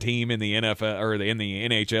fighting team in the NFL or in the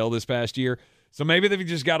NHL this past year. So maybe they've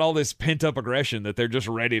just got all this pent up aggression that they're just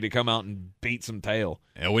ready to come out and beat some tail.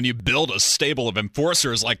 And when you build a stable of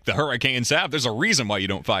enforcers like the Hurricanes have, there's a reason why you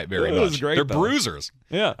don't fight very much. Great, they're though. bruisers.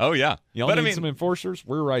 Yeah. Oh yeah. Y'all need some enforcers?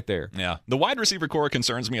 We're right there. Yeah. The wide receiver core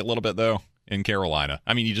concerns me a little bit though. In Carolina.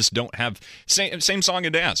 I mean, you just don't have same song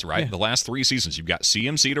and dance, right? Yeah. The last 3 seasons, you've got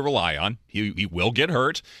CMC to rely on. He will get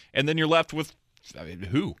hurt, and then you're left with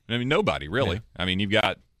who? I mean, nobody really. Yeah. I mean, you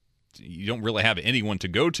don't really have anyone to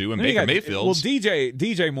go to, and Baker Mayfield. Well,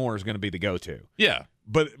 DJ Moore is going to be the go-to. Yeah,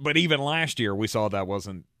 but even last year we saw that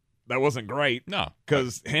wasn't great. No,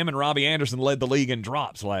 because him and Robbie Anderson led the league in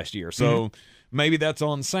drops last year. So. Mm-hmm. Maybe that's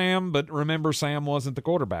on Sam, but remember, Sam wasn't the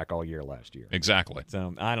quarterback all year last year. Exactly.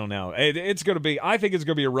 So I don't know. It's going to be. I think it's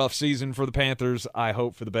going to be a rough season for the Panthers. I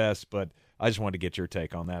hope for the best, but I just wanted to get your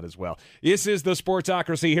take on that as well. This is the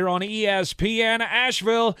Sportsocracy here on ESPN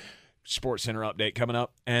Asheville. Sports Center update coming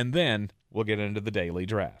up, and then we'll get into the daily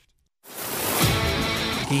draft.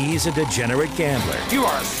 He's a degenerate gambler. You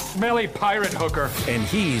are a smelly pirate hooker. And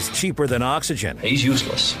he's cheaper than oxygen. He's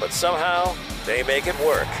useless. But somehow, they make it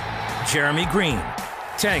work. Jeremy Greene,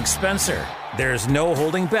 Tank Spencer. There's no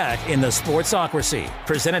holding back in the Sportsocracy.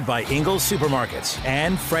 Presented by Ingles Supermarkets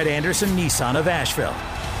and Fred Anderson Nissan of Asheville.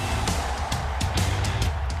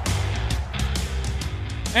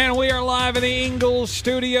 And we are live in the Ingles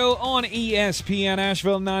studio on ESPN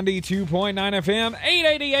Asheville 92.9 FM,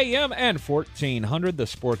 880 AM, and 1400. The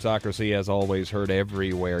Sportsocracy, as always, heard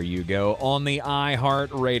everywhere you go on the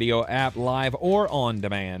iHeartRadio app, live or on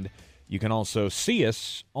demand. You can also see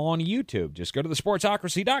us on YouTube. Just go to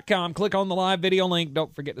thesportsocracy.com, click on the live video link.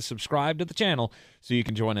 Don't forget to subscribe to the channel so you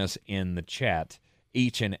can join us in the chat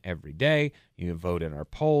each and every day. You vote in our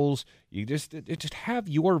polls. You just have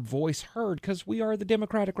your voice heard because we are the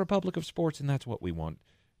Democratic Republic of Sports, and that's what we want.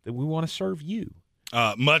 We want to serve you.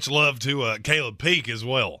 Much love to Caleb Peake as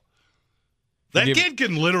well. That kid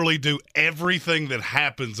can literally do everything that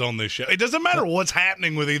happens on this show. It doesn't matter what's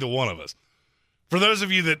happening with either one of us. For those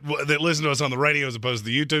of you that listen to us on the radio as opposed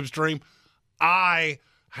to the YouTube stream, I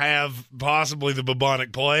have possibly the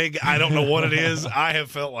bubonic plague. I don't know what it is. I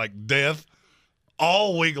have felt like death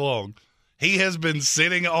all week long. He has been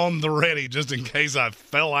sitting on the ready just in case I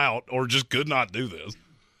fell out or just could not do this.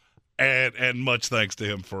 And much thanks to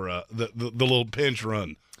him for the little pinch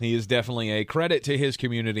run. He is definitely a credit to his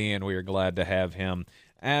community, and we are glad to have him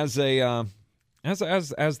as a as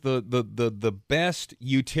the best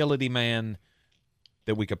utility man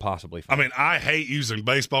that we could possibly find. I mean, I hate using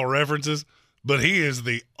baseball references, but he is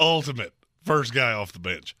the ultimate first guy off the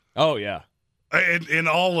bench. Oh yeah, in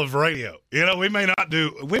all of radio. You know, we may not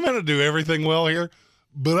do everything well here,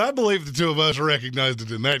 but I believe the two of us recognized it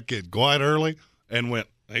in that kid quite early and went,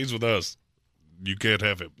 "He's with us. You can't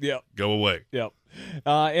have him. Yep, go away." Yep.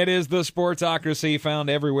 It is the Sportsocracy, found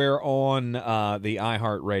everywhere on the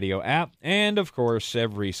iHeartRadio app and, of course,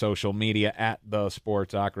 every social media at the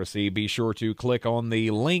Sportsocracy. Be sure to click on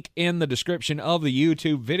the link in the description of the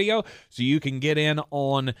YouTube video so you can get in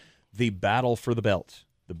on the Battle for the Belt,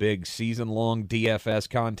 the big season-long DFS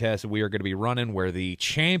contest we are going to be running where the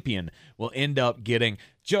champion will end up getting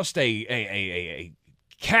just a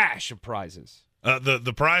cache of prizes.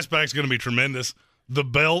 The prize pack's going to be tremendous. The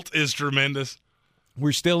belt is tremendous.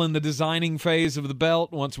 We're still in the designing phase of the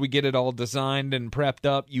belt. Once we get it all designed and prepped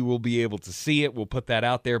up, you will be able to see it. We'll put that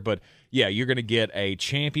out there. But, yeah, you're going to get a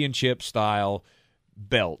championship-style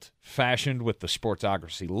belt fashioned with the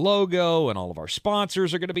Sportsocracy logo, and all of our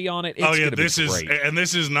sponsors are going to be on it. It's going to be great.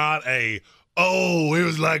 This is not it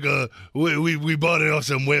was like we bought it off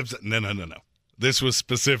some website. No. This was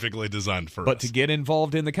specifically designed for us. But to get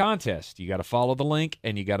involved in the contest, you got to follow the link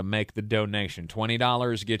and you got to make the donation.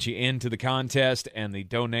 $20 gets you into the contest, and the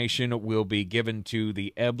donation will be given to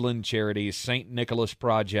the Eblin Charities St. Nicholas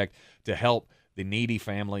Project to help the needy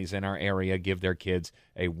families in our area give their kids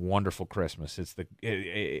a wonderful Christmas.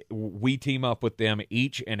 We team up with them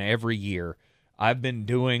each and every year. I've been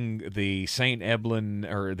doing the St. Eblin,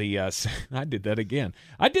 or I did that again.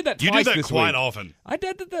 I did that twice this week. You do that quite often. I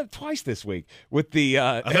did that twice this week with the...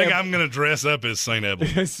 I think I'm going to dress up as St.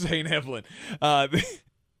 Eblin. St. Eblin.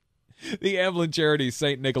 The Eblin Charities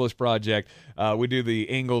St. Nicholas Project. We do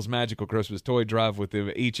the Ingalls Magical Christmas Toy Drive with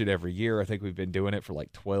them each and every year. I think we've been doing it for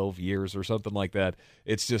like 12 years or something like that.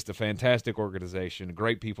 It's just a fantastic organization,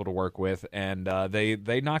 great people to work with, and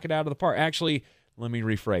they knock it out of the park. Actually, let me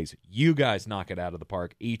rephrase. You guys knock it out of the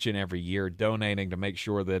park each and every year, donating to make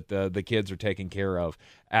sure that the kids are taken care of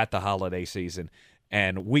at the holiday season.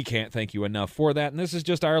 And we can't thank you enough for that. And this is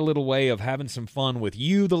just our little way of having some fun with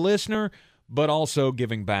you, the listener, but also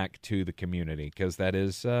giving back to the community, because that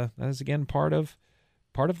is again part of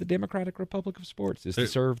the Democratic Republic of Sports, is to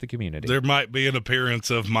serve the community. There might be an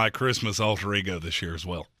appearance of my Christmas alter ego this year as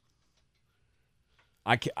well.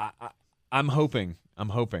 I'm hoping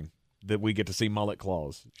that we get to see Mullet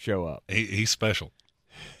Claus show up. He's special.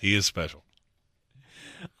 He is special.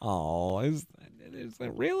 Oh, is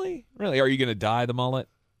that really? Really? Are you going to dye the mullet?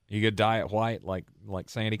 Are you going to dye it white like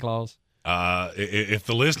Santa Claus? If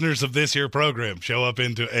the listeners of this here program show up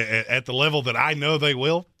at the level that I know they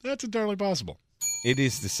will, that's entirely possible. It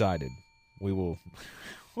is decided. We will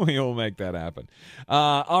make that happen.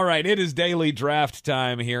 All right, it is daily draft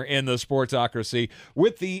time here in the Sportsocracy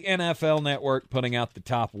with the NFL Network putting out the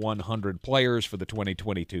top 100 players for the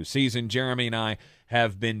 2022 season. Jeremy and I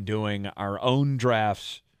have been doing our own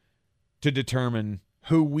drafts to determine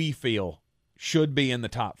who we feel should be in the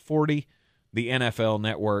top 40. The NFL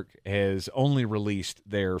Network has only released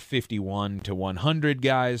their 51 to 100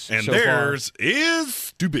 guys. And so theirs far.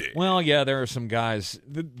 Is too big. Well, yeah, there are some guys.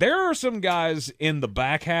 There are some guys in the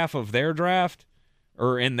back half of their draft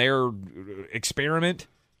or in their experiment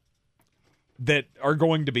that are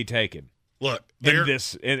going to be taken. Look, in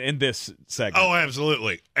this segment. Oh,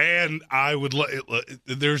 absolutely. And I would.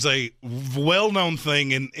 There's a well-known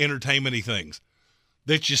thing in entertainment-y things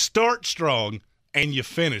that you start strong and you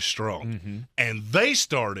finish strong. Mm-hmm. And they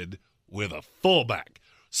started with a fullback.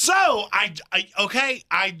 So, I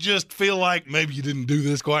just feel like maybe you didn't do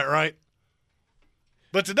this quite right.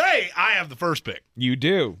 But today, I have the first pick. You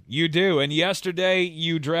do. And yesterday,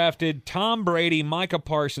 you drafted Tom Brady, Micah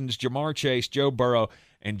Parsons, Jamar Chase, Joe Burrow,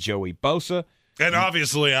 and Joey Bosa. And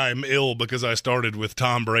obviously, I'm ill because I started with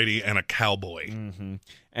Tom Brady and a cowboy. Mm-hmm.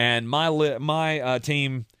 And my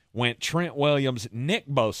team went Trent Williams, Nick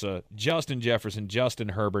Bosa, Justin Jefferson, Justin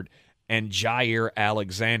Herbert, and Jair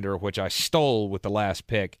Alexander, which I stole with the last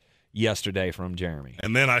pick yesterday from Jeremy.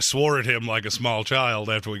 And then I swore at him like a small child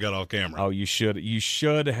after we got off camera. Oh, you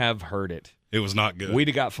should have heard it. It was not good. We'd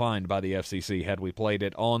have got fined by the FCC had we played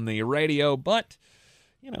it on the radio, but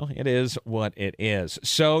it is what it is.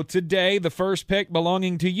 So today, the first pick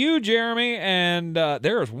belonging to you, Jeremy, and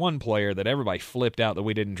there is one player that everybody flipped out that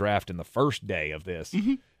we didn't draft in the first day of this.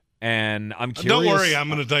 Mm-hmm. And I'm curious. Don't worry, I'm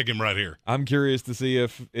going to take him right here. I'm curious to see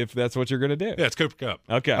if that's what you're going to do. Yeah, it's Cooper Kupp.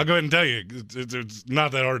 Okay. I'll go ahead and tell you, it's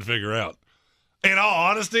not that hard to figure out. In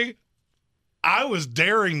all honesty, I was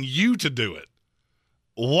daring you to do it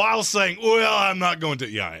while saying, well, I'm not going to.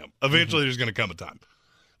 Yeah, I am. Eventually, there's going to come a time.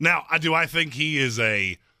 Now, do I think he is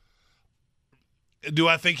a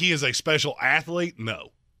special athlete? No.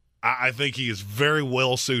 I think he is very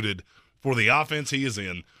well suited for the offense he is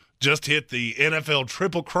in. Just hit the NFL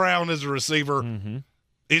Triple Crown as a receiver. Mm-hmm.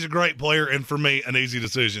 He's a great player, and for me, an easy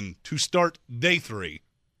decision to start day 3,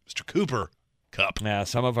 Mr. Cooper Kupp. Yeah,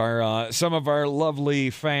 some of our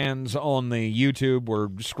lovely fans on the YouTube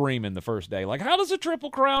were screaming the first day, like, how does a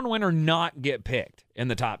Triple Crown winner not get picked in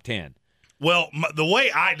the top 10? Well, the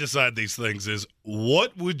way I decide these things is,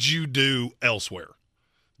 what would you do elsewhere?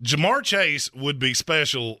 Jamar Chase would be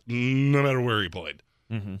special no matter where he played.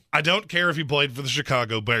 Mm-hmm. I don't care if he played for the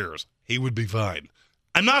Chicago Bears. He would be fine.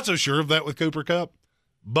 I'm not so sure of that with Cooper Kupp,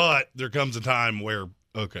 but there comes a time where,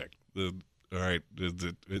 okay, all right,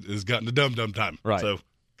 it has gotten to dum-dum time. Right. So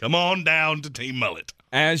come on down to Team Mullet.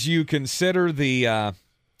 As you consider the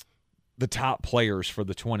top players for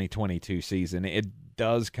the 2022 season, it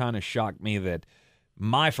does kind of shock me that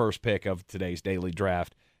my first pick of today's daily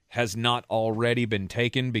draft has not already been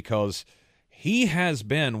taken, because he has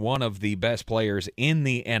been one of the best players in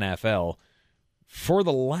the NFL for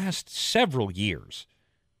the last several years.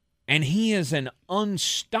 And he is an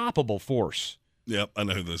unstoppable force. Yep, I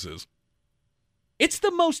know who this is. It's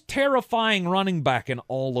the most terrifying running back in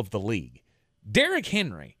all of the league. Derrick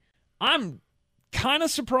Henry, I'm kind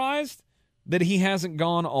of surprised that he hasn't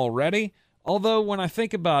gone already. Although, when I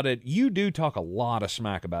think about it, you do talk a lot of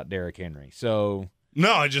smack about Derrick Henry. So,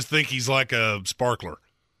 no, I just think he's like a sparkler.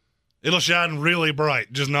 It'll shine really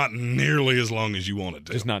bright, just not nearly as long as you want it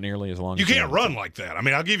to. Just not nearly as long you as you can't run like that. I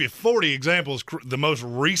mean, I'll give you 40 examples. The most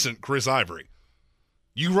recent, Chris Ivory.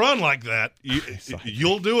 You run like that,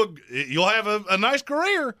 you'll have a nice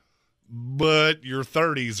career, but your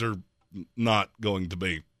 30s are not going to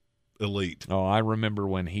be elite. Oh, I remember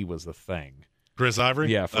when he was the thing. Chris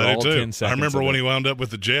Ivory? Yeah, for I all do 10 too. seconds. I remember when he wound up with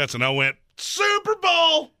the Jets, and I went, Super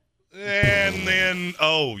Bowl! And then,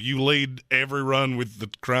 you lead every run with the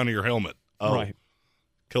crown of your helmet. Oh, right.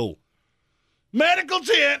 Cool. Medical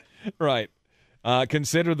tent! Right.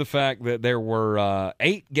 Consider the fact that there were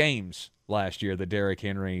 8 games last year that Derrick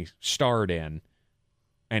Henry starred in,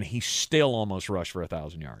 and he still almost rushed for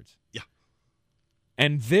 1,000 yards. Yeah.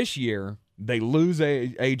 And this year, they lose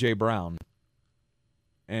A.J. Brown.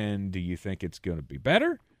 And do you think it's going to be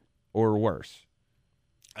better or worse?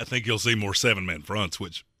 I think you'll see more 7-man fronts,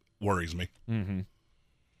 which worries me. Mm-hmm.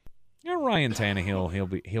 Yeah, Ryan Tannehill,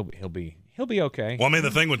 he'll be okay. Well, I mean,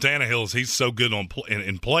 the thing with Tannehill is he's so good on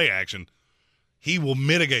in play action, he will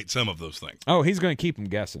mitigate some of those things. Oh, he's going to keep them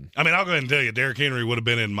guessing. I mean, I'll go ahead and tell you, Derrick Henry would have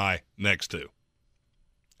been in my next 2.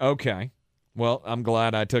 Okay. Well, I'm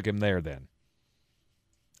glad I took him there then.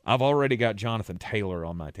 I've already got Jonathan Taylor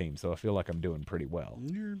on my team, so I feel like I'm doing pretty well.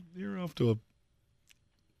 You're off to a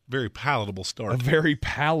very palatable start. A very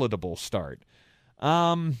palatable start.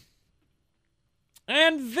 And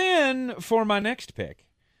then for my next pick,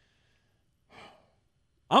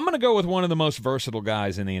 I'm going to go with one of the most versatile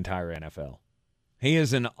guys in the entire NFL. He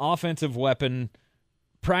is an offensive weapon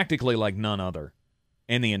practically like none other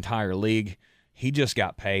in the entire league. He just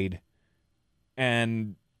got paid,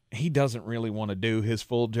 and he doesn't really want to do his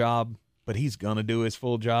full job, but he's going to do his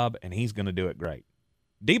full job, and he's going to do it great.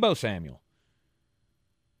 Deebo Samuel.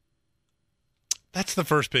 That's the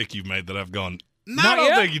first pick you've made that I've gone, I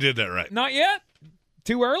don't think you did that right. Not yet?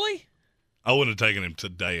 Too early? I wouldn't have taken him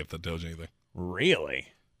today if that tells you anything. Really?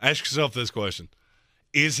 Ask yourself this question.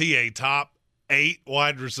 Is he a top 8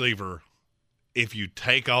 wide receiver if you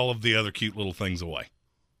take all of the other cute little things away?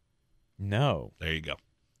 No. There you go.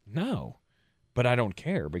 No. But I don't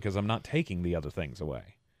care because I'm not taking the other things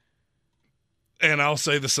away. And I'll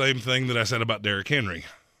say the same thing that I said about Derrick Henry.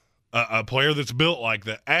 A player that's built like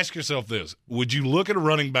that. Ask yourself this. Would you look at a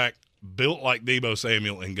running back built like Deebo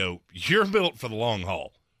Samuel and go, you're built for the long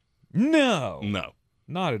haul? No. No.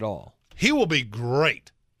 Not at all. He will be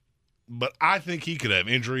great, but I think he could have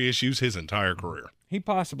injury issues his entire career. He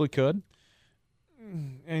possibly could.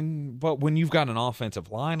 But when you've got an offensive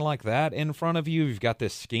line like that in front of you, you've got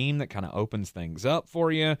this scheme that kind of opens things up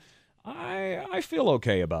for you. I feel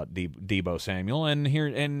okay about Deebo Samuel,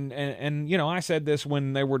 and you know, I said this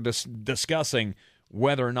when they were discussing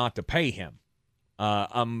whether or not to pay him.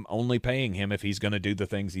 I'm only paying him if he's going to do the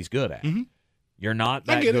things he's good at. Mm-hmm. You're not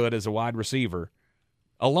that good as a wide receiver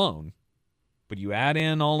alone, but you add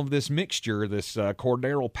in all of this mixture, this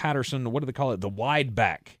Cordero Patterson, what do they call it, the wide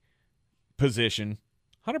back position,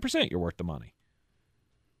 100% you're worth the money.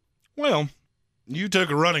 Well, you took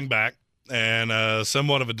a running back and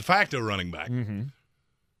somewhat of a de facto running back. Mm-hmm.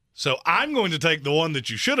 So I'm going to take the one that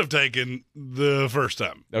you should have taken the first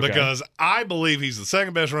time because I believe he's the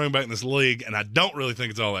second best running back in this league, and I don't really think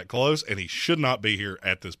it's all that close, and he should not be here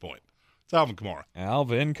at this point. It's Alvin Kamara.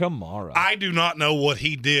 Alvin Kamara. I do not know what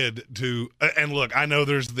he did to – and look, I know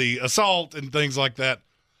there's the assault and things like that.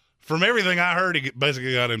 From everything I heard, he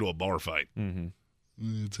basically got into a bar fight.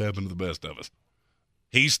 Mm-hmm. It's happened to the best of us.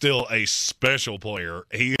 He's still a special player.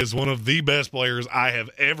 He is one of the best players I have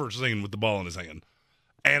ever seen with the ball in his hand.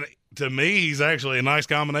 And to me, he's actually a nice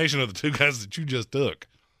combination of the two guys that you just took.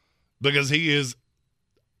 Because he is,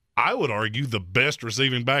 I would argue, the best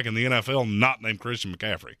receiving back in the NFL, not named Christian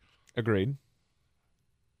McCaffrey. Agreed.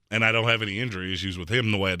 And I don't have any injury issues with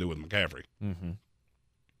him the way I do with McCaffrey. Mm-hmm.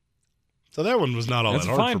 So that one was not all that's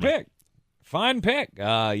that hard for me. Fine pick.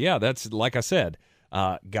 Yeah, that's, like I said,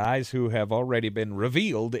 guys who have already been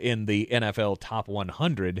revealed in the NFL Top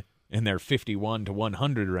 100 in their 51 to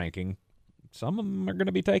 100 ranking. Some of them are going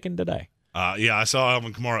to be taken today. Yeah, I saw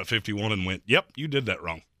Alvin Kamara at 51 and went, yep, you did that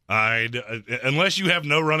wrong. Unless you have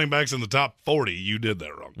no running backs in the top 40, you did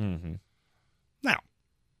that wrong. Mm-hmm. Now,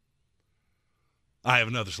 I have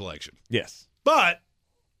another selection. Yes. But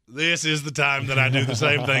This is the time that I do the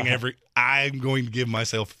same thing I'm going to give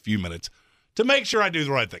myself a few minutes to make sure I do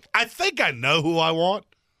the right thing. I think I know who I want,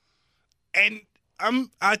 and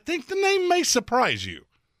I think the name may surprise you.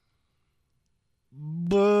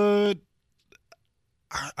 But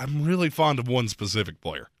I'm really fond of one specific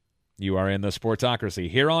player. You are in the Sportsocracy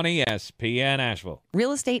here on ESPN Asheville.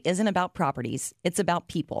 Real estate isn't about properties. It's about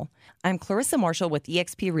people. I'm Clarissa Marshall with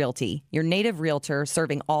eXp Realty, your native realtor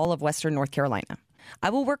serving all of Western North Carolina.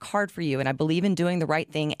 I will work hard for you, and I believe in doing the right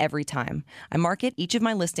thing every time. I market each of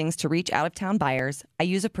my listings to reach out-of-town buyers. I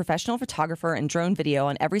use a professional photographer and drone video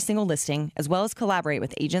on every single listing, as well as collaborate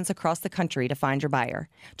with agents across the country to find your buyer.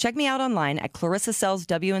 Check me out online at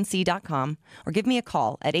clarissasellswnc.com or give me a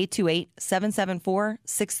call at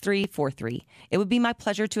 828-774-6343. It would be my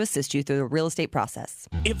pleasure to assist you through the real estate process.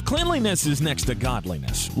 If cleanliness is next to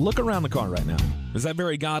godliness, look around the car right now. Is that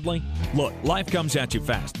very godly? Look, life comes at you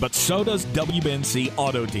fast, but so does WNC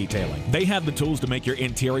Auto Detailing. They have the tools to make your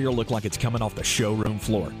interior look like it's coming off the showroom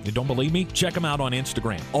floor. You don't believe me? Check them out on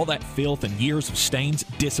Instagram. All that filth and years of stains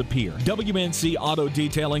disappear. WNC Auto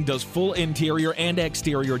Detailing does full interior and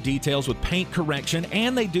exterior details with paint correction,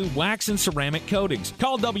 and they do wax and ceramic coatings.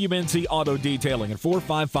 Call WNC Auto Detailing at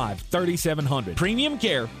 455-3700. Premium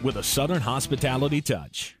care with a Southern hospitality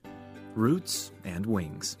touch. Roots and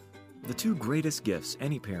wings. The two greatest gifts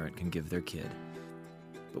any parent can give their kid.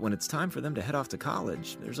 But when it's time for them to head off to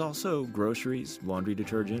college, there's also groceries, laundry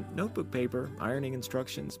detergent, notebook paper, ironing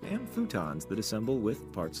instructions, and futons that assemble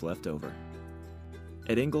with parts left over.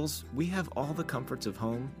 At Ingalls, we have all the comforts of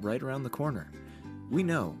home right around the corner. We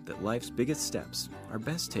know that life's biggest steps are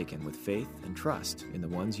best taken with faith and trust in the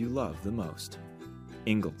ones you love the most.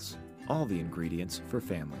 Ingalls, all the ingredients for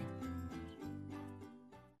family.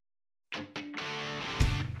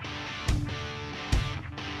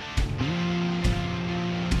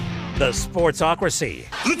 The Sportsocracy.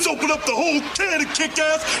 Let's open up the whole can of kick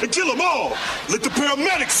ass and kill them all. Let the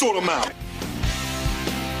paramedics sort them out.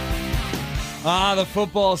 The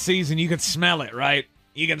football season, you can smell it, right?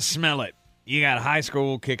 You can smell it. You got high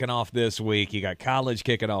school kicking off this week. You got college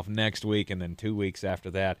kicking off next week, and then 2 weeks after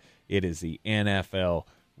that, it is the NFL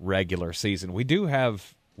regular season. We do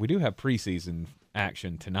have preseason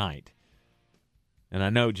action tonight. And I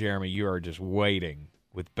know, Jeremy, you are just waiting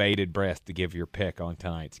with bated breath to give your pick on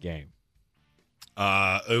tonight's game.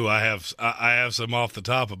 I have some off the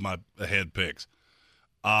top of my head picks.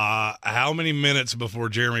 How many minutes before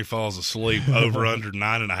Jeremy falls asleep? Over under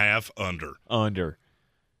 9.5. Under.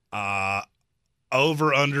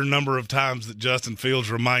 Over under number of times that Justin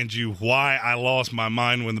Fields reminds you why I lost my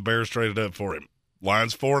mind when the Bears traded up for him.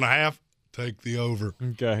 Lions 4.5. Take the over.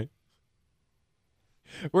 Okay.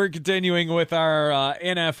 We're continuing with our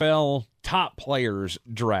NFL top players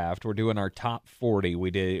draft. We're doing our top 40.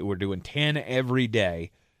 We're doing 10 every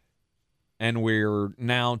day, and we're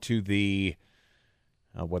now to the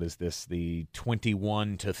what is this? The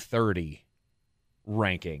 21 to 30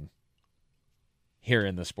 ranking here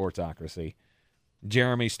in the Sportsocracy.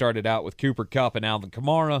 Jeremy started out with Cooper Kupp and Alvin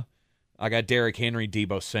Kamara. I got Derrick Henry,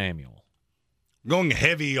 Deebo Samuel. Going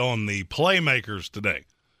heavy on the playmakers today.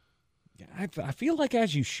 I feel like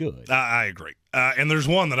as you should. I agree. And there's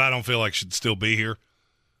one that I don't feel like should still be here.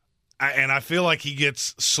 And I feel like he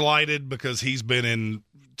gets slighted because he's been in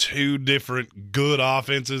two different good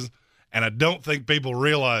offenses, and I don't think people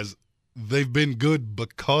realize they've been good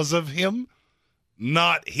because of him,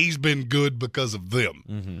 not he's been good because of them.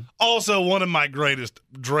 Mm-hmm. Also, one of my greatest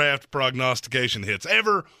draft prognostication hits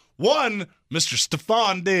ever, one, Mr.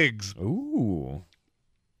 Stephon Diggs. Ooh.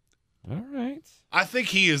 All right. I think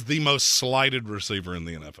he is the most slighted receiver in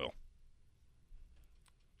the NFL.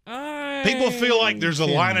 People feel like there's a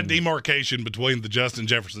line of demarcation between the Justin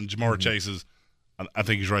Jefferson, Jamar Chases. I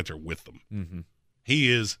think he's right there with them. Mm-hmm.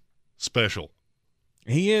 He is special.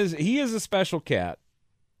 He is a special cat.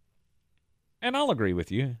 And I'll agree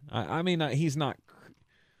with you. I mean, he's not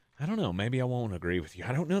 – I don't know. Maybe I won't agree with you.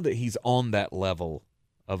 I don't know that he's on that level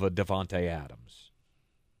of a Devontae Adams.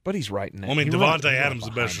 But he's right in that. Well, I mean, Devontae Adams is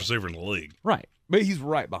the best receiver in the league. Right. But he's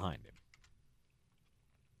right behind him.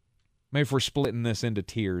 Maybe if we're splitting this into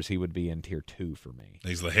tiers, he would be in tier 2 for me.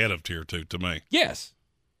 He's the head of tier 2 to me. Yes.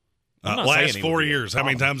 Last 4 years, how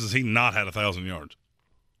many times has he not had 1,000 yards?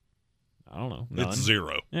 I don't know. None. It's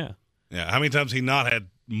 0. Yeah. Yeah. How many times has he not had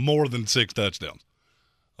more than 6 touchdowns?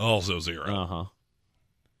 Also 0. Uh-huh.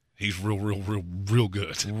 He's real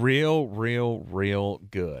good. Real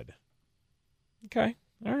good. Okay.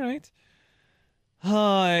 All right.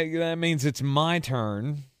 That means it's my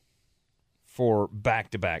turn for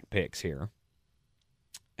back-to-back picks here.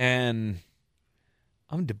 And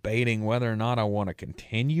I'm debating whether or not I want to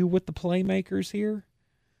continue with the playmakers here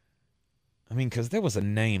I mean, because there was a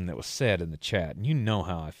name that was said in the chat, and you know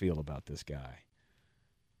how I feel about this guy.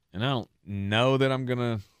 And I don't know that I'm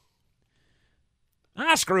going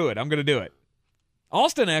to... screw it. I'm going to do it.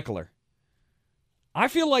 Austin Eckler. I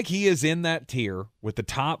feel like he is in that tier with the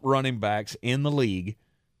top running backs in the league,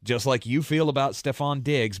 just like you feel about Stephon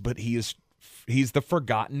Diggs, but he's the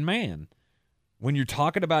forgotten man. When you're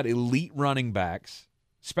talking about elite running backs,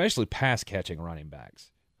 especially pass-catching running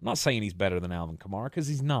backs, I'm not saying he's better than Alvin Kamara because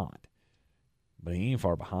he's not, but he ain't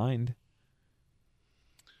far behind.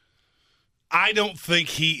 I don't think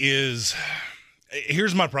he is.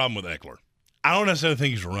 Here's my problem with Eckler. I don't necessarily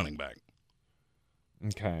think he's a running back.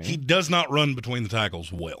 Okay. He does not run between the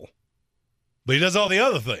tackles well, but he does all the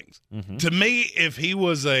other things. Mm-hmm. To me, if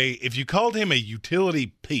you called him a utility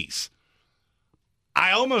piece,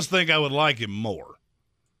 I almost think I would like him more.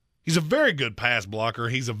 He's a very good pass blocker.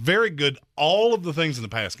 He's a very good all of the things in the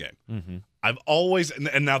pass game. Mm-hmm. I've always,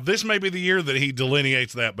 and now this may be the year that he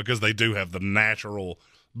delineates that because they do have the natural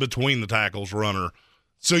between the tackles runner.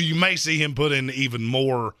 So you may see him put in even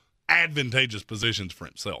more advantageous positions for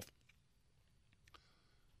himself.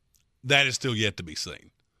 That is still yet to be seen.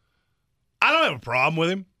 I don't have a problem with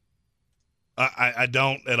him. I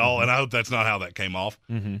don't at all, and I hope that's not how that came off.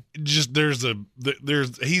 Mm-hmm. Just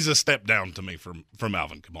he's a step down to me from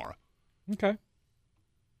Alvin Kamara. Okay.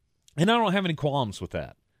 And I don't have any qualms with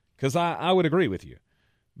that because I would agree with you.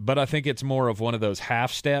 But I think it's more of one of those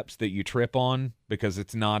half steps that you trip on because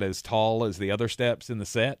it's not as tall as the other steps in the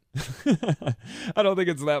set. I don't think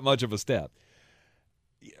it's that much of a step.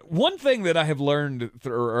 One thing that I have learned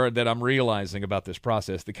or that I'm realizing about this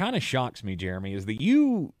process that kind of shocks me, Jeremy, is that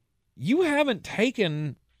you haven't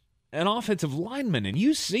taken an offensive lineman, and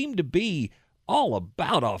you seem to be all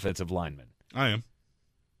about offensive linemen. I am.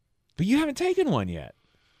 But you haven't taken one yet.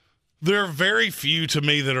 There are very few to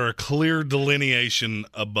me that are a clear delineation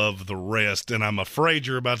above the rest, and I'm afraid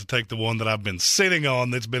you're about to take the one that I've been sitting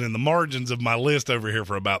on that's been in the margins of my list over here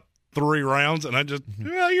for about 3 rounds, and I just,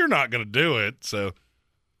 you're not going to do it, so...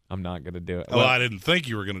 I'm not going to do it. Well, I didn't think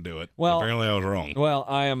you were going to do it. Well, apparently I was wrong. Well,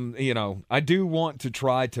 I am, I do want to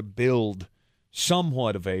try to build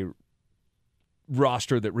somewhat of a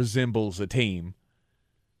roster that resembles a team.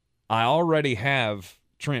 I already have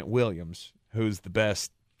Trent Williams, who's the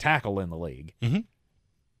best tackle in the league. Mm-hmm.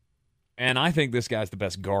 And I think this guy's the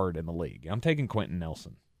best guard in the league. I'm taking Quentin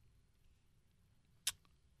Nelson.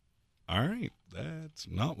 All right. That's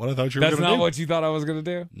not what I thought you were going to do. That's not what you thought I was going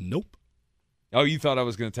to do? Nope. Oh, you thought I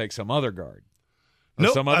was going to take some other guard?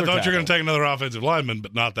 Nope, some other I thought tackle. you were going to take another offensive lineman,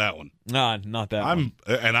 but not that one. Nah, not that one.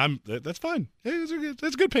 That's fine. That's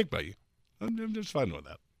a good pick by you. I'm just fine with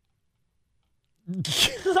that.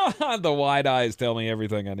 The wide eyes tell me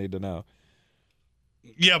everything I need to know.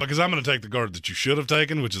 Yeah, because I'm going to take the guard that you should have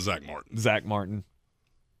taken, which is Zach Martin. Zach Martin.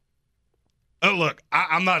 Oh, look,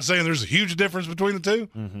 I'm not saying there's a huge difference between the two.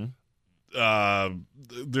 Mm-hmm.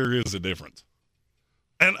 There is a difference.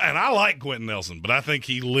 And I like Quentin Nelson, but I think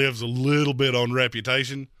he lives a little bit on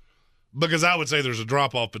reputation because I would say there's a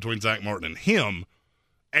drop-off between Zach Martin and him,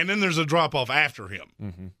 and then there's a drop-off after him.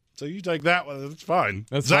 Mm-hmm. So you take that one, that's fine.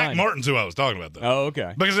 That's Zach fine. Martin's who I was talking about, though. Oh,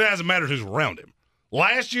 okay. Because it hasn't mattered who's around him.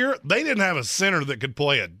 Last year, they didn't have a center that could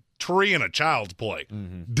play a tree and a child's play.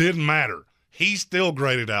 Mm-hmm. Didn't matter. He still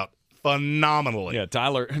graded out phenomenally. Yeah,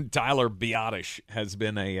 Tyler Biotish has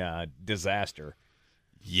been a disaster.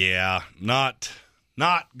 Yeah, not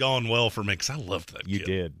going well for me because I loved that You kid.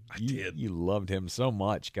 did. I did. You loved him so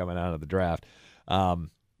much coming out of the draft. All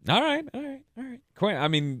right. I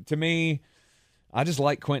mean, to me, I just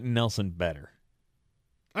like Quentin Nelson better.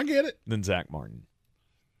 I get it. Than Zach Martin.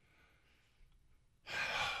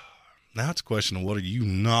 Now it's a question of what are you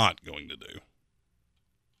not going to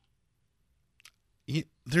do?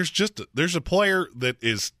 There's a player that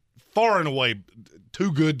is far and away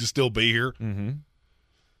too good to still be here. Mm-hmm.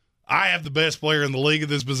 I have the best player in the league at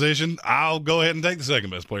this position. I'll go ahead and take the second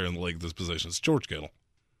best player in the league at this position. It's George Kittle.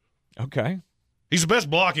 Okay. He's the best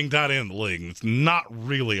blocking tight end in the league, and it's not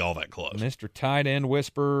really all that close. Mr. Tight End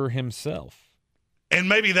Whisperer himself. And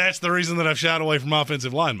maybe that's the reason that I've shied away from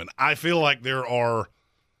offensive linemen. I feel like there are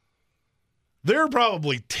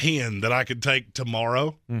probably 10 that I could take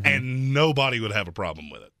tomorrow, and nobody would have a problem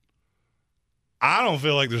with it. I don't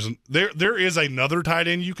feel like there is another tight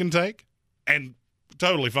end you can take, and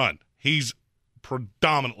totally fine. He's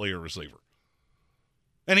predominantly a receiver.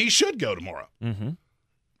 And he should go tomorrow. Mm-hmm.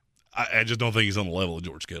 I just don't think he's on the level of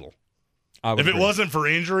George Kittle. If it wasn't for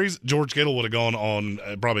injuries, George Kittle would have gone on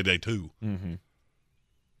probably day 2. Mm-hmm.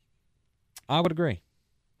 I would agree.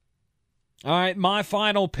 All right, my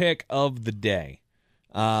final pick of the day.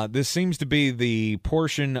 This seems to be the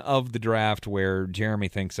portion of the draft where Jeremy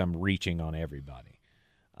thinks I'm reaching on everybody.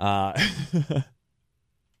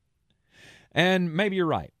 And maybe you're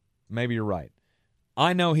right. Maybe you're right.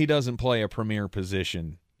 I know he doesn't play a premier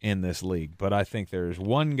position in this league, but I think there's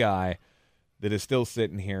one guy that is still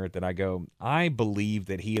sitting here that I go, I believe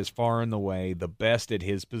that he is far and away the best at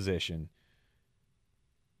his position.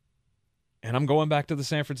 And I'm going back to the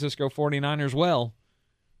San Francisco 49ers. Well,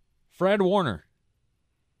 Fred Warner.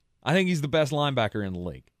 I think he's the best linebacker in the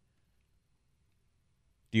league.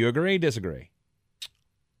 Do you agree, disagree?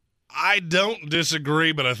 I don't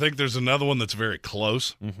disagree, but I think there's another one that's very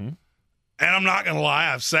close. Mm-hmm. And I'm not going to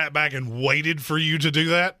lie, I've sat back and waited for you to do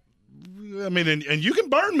that. I mean, and you can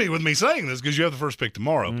burn me with me saying this because you have the first pick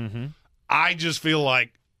tomorrow. Mm-hmm. I just feel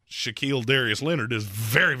like Shaquille Darius Leonard is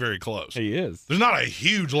very, very close. He is. There's not a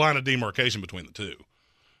huge line of demarcation between the two.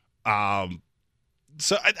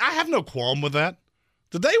 So I have no qualm with that.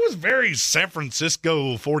 Today was very San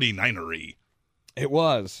Francisco 49er-y. It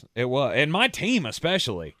was. And my team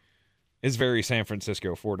especially is very San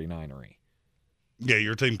Francisco 49er-y. Yeah,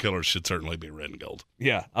 your team killers should certainly be red and gold.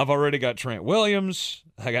 Yeah, I've already got Trent Williams,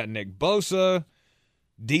 I got Nick Bosa,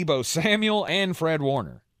 Deebo Samuel, and Fred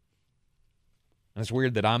Warner. And it's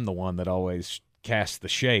weird that I'm the one that always casts the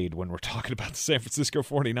shade when we're talking about the San Francisco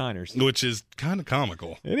 49ers. Which is kind of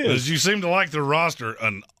comical. It is. Because you seem to like their roster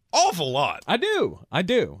an awful lot. I do. I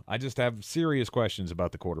just have serious questions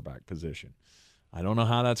about the quarterback position. I don't know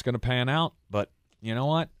how that's going to pan out, but you know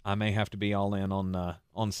what? I may have to be all in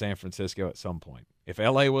on San Francisco at some point. If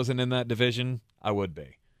LA wasn't in that division, I would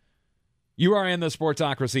be. You are in the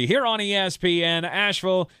Sportsocracy here on ESPN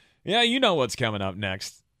Asheville. Yeah, you know what's coming up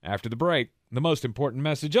next. After the break, the most important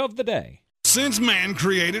message of the day. Since man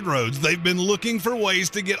created roads, they've been looking for ways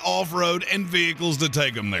to get off-road and vehicles to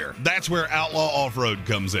take them there. That's where Outlaw Off-Road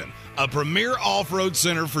comes in. A premier off-road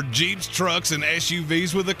center for Jeeps, trucks, and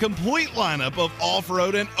SUVs with a complete lineup of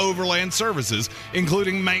off-road and overland services,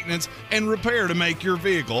 including maintenance and repair to make your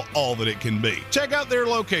vehicle all that it can be. Check out their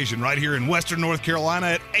location right here in Western North Carolina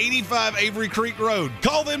at 85 Avery Creek Road.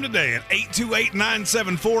 Call them today at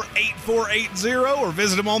 828-974-8480 or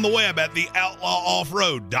visit them on the web at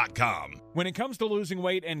theoutlawoffroad.com. When it comes to losing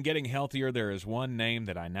weight and getting healthier, there is one name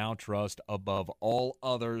that I now trust above all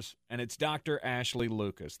others, and it's Dr. Ashley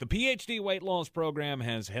Lucas. The PhD weight loss program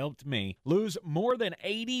has helped me lose more than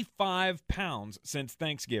 85 pounds since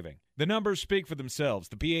Thanksgiving. The numbers speak for themselves.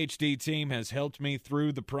 The PhD team has helped me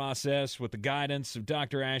through the process with the guidance of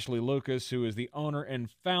Dr. Ashley Lucas, who is the owner and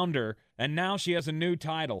founder, and now she has a new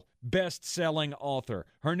title, best-selling author.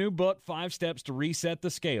 Her new book, 5 Steps to Reset the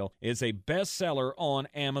Scale, is a bestseller on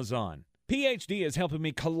Amazon. PhD is helping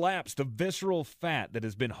me collapse the visceral fat that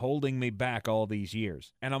has been holding me back all these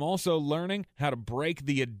years. And I'm also learning how to break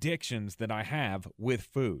the addictions that I have with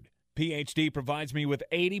food. PhD provides me with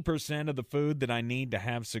 80% of the food that I need to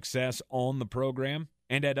have success on the program.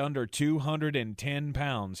 And at under 210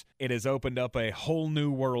 pounds, it has opened up a whole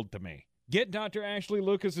new world to me. Get Dr. Ashley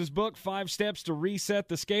Lucas's book, 5 Steps to Reset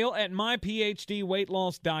the Scale, at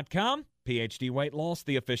myphdweightloss.com. PhD Weight Loss,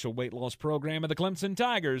 the official weight loss program of the Clemson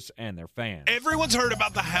Tigers and their fans. Everyone's heard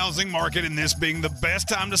about the housing market and this being the best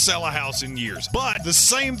time to sell a house in years. But the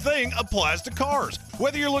same thing applies to cars.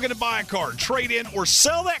 Whether you're looking to buy a car, trade in, or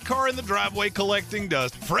sell that car in the driveway collecting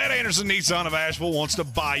dust, Fred Anderson Nissan of Asheville wants to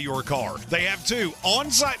buy your car. They have 2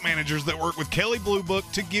 on-site managers that work with Kelly Blue Book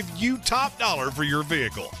to give you top dollar for your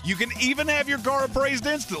vehicle. You can even have your car appraised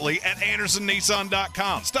instantly at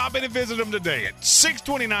AndersonNissan.com. Stop in and visit them today at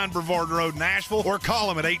 629 Brevard Road, Nashville, or call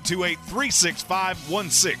them at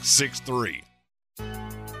 828-365-1663.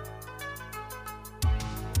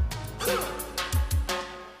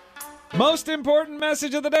 Most important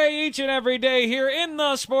message of the day each and every day here in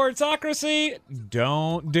the Sportsocracy: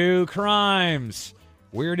 don't do crimes.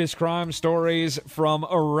 Weirdest crime stories from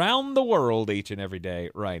around the world each and every day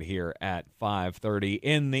right here at 5:30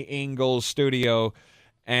 in the Ingalls studio.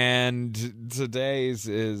 And today's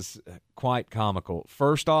is quite comical.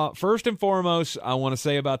 First and foremost, I want to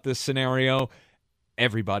say about this scenario,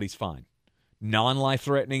 everybody's fine.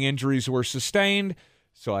 Non-life-threatening injuries were sustained,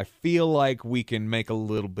 so I feel like we can make a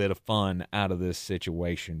little bit of fun out of this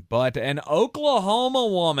situation. But an Oklahoma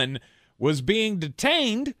woman was being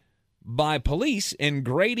detained by police in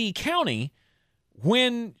Grady County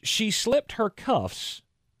when she slipped her cuffs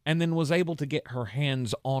and then was able to get her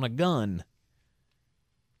hands on a gun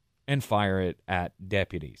and fire it at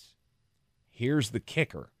deputies. Here's the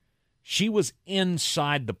kicker. She was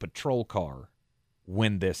inside the patrol car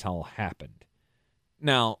when this all happened.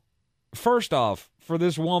 Now, first off, for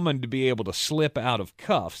this woman to be able to slip out of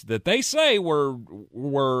cuffs that they say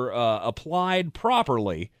were applied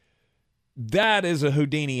properly, that is a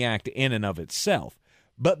Houdini act in and of itself.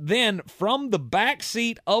 But then from the back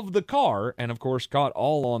seat of the car, and of course caught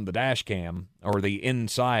all on the dash cam or the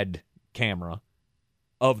inside camera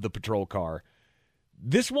of the patrol car,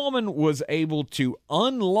 this woman was able to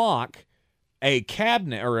unlock a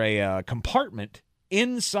cabinet or a compartment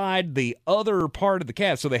inside the other part of the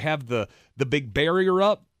cab. So they have the big barrier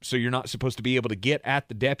up, so you're not supposed to be able to get at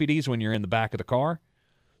the deputies when you're in the back of the car.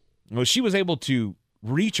 Well, she was able to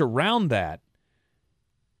reach around that,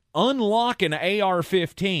 unlock an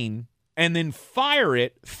AR-15, and then fire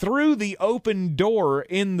it through the open door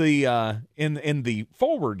in the in the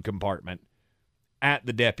forward compartment at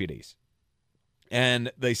the deputies.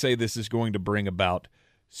 And they say this is going to bring about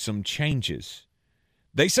some changes.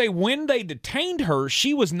 They say when they detained her,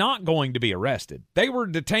 she was not going to be arrested. They were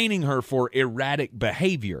detaining her for erratic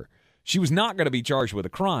behavior. She was not going to be charged with a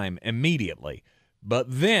crime immediately. But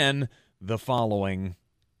then the following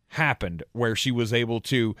happened, where she was able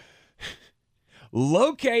to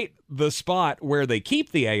locate the spot where they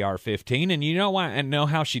keep the AR-15. And you know why? And know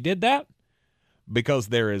how she did that? Because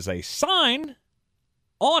there is a sign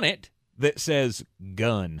on it that says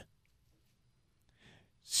gun.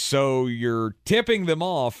 So you're tipping them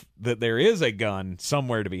off that there is a gun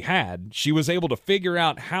somewhere to be had. She was able to figure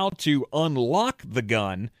out how to unlock the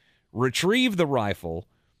gun, retrieve the rifle,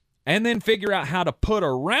 and then figure out how to put a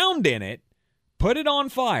round in it, put it on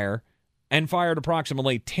fire, and fired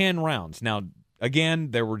approximately 10 rounds. Now,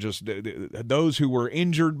 again, there were just those who were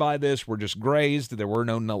injured by this were just grazed. There were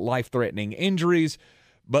no life-threatening injuries,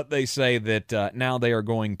 but they say that now they are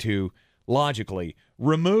going to logically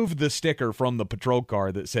remove the sticker from the patrol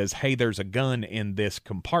car that says, hey, there's a gun in this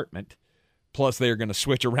compartment. Plus, they're going to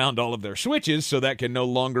switch around all of their switches so that can no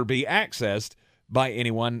longer be accessed by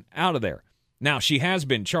anyone out of there. Now, she has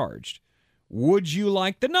been charged. Would you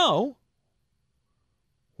like to know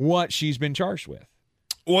what she's been charged with?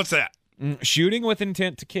 What's that? Shooting with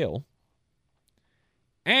intent to kill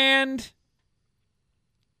and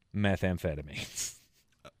methamphetamines.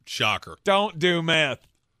 Shocker. Don't do meth.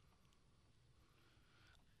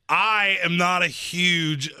 I am not a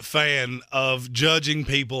huge fan of judging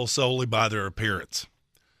people solely by their appearance.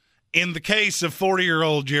 In the case of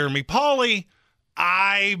 40-year-old Jeremy Pauly,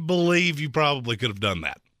 I believe you probably could have done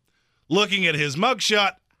that. Looking at his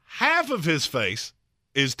mugshot, half of his face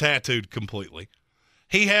is tattooed completely.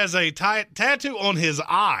 He has a tattoo on his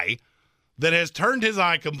eye that has turned his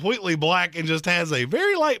eye completely black and just has a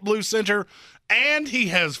very light blue center, and he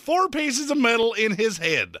has 4 pieces of metal in his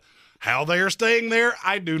head. How they are staying there,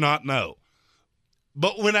 I do not know.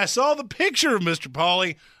 But when I saw the picture of Mr.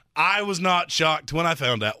 Pauly, I was not shocked when I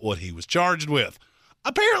found out what he was charged with.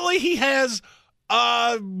 Apparently, he has,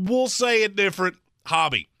 we'll say, a different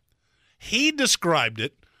hobby. He described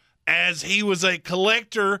it as he was a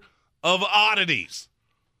collector of oddities.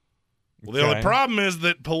 Well, the only problem is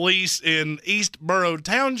that police in East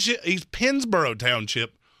Pennsboro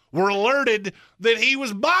Township were alerted that he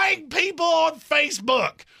was buying people on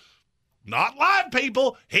Facebook. Not live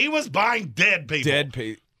people. He was buying dead people. Dead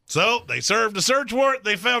people. So they served a search warrant.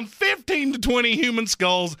 They found 15 to 20 human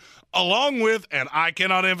skulls, along with, and I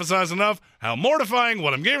cannot emphasize enough how mortifying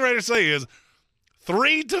what I'm getting ready to say is,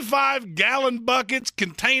 3 to 5 gallon buckets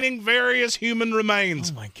containing various human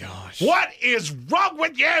remains. Oh, my gosh. What is wrong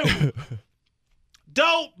with you?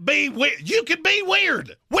 Don't be weird. You can be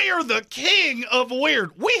weird. We are the king of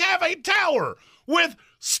weird. We have a tower with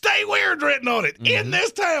 "Stay Weird" written on it in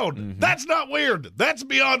this town. That's not weird. That's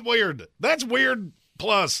beyond weird. That's weird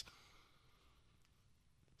plus.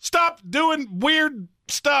 Stop doing weird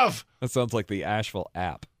stuff. That sounds like the Asheville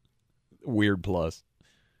app. Weird plus.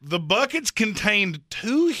 The buckets contained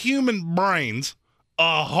 2 human brains,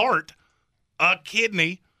 a heart, a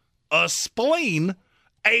kidney, a spleen,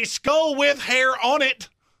 a skull with hair on it.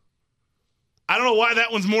 I don't know why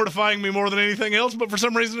that one's mortifying me more than anything else, but for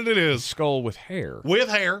some reason it is. Skull with hair. With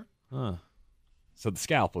hair. Huh. So the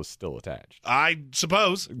scalp was still attached. I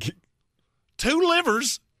suppose. 2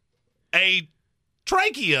 livers, a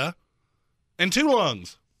trachea, and 2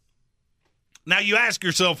 lungs. Now you ask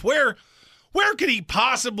yourself, where could he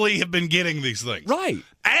possibly have been getting these things? Right.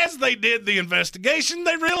 As they did the investigation,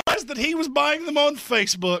 they realized that he was buying them on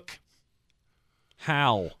Facebook.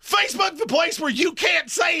 How? Facebook, the place where you can't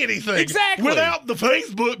say anything. Exactly. Without the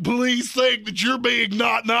Facebook police saying that you're being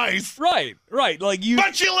not nice. Right. Like you.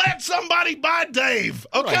 But you let somebody buy Dave,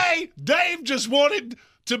 okay? Right. Dave just wanted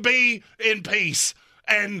to be in peace.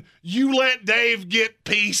 And you let Dave get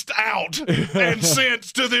pieced out and sent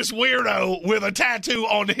to this weirdo with a tattoo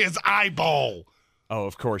on his eyeball. Oh,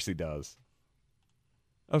 of course he does.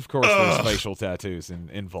 Of course there's facial tattoos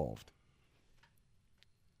involved.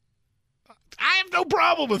 I have no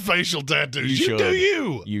problem with facial tattoos. You do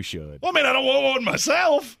you. You should. Well, I mean, I don't want one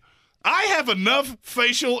myself. I have enough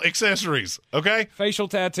facial accessories, okay? Facial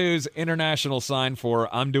tattoos, international sign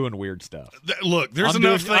for I'm doing weird stuff. Look, there's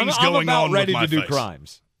enough things going on with my face. I'm about ready to do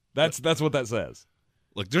crimes. That's what that says.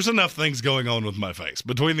 Look, there's enough things going on with my face.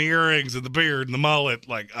 Between the earrings and the beard and the mullet,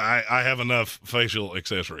 like, I have enough facial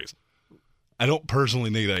accessories. I don't personally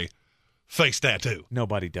need a face tattoo.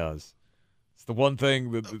 Nobody does. It's the one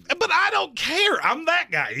thing that... But I don't care. I'm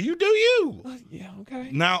that guy. You do you. Yeah, okay.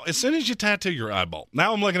 Now, as soon as you tattoo your eyeball,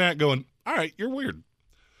 now I'm looking at it going, all right, you're weird.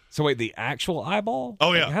 So wait, the actual eyeball?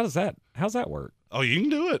 Oh, yeah. How's that work? Oh, you can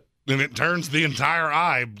do it. And it turns the entire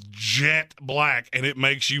eye jet black, and it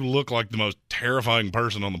makes you look like the most terrifying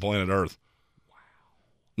person on the planet Earth. Wow.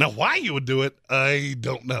 Now, why you would do it, I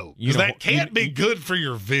don't know. Because that can't be good for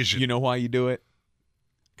your vision. You know why you do it?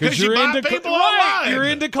 Because you're into people online. You're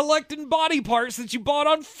into collecting body parts that you bought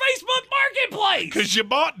on Facebook Marketplace. Because you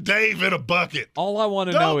bought Dave in a bucket. All I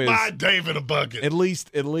want to know is... Don't buy Dave in a bucket. At least,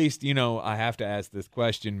 I have to ask this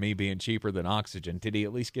question, me being cheaper than oxygen. Did he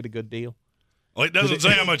at least get a good deal? Well, it doesn't say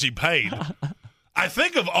how much he paid. I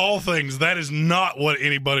think of all things, that is not what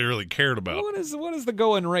anybody really cared about. What is the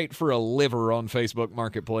going rate for a liver on Facebook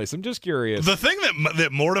Marketplace? I'm just curious. The thing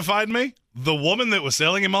that mortified me, the woman that was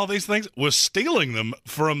selling him all these things was stealing them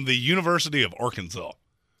from the University of Arkansas.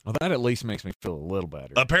 Well, that at least makes me feel a little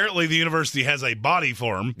better. Apparently, the university has a body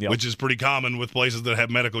form, which is pretty common with places that have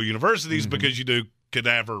medical universities because you do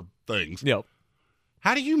cadaver things. Yep.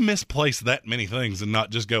 How do you misplace that many things and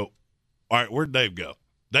not just go, all right, where'd Dave go?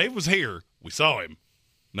 Dave was here. We saw him.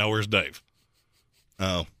 Now where's Dave?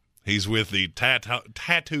 Oh, he's with the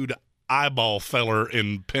tattooed eyeball feller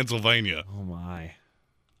in Pennsylvania. Oh my.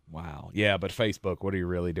 Wow. Yeah, but Facebook, what are you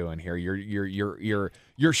really doing here? You're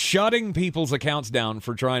shutting people's accounts down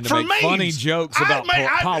for trying to make funny jokes about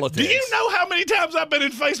politics. Do you know how many times I've been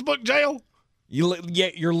in Facebook jail?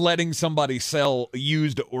 You're letting somebody sell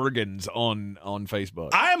used organs on Facebook.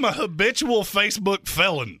 I am a habitual Facebook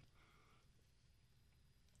felon.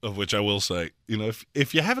 Of which I will say,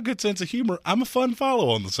 if you have a good sense of humor, I'm a fun follow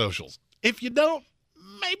on the socials. If you don't,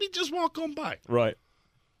 maybe just walk on by. Right.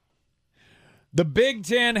 The Big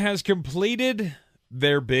Ten has completed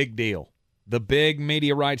their big deal. The big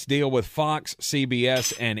media rights deal with Fox,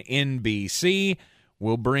 CBS, and NBC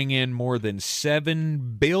will bring in more than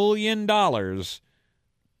 $7 billion to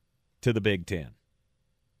the Big Ten.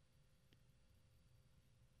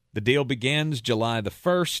 The deal begins July the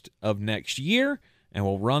 1st of next year and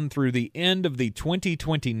will run through the end of the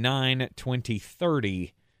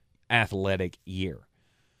 2029-2030 athletic year.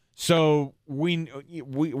 So we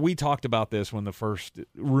talked about this when the first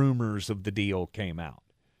rumors of the deal came out,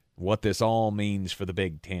 what this all means for the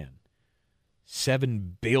Big Ten.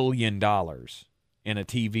 $7 billion in a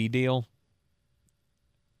TV deal.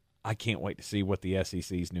 I can't wait to see what the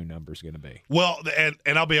SEC's new number is going to be. Well, and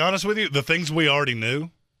I'll be honest with you, the things we already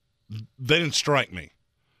knew, they didn't strike me.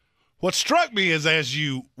 What struck me is as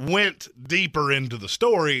you went deeper into the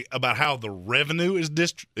story about how the revenue is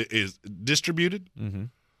distributed. Mm-hmm.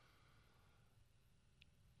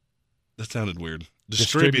 That sounded weird.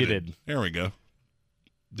 Distributed. There we go.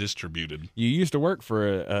 Distributed. You used to work for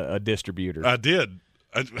a distributor. I did.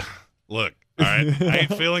 Look, all right, I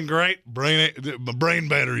ain't feeling great. My brain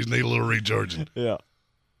batteries need a little recharging. Yeah.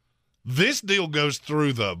 This deal goes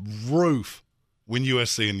through the roof when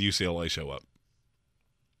USC and UCLA show up.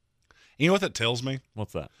 You know what that tells me?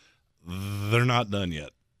 What's that? They're not done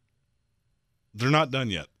yet. They're not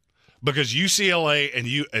done yet. Because UCLA and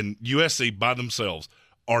USC by themselves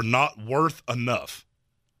are not worth enough.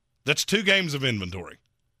 That's 2 games of inventory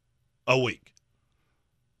a week.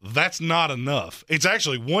 That's not enough. It's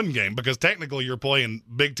actually 1 game because technically you're playing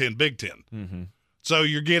Big Ten. Mm-hmm. So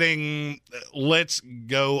you're getting, let's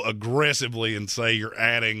go aggressively and say you're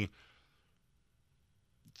adding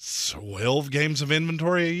 12 games of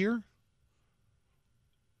inventory a year.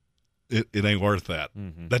 It ain't worth that.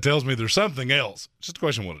 Mm-hmm. That tells me there's something else. It's just a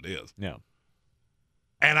question of what it is. Yeah.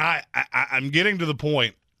 And I'm getting to the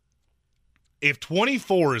point, if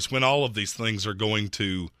 24 is when all of these things are going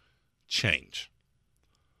to change,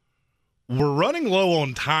 we're running low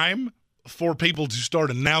on time for people to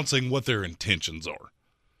start announcing what their intentions are.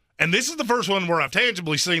 And this is the first one where I've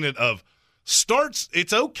tangibly seen it of starts,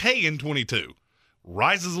 it's okay in 22,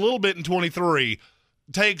 rises a little bit in 23,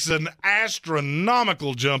 takes an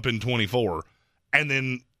astronomical jump in 24, and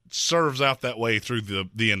then serves out that way through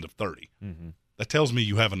the end of 30. Mm-hmm. That tells me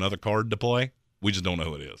you have another card to play. We just don't know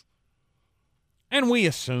who it is. And we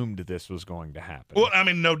assumed this was going to happen. Well, I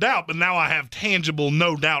mean, no doubt, but now I have tangible,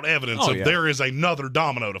 no doubt evidence there is another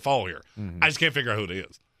domino to fall here. Mm-hmm. I just can't figure out who it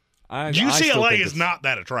is. UCLA is not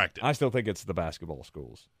that attractive. I still think it's the basketball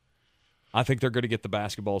schools. I think they're going to get the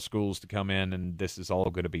basketball schools to come in, and this is all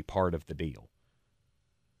going to be part of the deal.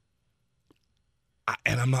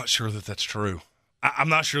 And I'm not sure that that's true. I'm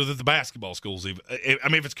not sure that the basketball schools even. I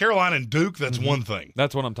mean, if it's Carolina and Duke, that's one thing.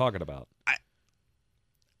 That's what I'm talking about.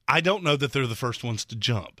 I don't know that they're the first ones to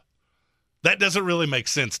jump. That doesn't really make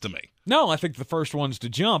sense to me. No, I think the first ones to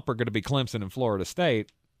jump are going to be Clemson and Florida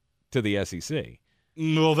State to the SEC.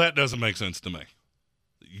 Well, that doesn't make sense to me.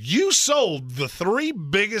 You sold the 3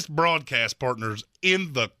 biggest broadcast partners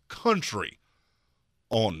in the country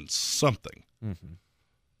on something. Mm-hmm.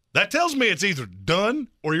 That tells me it's either done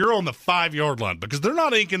or you're on the 5-yard line, because they're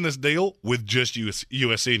not inking this deal with just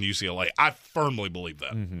USC and UCLA. I firmly believe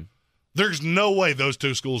that. Mm-hmm. There's no way those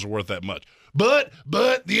 2 schools are worth that much. But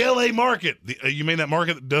the LA market, you mean that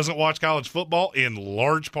market that doesn't watch college football in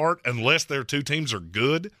large part unless their 2 teams are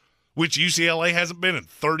good, which UCLA hasn't been in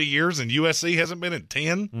 30 years and USC hasn't been in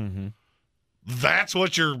 10? Mm-hmm. That's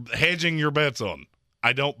what you're hedging your bets on.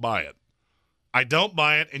 I don't buy it. I don't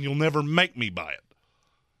buy it, and you'll never make me buy it.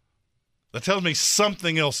 That tells me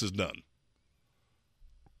something else is done.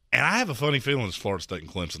 And I have a funny feeling it's Florida State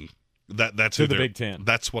and Clemson. That's to the Big Ten.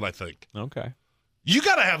 That's what I think. Okay. You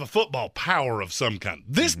got to have a football power of some kind.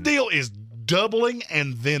 This deal is doubling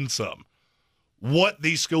and then some what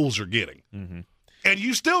these schools are getting. Mm-hmm. And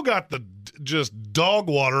you still got the just dog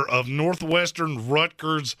water of Northwestern,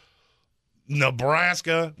 Rutgers,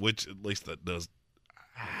 Nebraska, which at least that does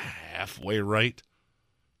halfway rate.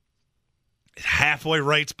 Halfway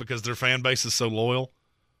rates because their fan base is so loyal.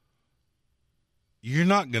 You're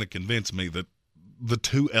not going to convince me that the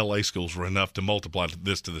 2 LA schools were enough to multiply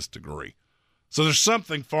this to this degree. So there's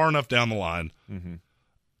something far enough down the line, and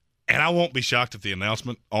I won't be shocked if the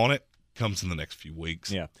announcement on it comes in the next few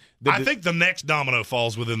weeks. Yeah, I think the next domino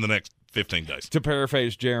falls within the next 15 days. To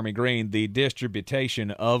paraphrase Jeremy Greene, the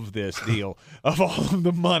distribution of this deal, of all of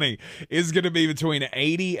the money, is going to be between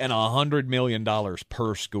 $80 and $100 million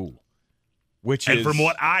per school. And from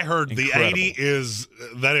what I heard, incredible. The 80 is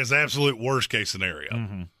absolute worst case scenario.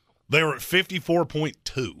 Mm-hmm. They were at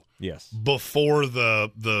 54.2. Yes. Before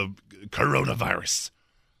the coronavirus.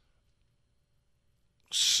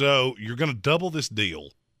 So you're going to double this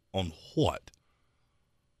deal on what?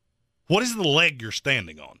 What is the leg you're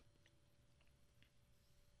standing on?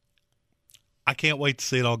 I can't wait to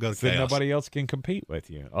see it all go to chaos. Nobody else can compete with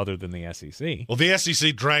you other than the SEC. Well, the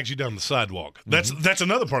SEC drags you down the sidewalk. That's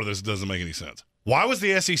another part of this that doesn't make any sense. Why was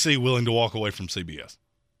the SEC willing to walk away from CBS?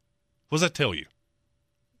 What does that tell you?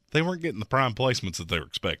 They weren't getting the prime placements that they were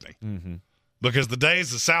expecting. Mm-hmm. Because the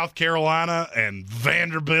days of South Carolina and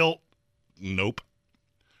Vanderbilt, nope.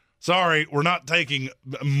 Sorry, we're not taking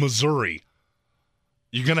Missouri.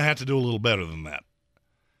 You're going to have to do a little better than that.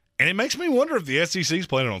 And it makes me wonder if the SEC's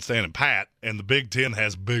planning on standing pat and the Big Ten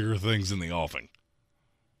has bigger things in the offing.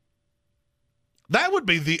 That would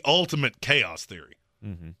be the ultimate chaos theory.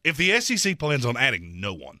 Mm-hmm. If the SEC plans on adding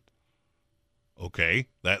no one, okay,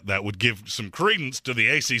 that would give some credence to the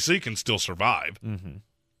ACC can still survive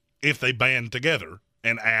if they band together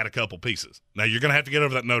and add a couple pieces. Now, you're going to have to get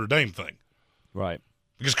over that Notre Dame thing. Right.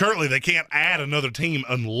 Because currently they can't add another team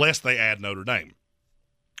unless they add Notre Dame.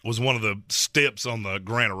 Was one of the steps on the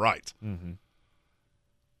grant of rights. Mm-hmm.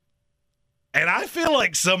 And I feel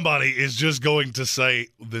like somebody is just going to say,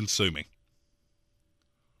 then sue me.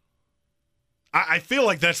 I feel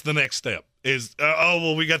like that's the next step is,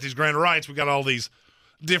 we got these grant of rights. We got all these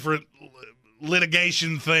different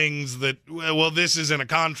litigation things that, this is in a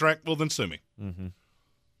contract. Well, then sue me. Mm-hmm.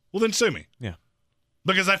 Well, then sue me. Yeah.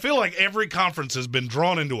 Because I feel like every conference has been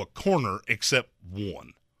drawn into a corner except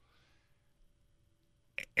one.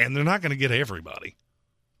 And they're not going to get everybody.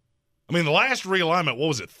 I mean, the last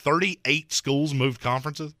realignment, 38 schools moved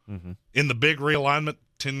conferences in the big realignment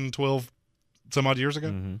 10, 12, some odd years ago?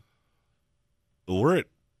 Mm-hmm. We're at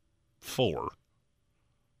 4.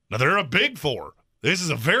 Now, they're a big 4. This is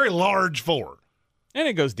a very large 4. And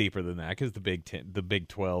it goes deeper than that because the Big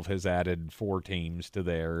 12 has added 4 teams to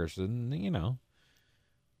theirs, and,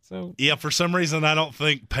 So yeah, for some reason, I don't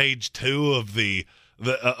think page 2 of the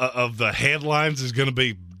headlines is going to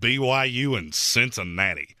be BYU and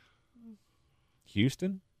Cincinnati.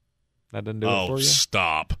 Houston? That doesn't do it for you? Oh,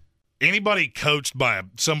 stop. anybody coached by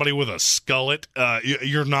somebody with a skullet,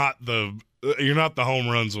 you're not the home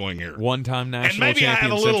run swing here. One-time national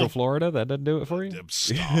champion Central Florida. That doesn't do it for you?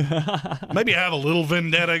 Stop. Maybe I have a little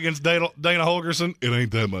vendetta against Dana Holgerson. It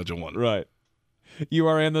ain't that much of one. Right. You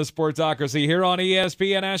are in the Sportsocracy here on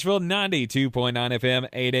ESPN Asheville, 92.9 FM,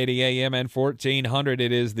 880 AM, and 1400.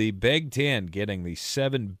 It is the Big Ten getting the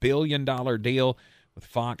 $7 billion deal with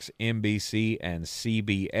Fox, NBC, and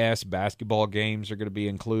CBS. Basketball games are going to be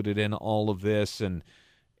included in all of this, and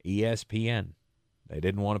ESPN, they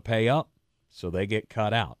didn't want to pay up, so they get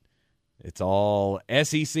cut out. It's all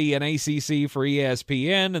SEC and ACC for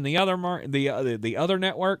ESPN, and the other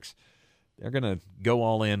networks, they're going to go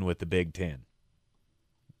all in with the Big Ten.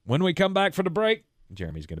 When we come back for the break,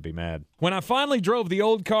 Jeremy's going to be mad. When I finally drove the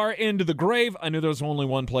old car into the grave, I knew there was only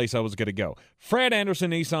one place I was going to go. Fred Anderson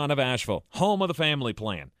Nissan of Asheville, home of the family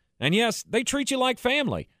plan. And yes, they treat you like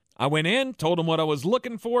family. I went in, told them what I was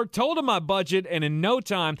looking for, told them my budget, and in no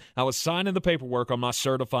time, I was signing the paperwork on my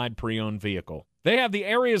certified pre-owned vehicle. They have the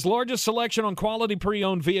area's largest selection on quality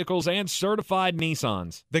pre-owned vehicles and certified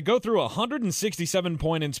Nissans. They go through a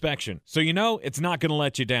 167-point inspection, so you know it's not going to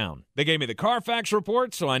let you down. They gave me the Carfax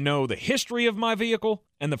report, so I know the history of my vehicle.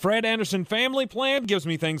 And the Fred Anderson family plan gives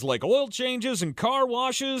me things like oil changes and car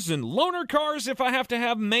washes and loaner cars if I have to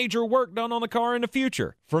have major work done on the car in the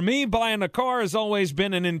future. For me, buying a car has always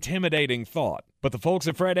been an intimidating thought. But the folks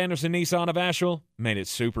at Fred Anderson Nissan of Asheville made it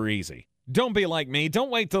super easy. Don't be like me.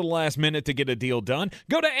 Don't wait till the last minute to get a deal done.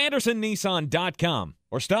 Go to AndersonNissan.com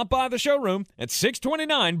or stop by the showroom at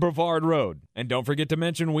 629 Brevard Road. And don't forget to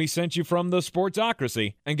mention we sent you from the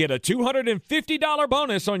Sportsocracy and get a $250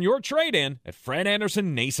 bonus on your trade-in at Fred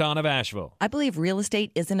Anderson Nissan of Asheville. I believe real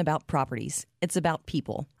estate isn't about properties. It's about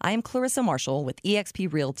people. I am Clarissa Marshall with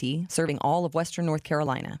eXp Realty, serving all of Western North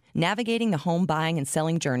Carolina. Navigating the home buying and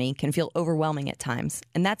selling journey can feel overwhelming at times,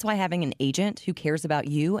 and that's why having an agent who cares about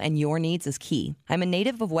you and your needs is key. I'm a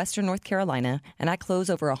native of Western North Carolina, and I close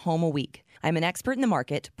over a home a week. I'm an expert in the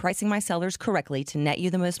market, pricing my sellers correctly to net you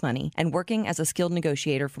the most money, and working as a skilled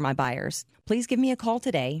negotiator for my buyers. Please give me a call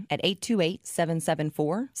today at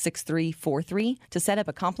 828-774-6343 to set up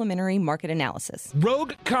a complimentary market analysis.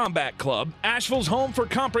 Rogue Combat Club, Asheville's home for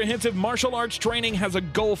comprehensive martial arts training, has a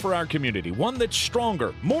goal for our community, one that's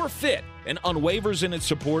stronger, more fit, and unwavers in its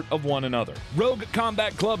support of one another. Rogue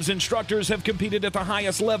Combat Club's instructors have competed at the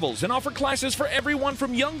highest levels and offer classes for everyone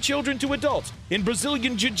from young children to adults in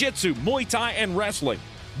Brazilian Jiu-Jitsu, Muay Thai, and wrestling.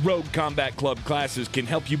 Rogue Combat Club classes can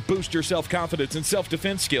help you boost your self-confidence and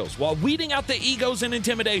self-defense skills while weeding out the egos and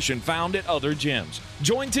intimidation found at other gyms.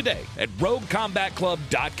 Join today at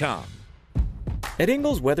RogueCombatClub.com. At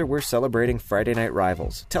Ingles, whether we're celebrating Friday night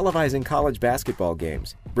rivals, televising college basketball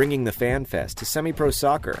games, bringing the Fan Fest to semi-pro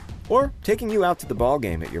soccer, or taking you out to the ball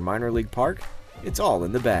game at your minor league park, it's all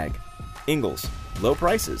in the bag. Ingles, low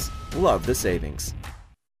prices, love the savings.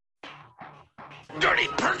 Dirty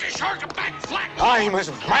Perky Shark back flat. I'm as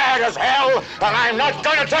mad as hell, and I'm not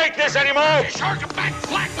gonna take this anymore. Shark back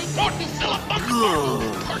flat with Morton Phillip.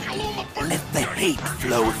 Let the hate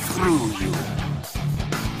flow through you.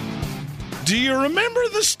 Do you remember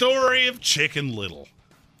the story of Chicken Little?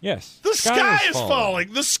 Yes. The sky is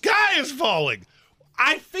falling. The sky is falling.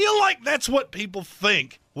 I feel like that's what people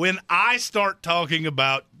think when I start talking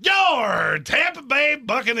about your Tampa Bay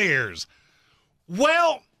Buccaneers.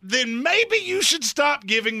 Well, then maybe you should stop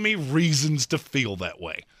giving me reasons to feel that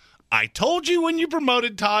way. I told you when you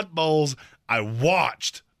promoted Todd Bowles, I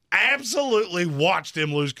absolutely watched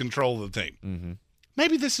him lose control of the team. Mm-hmm.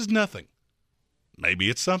 Maybe this is nothing. Maybe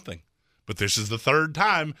it's something. But this is the third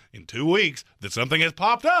time in 2 weeks that something has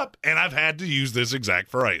popped up, and I've had to use this exact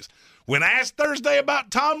phrase. When asked Thursday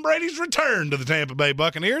about Tom Brady's return to the Tampa Bay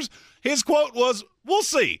Buccaneers, his quote was, "We'll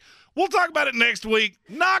see. We'll talk about it next week.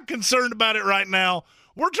 Not concerned about it right now.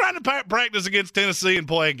 We're trying to practice against Tennessee and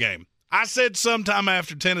play a game. I said sometime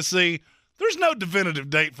after Tennessee. There's no definitive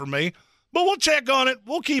date for me, but we'll check on it.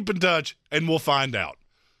 We'll keep in touch, and we'll find out."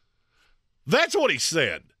 That's what he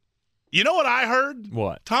said. You know what I heard?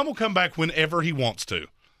 What? Tom will come back whenever he wants to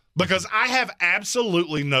because I have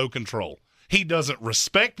absolutely no control. He doesn't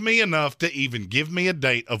respect me enough to even give me a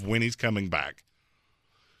date of when he's coming back.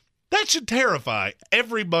 That should terrify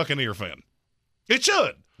every Buccaneer fan. It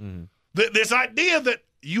should. Mm-hmm. This idea that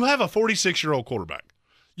you have a 46-year-old quarterback.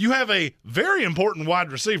 You have a very important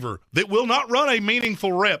wide receiver that will not run a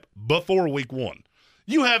meaningful rep before week one.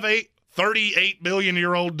 You have a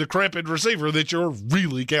 38-billion-year-old decrepit receiver that you're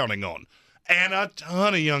really counting on, and a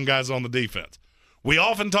ton of young guys on the defense. We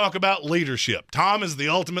often talk about leadership. Tom is the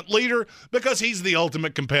ultimate leader because he's the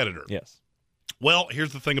ultimate competitor. Yes. Well,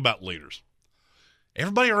 here's the thing about leaders.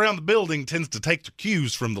 everybody around the building tends to take their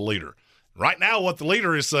cues from the leader. Right now, what the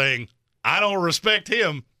leader is saying, I don't respect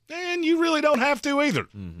him, and you really don't have to either.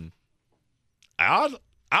 Mm-hmm.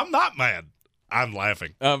 I'm not mad. I'm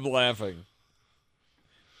laughing.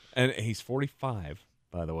 And he's 45,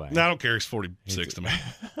 by the way. No, I don't care. He's 46 to me.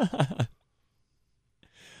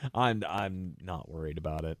 I'm not worried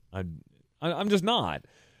about it. I'm just not.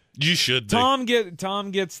 You should be.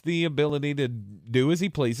 Tom gets the ability to do as he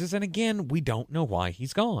pleases, and again, we don't know why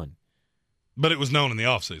he's gone. But it was known in the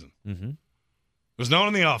offseason. Mm-hmm. It was known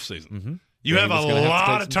in the offseason. Mm-hmm. You have a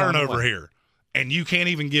lot of turnover here, and you can't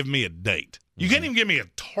even give me a date. You can't even give me a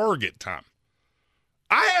target time.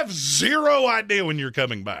 I have zero idea when you're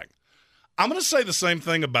coming back. I'm going to say the same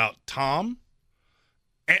thing about Tom.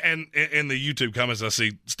 And in the YouTube comments, I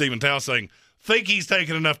see Stephen Tao saying, think he's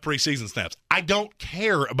taking enough preseason snaps. I don't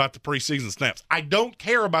care about the preseason snaps. I don't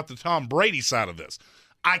care about the Tom Brady side of this.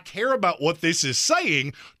 I care about what this is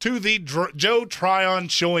saying to the Joe Tryon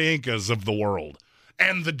Shoyinkas of the world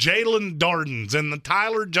and the Jalen Dardens and the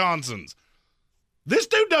Tyler Johnsons. This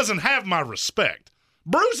dude doesn't have my respect.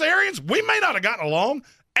 Bruce Arians, we may not have gotten along.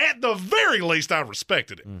 At the very least, I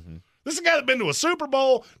respected him. Mm-hmm. This is a guy that's been to a Super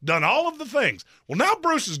Bowl, done all of the things. Well, now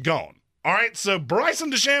Bruce is gone. All right, so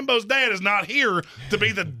Bryson DeChambeau's dad is not here to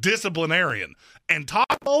be the disciplinarian. And Todd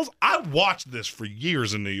Bowles, I watched this for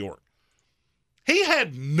years in New York. He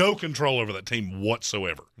had no control over that team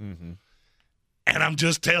whatsoever. Mm-hmm. And I'm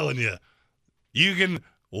just telling you, you can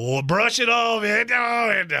brush it off. It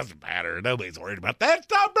doesn't matter. Nobody's worried about that. It's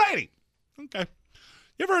Tom Brady. Okay.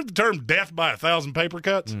 You ever heard the term death by 1,000 paper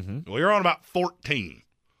cuts? Mm-hmm. Well, you're on about 14.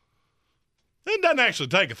 It doesn't actually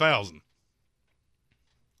take 1,000.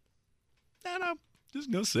 And I'm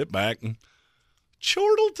just going to sit back and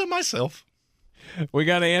chortle to myself. We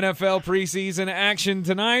got an NFL preseason action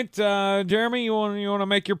tonight. Jeremy, you want to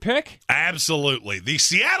make your pick? Absolutely. The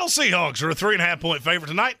Seattle Seahawks are a 3.5-point favorite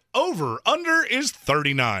tonight. Over-under is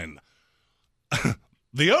 39.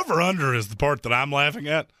 The over-under is the part that I'm laughing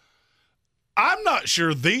at. I'm not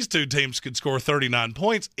sure these two teams could score 39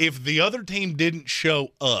 points if the other team didn't show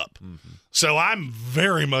up. Mm-hmm. So I'm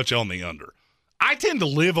very much on the under. I tend to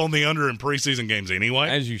live on the under in preseason games anyway.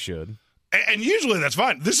 As you should. And usually that's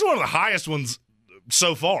fine. This is one of the highest ones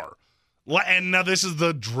so far. And now this is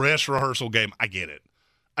the dress rehearsal game. I get it.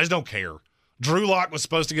 I just don't care. Drew Lock was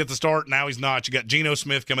supposed to get the start. Now he's not. You got Geno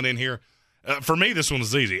Smith coming in here. For me, this one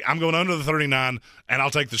is easy. I'm going under the 39, and I'll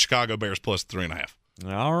take the Chicago Bears plus 3.5.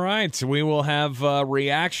 All right. We will have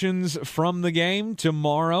reactions from the game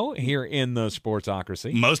tomorrow here in the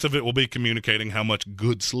Sportsocracy. Most of it will be communicating how much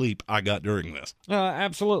good sleep I got during this.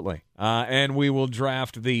 Absolutely. And we will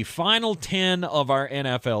draft the final 10 of our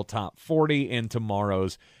NFL Top 40 in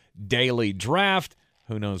tomorrow's daily draft.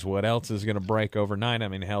 Who knows what else is going to break overnight? I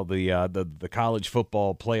mean, hell, the college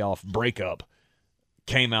football playoff breakup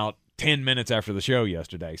came out 10 minutes after the show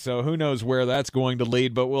yesterday. So who knows where that's going to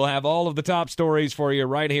lead, but we'll have all of the top stories for you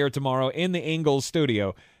right here tomorrow in the Ingles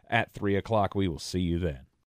studio at 3 o'clock. We will see you then.